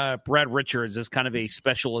 Hiring Brad Richards as kind of a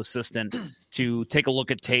special assistant to take a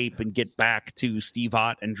look at tape and get back to Steve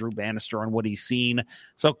Ott and Drew Bannister on what he's seen.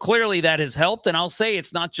 So clearly that has helped, and I'll say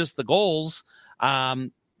it's not just the goals.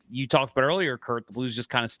 You talked about earlier, Kurt, the Blues just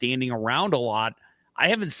kind of standing around a lot. I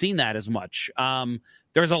haven't seen that as much.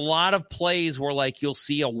 There's a lot of plays where, like, you'll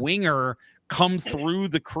see a winger come through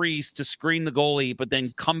the crease to screen the goalie, but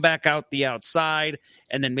then come back out the outside,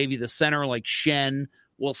 and then maybe the center, like Shen,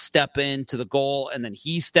 will step into the goal, and then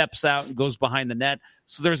he steps out and goes behind the net.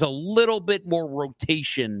 So there's a little bit more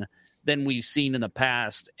rotation than we've seen in the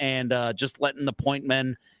past, and just letting the point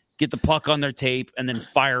men get the puck on their tape and then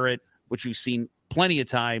fire it, which we've seen plenty of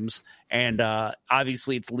times, and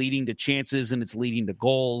obviously it's leading to chances and it's leading to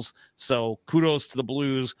goals. So kudos to the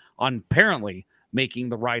Blues on apparently making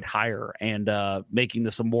the right hire and making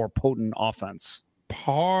this a more potent offense.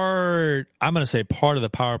 I'm going to say part of the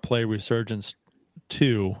power play resurgence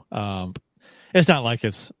too. It's not like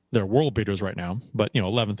they're world beaters right now, but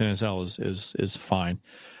 11th in NSL is fine.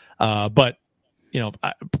 But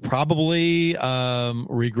probably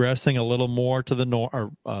regressing a little more to the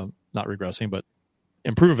norm, or not regressing, but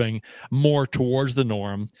improving more towards the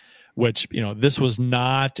norm, which, this was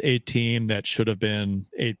not a team that should have been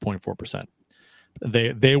 8.4%.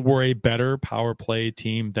 They were a better power play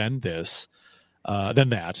team than that.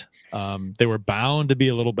 They were bound to be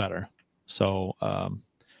a little better. So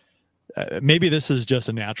maybe this is just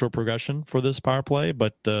a natural progression for this power play,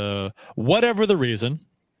 but whatever the reason,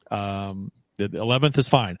 the 11th is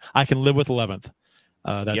fine. I can live with 11th.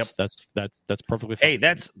 That's perfectly fine. Hey,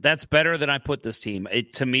 that's better than I put this team.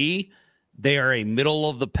 To me, they are a middle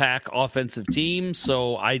of the pack offensive team,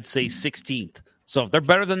 so I'd say 16th. So if they're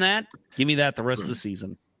better than that, give me that the rest of the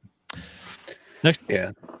season. Next,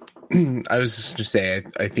 yeah, I was just gonna say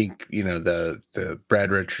I think the Brad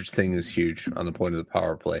Richards thing is huge on the point of the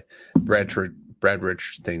power play. Brad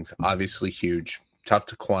Richards thing's obviously huge, tough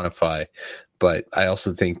to quantify, but I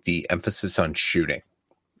also think the emphasis on shooting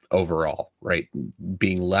overall, right?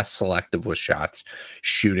 Being less selective with shots,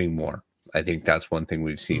 shooting more. I think that's one thing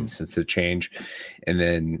we've seen since the change. And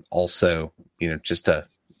then also,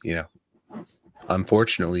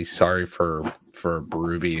 unfortunately, sorry for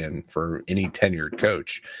Berube and for any tenured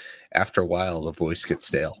coach. After a while, the voice gets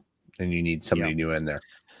stale and you need somebody new in there.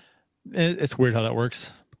 It's weird how that works.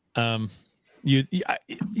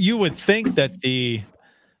 You would think that the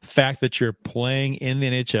fact that you're playing in the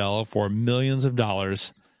NHL for millions of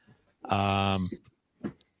dollars,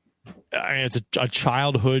 it's a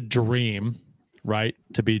childhood dream, right?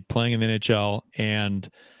 To be playing in the NHL, and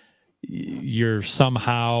you're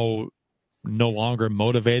somehow no longer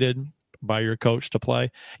motivated by your coach to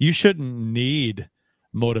play. You shouldn't need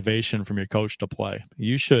motivation from your coach to play.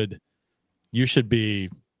 You should be,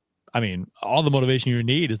 all the motivation you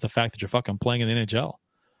need is the fact that you're fucking playing in the NHL.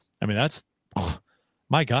 That's,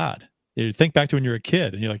 my God. You think back to when you were a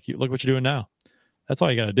kid and you're like, look what you're doing now. That's all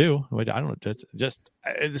you got to do. I don't know.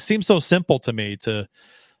 It seems so simple to me to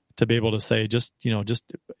be able to say, just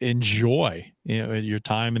enjoy, your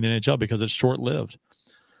time in the NHL because it's short lived.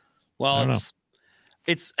 Well,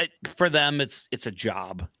 it's for them. It's a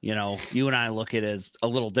job. You and I look at it as a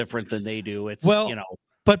little different than they do.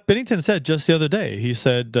 But Bennington said just the other day. He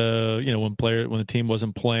said, when the team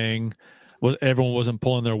wasn't playing, everyone wasn't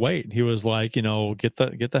pulling their weight. He was like, get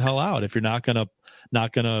the hell out if you're not gonna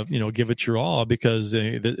give it your all, because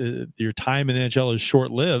your time in the NHL is short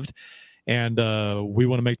lived, and we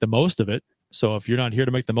want to make the most of it. So if you're not here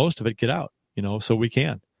to make the most of it, get out. So we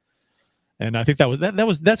can. And I think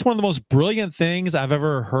that's one of the most brilliant things I've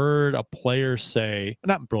ever heard a player say.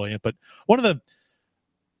 Not brilliant, but one of the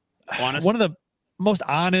most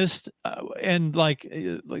honest and like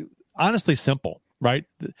honestly simple, right?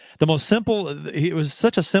 The most simple. It was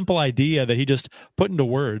such a simple idea that he just put into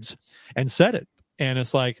words and said it, and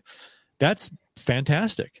it's like that's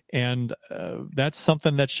fantastic, and that's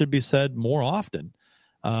something that should be said more often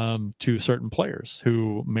to certain players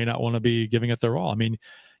who may not want to be giving it their all. I mean,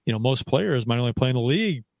 most players might only play in the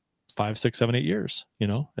league 5, 6, 7, 8 years.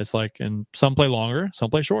 It's like, and some play longer, some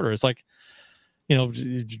play shorter. It's like,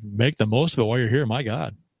 make the most of it while you're here. My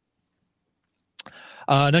God.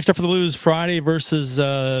 Next up for the Blues, Friday versus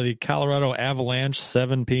the Colorado Avalanche,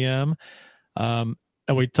 7 p.m.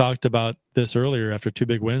 And we talked about this earlier. After 2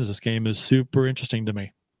 big wins, this game is super interesting to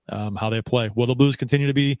me, how they play. Will the Blues continue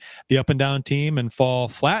to be the up-and-down team and fall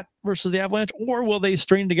flat versus the Avalanche, or will they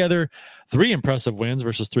string together 3 impressive wins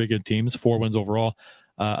versus 3 good teams, 4 wins overall?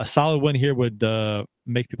 A solid win here would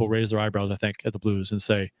make people raise their eyebrows, I think, at the Blues and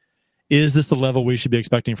say, is this the level we should be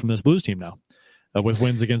expecting from this Blues team now? With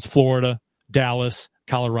wins against Florida, Dallas,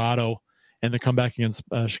 Colorado, and the comeback against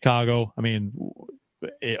Chicago. I mean,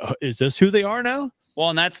 is this who they are now? Well,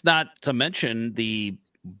 and that's not to mention the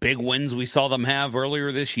big wins we saw them have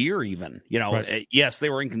earlier this year even. Right. Yes, they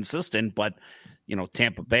were inconsistent, but,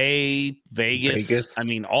 Tampa Bay, Vegas. I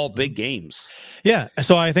mean, all big games. Yeah,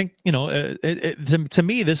 so I think, to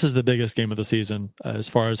me, this is the biggest game of the season as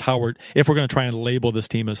far as if we're going to try and label this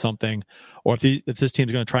team as something, or if this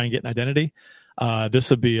team's going to try and get an identity.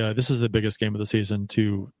 This is the biggest game of the season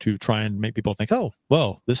to try and make people think, oh,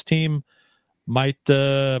 well, this team might be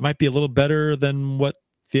a little better than what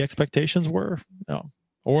the expectations were,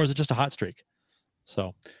 or is it just a hot streak?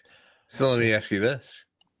 So let me ask you this: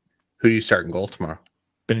 who do you start in goal tomorrow?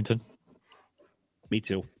 Bennington. Me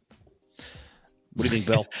too. What do you think,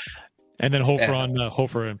 Bill? And then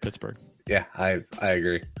Hofer in Pittsburgh. Yeah, I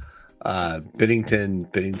agree.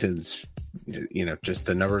 Bennington's, just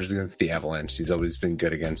the numbers against the Avalanche. He's always been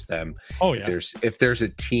good against them. Oh yeah. If there's a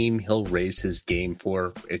team he'll raise his game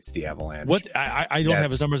for, it's the Avalanche. What I don't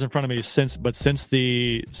have his numbers in front of me since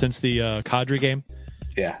the Kadri game.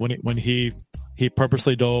 Yeah. When he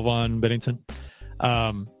purposely dove on Bennington,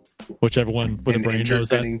 which everyone with a brain knows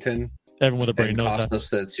Bennington. Everyone with a brain knows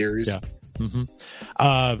that series. Yeah.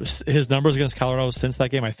 Mm-hmm. His numbers against Colorado since that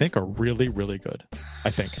game, I think, are really, really good. I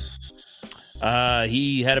think.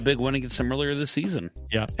 He had a big win against them earlier this season.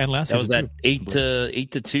 Yeah, and last that season was that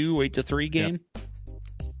 8-2, 8-3 game.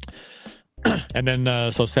 Yeah. And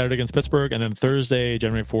then so Saturday against Pittsburgh, and then Thursday,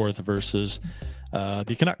 January 4th versus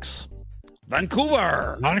the Canucks.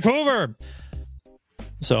 Vancouver.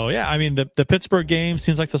 So yeah, I mean the Pittsburgh game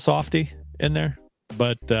seems like the softy in there,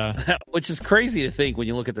 but which is crazy to think when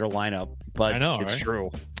you look at their lineup. But I know it's right? true.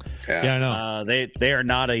 Yeah, I know. They are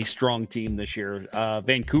not a strong team this year.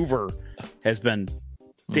 Vancouver has been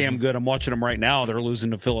damn good. I'm watching them right now. They're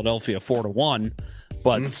losing to Philadelphia 4-1,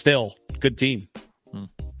 but still good team.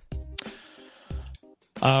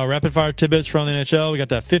 Rapid fire tidbits from the NHL. We got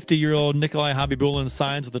that 50-year-old Nikolai Khabibulin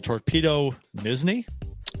signs with the Torpedo Nizhny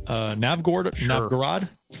Novgorod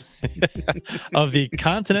of the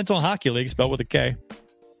Continental Hockey League, spelled with a K,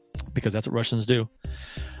 because that's what Russians do.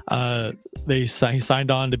 He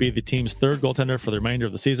signed on to be the team's 3rd goaltender for the remainder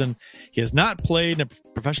of the season. He has not played in a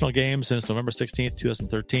professional game since November 16th,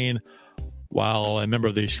 2013. While a member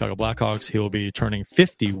of the Chicago Blackhawks, he will be turning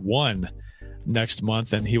 51 next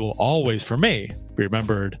month, and he will always, for me, be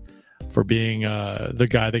remembered for being the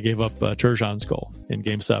guy that gave up Turgeon's goal in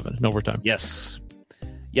Game 7 in overtime. Yes.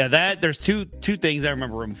 Yeah, there's two things I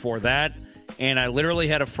remember him for. That, and I literally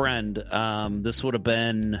had a friend, this would have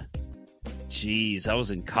been... I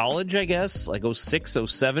was in college, I guess, like 06,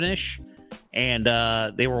 07-ish. And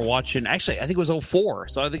they were watching, actually, I think it was 04.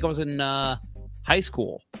 So I think I was in high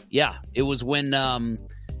school. Yeah, it was when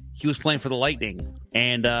he was playing for the Lightning.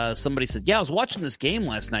 And somebody said, yeah, I was watching this game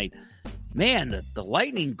last night. Man, the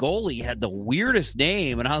Lightning goalie had the weirdest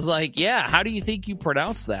name. And I was like, yeah, how do you think you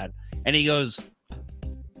pronounce that? And he goes,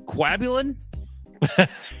 Quabulin?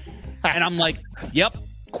 And I'm like, yep.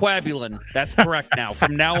 Quabulin. That's correct now.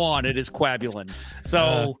 From now on, it is Quabulin.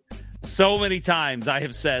 So many times I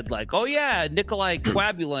have said, like, oh, yeah, Nikolai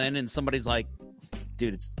Quabulin. And somebody's like,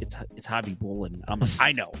 dude, it's Khabibulin. I'm like,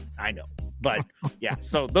 I know. But, yeah,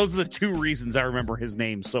 so those are the 2 reasons I remember his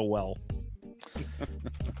name so well.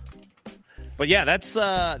 But, yeah, that's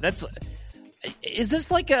is this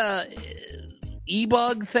like a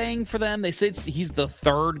e-bug thing for them? They say he's the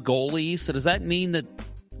 3rd goalie. So does that mean that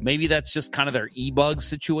maybe that's just kind of their e-bug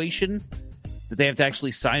situation, that they have to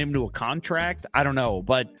actually sign him to a contract? I don't know,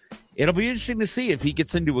 but it'll be interesting to see if he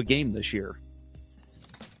gets into a game this year.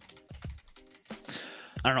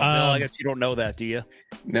 I don't know, Bill. I guess you don't know that, do you?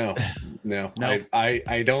 No.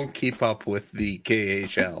 I don't keep up with the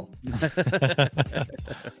KHL.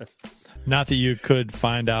 Not that you could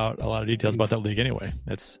find out a lot of details about that league anyway.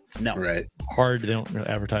 It's right. hard. They don't really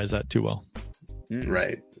advertise that too well.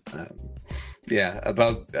 Right.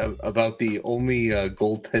 About the only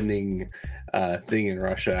goaltending thing in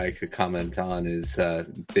Russia I could comment on is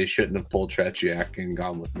they shouldn't have pulled Tretiak and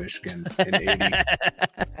gone with Michigan in 80.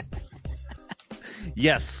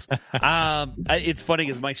 Yes. It's funny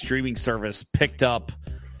because my streaming service picked up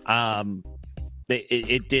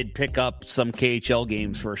it did pick up some KHL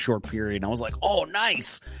games for a short period, and I was like, oh,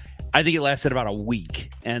 nice. I think it lasted about a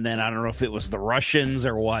week, and then I don't know if it was the Russians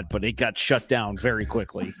or what, but it got shut down very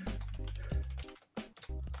quickly.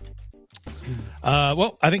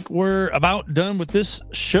 Well, I think we're about done with this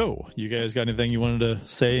show. You guys got anything you wanted to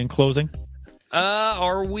say in closing?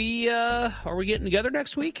 Are we getting together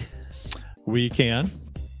next week? We can.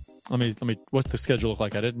 Let me. What's the schedule look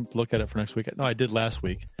like? I didn't look at it for next week. No, I did last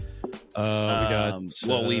week.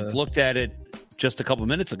 We've looked at it just a couple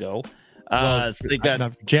minutes ago. So they've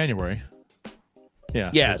got January.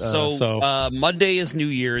 Yeah. So Monday is New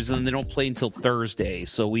Year's, and they don't play until Thursday.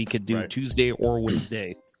 So we could do Tuesday or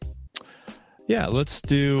Wednesday. Yeah, let's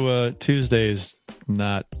do Tuesdays.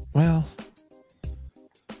 Not well.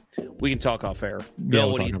 We can talk off air.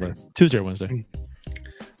 Bill, what do you think? Tuesday or Wednesday?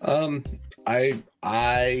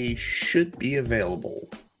 I should be available.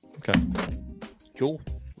 Okay. Cool.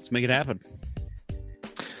 Let's make it happen.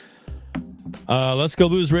 Let's Go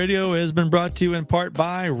Blues Radio has been brought to you in part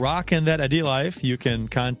by Rockin' That Idea Life. You can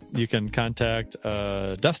contact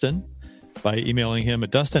Dustin by emailing him at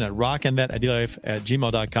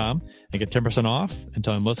dustin@rockinthatidlife@gmail.com and get 10% off and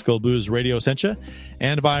tell him Let's Go Blues Radio sent you.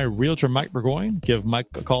 And by Realtor Mike Burgoyne. Give Mike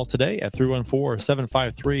a call today at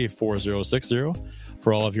 314-753-4060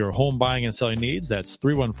 for all of your home buying and selling needs. That's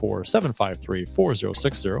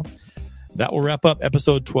 314-753-4060. That will wrap up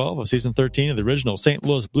episode 12 of season 13 of the original St.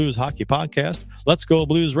 Louis Blues Hockey Podcast. Let's Go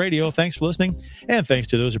Blues Radio. Thanks for listening. And thanks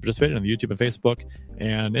to those who participated on the YouTube and Facebook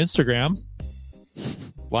and Instagram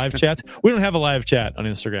live chats. We don't have a live chat on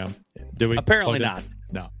Instagram, do we? Apparently not.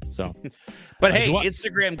 No. So, but hey,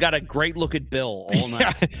 Instagram got a great look at Bill all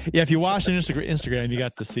night. Yeah, if you watched on Instagram, you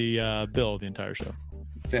got to see Bill the entire show.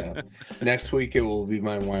 Yeah. Next week it will be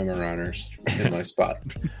my Weimaraners in my spot.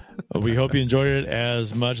 We hope you enjoyed it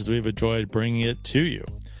as much as we've enjoyed bringing it to you.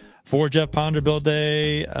 For Jeff Ponder, Bill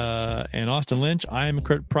Day, and Austin Lynch, I'm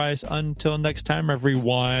Kurt Price. Until next time,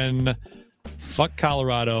 everyone, fuck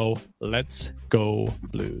Colorado. Let's go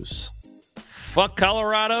Blues. Fuck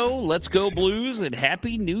Colorado. Let's go Blues. And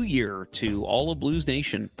Happy New Year to all of Blues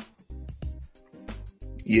Nation.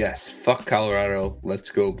 Yes. Fuck Colorado. Let's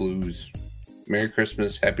go Blues. Merry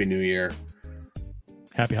Christmas. Happy New Year.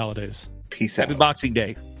 Happy holidays. Peace out. Happy Boxing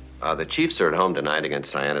Day. The Chiefs are at home tonight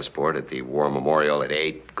against Cyanosport at the War Memorial at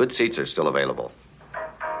 8. Good seats are still available.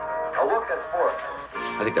 A look at fourth.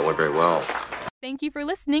 I think that went very well. Thank you for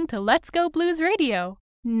listening to Let's Go Blues Radio.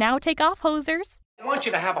 Now take off, hosers. I want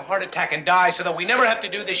you to have a heart attack and die so that we never have to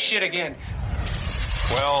do this shit again.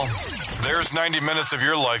 Well, there's 90 minutes of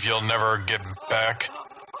your life you'll never get back.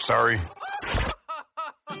 Sorry.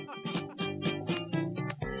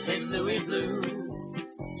 St. Louis Blues,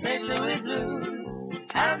 St. Louis Blues.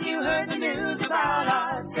 Have you heard the news about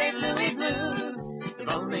our St. Louis Blues? They've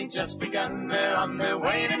only just begun, they're on their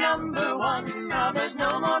way to number one. Now there's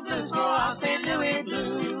no more blues for our St. Louis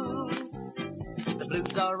Blues. The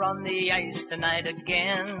Blues are on the ice tonight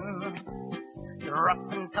again. They're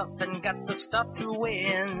rough and tough and got the stuff to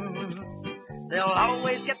win. They'll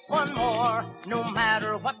always get one more, no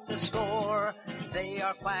matter what the score. They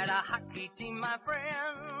are quite a hockey team, my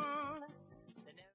friend.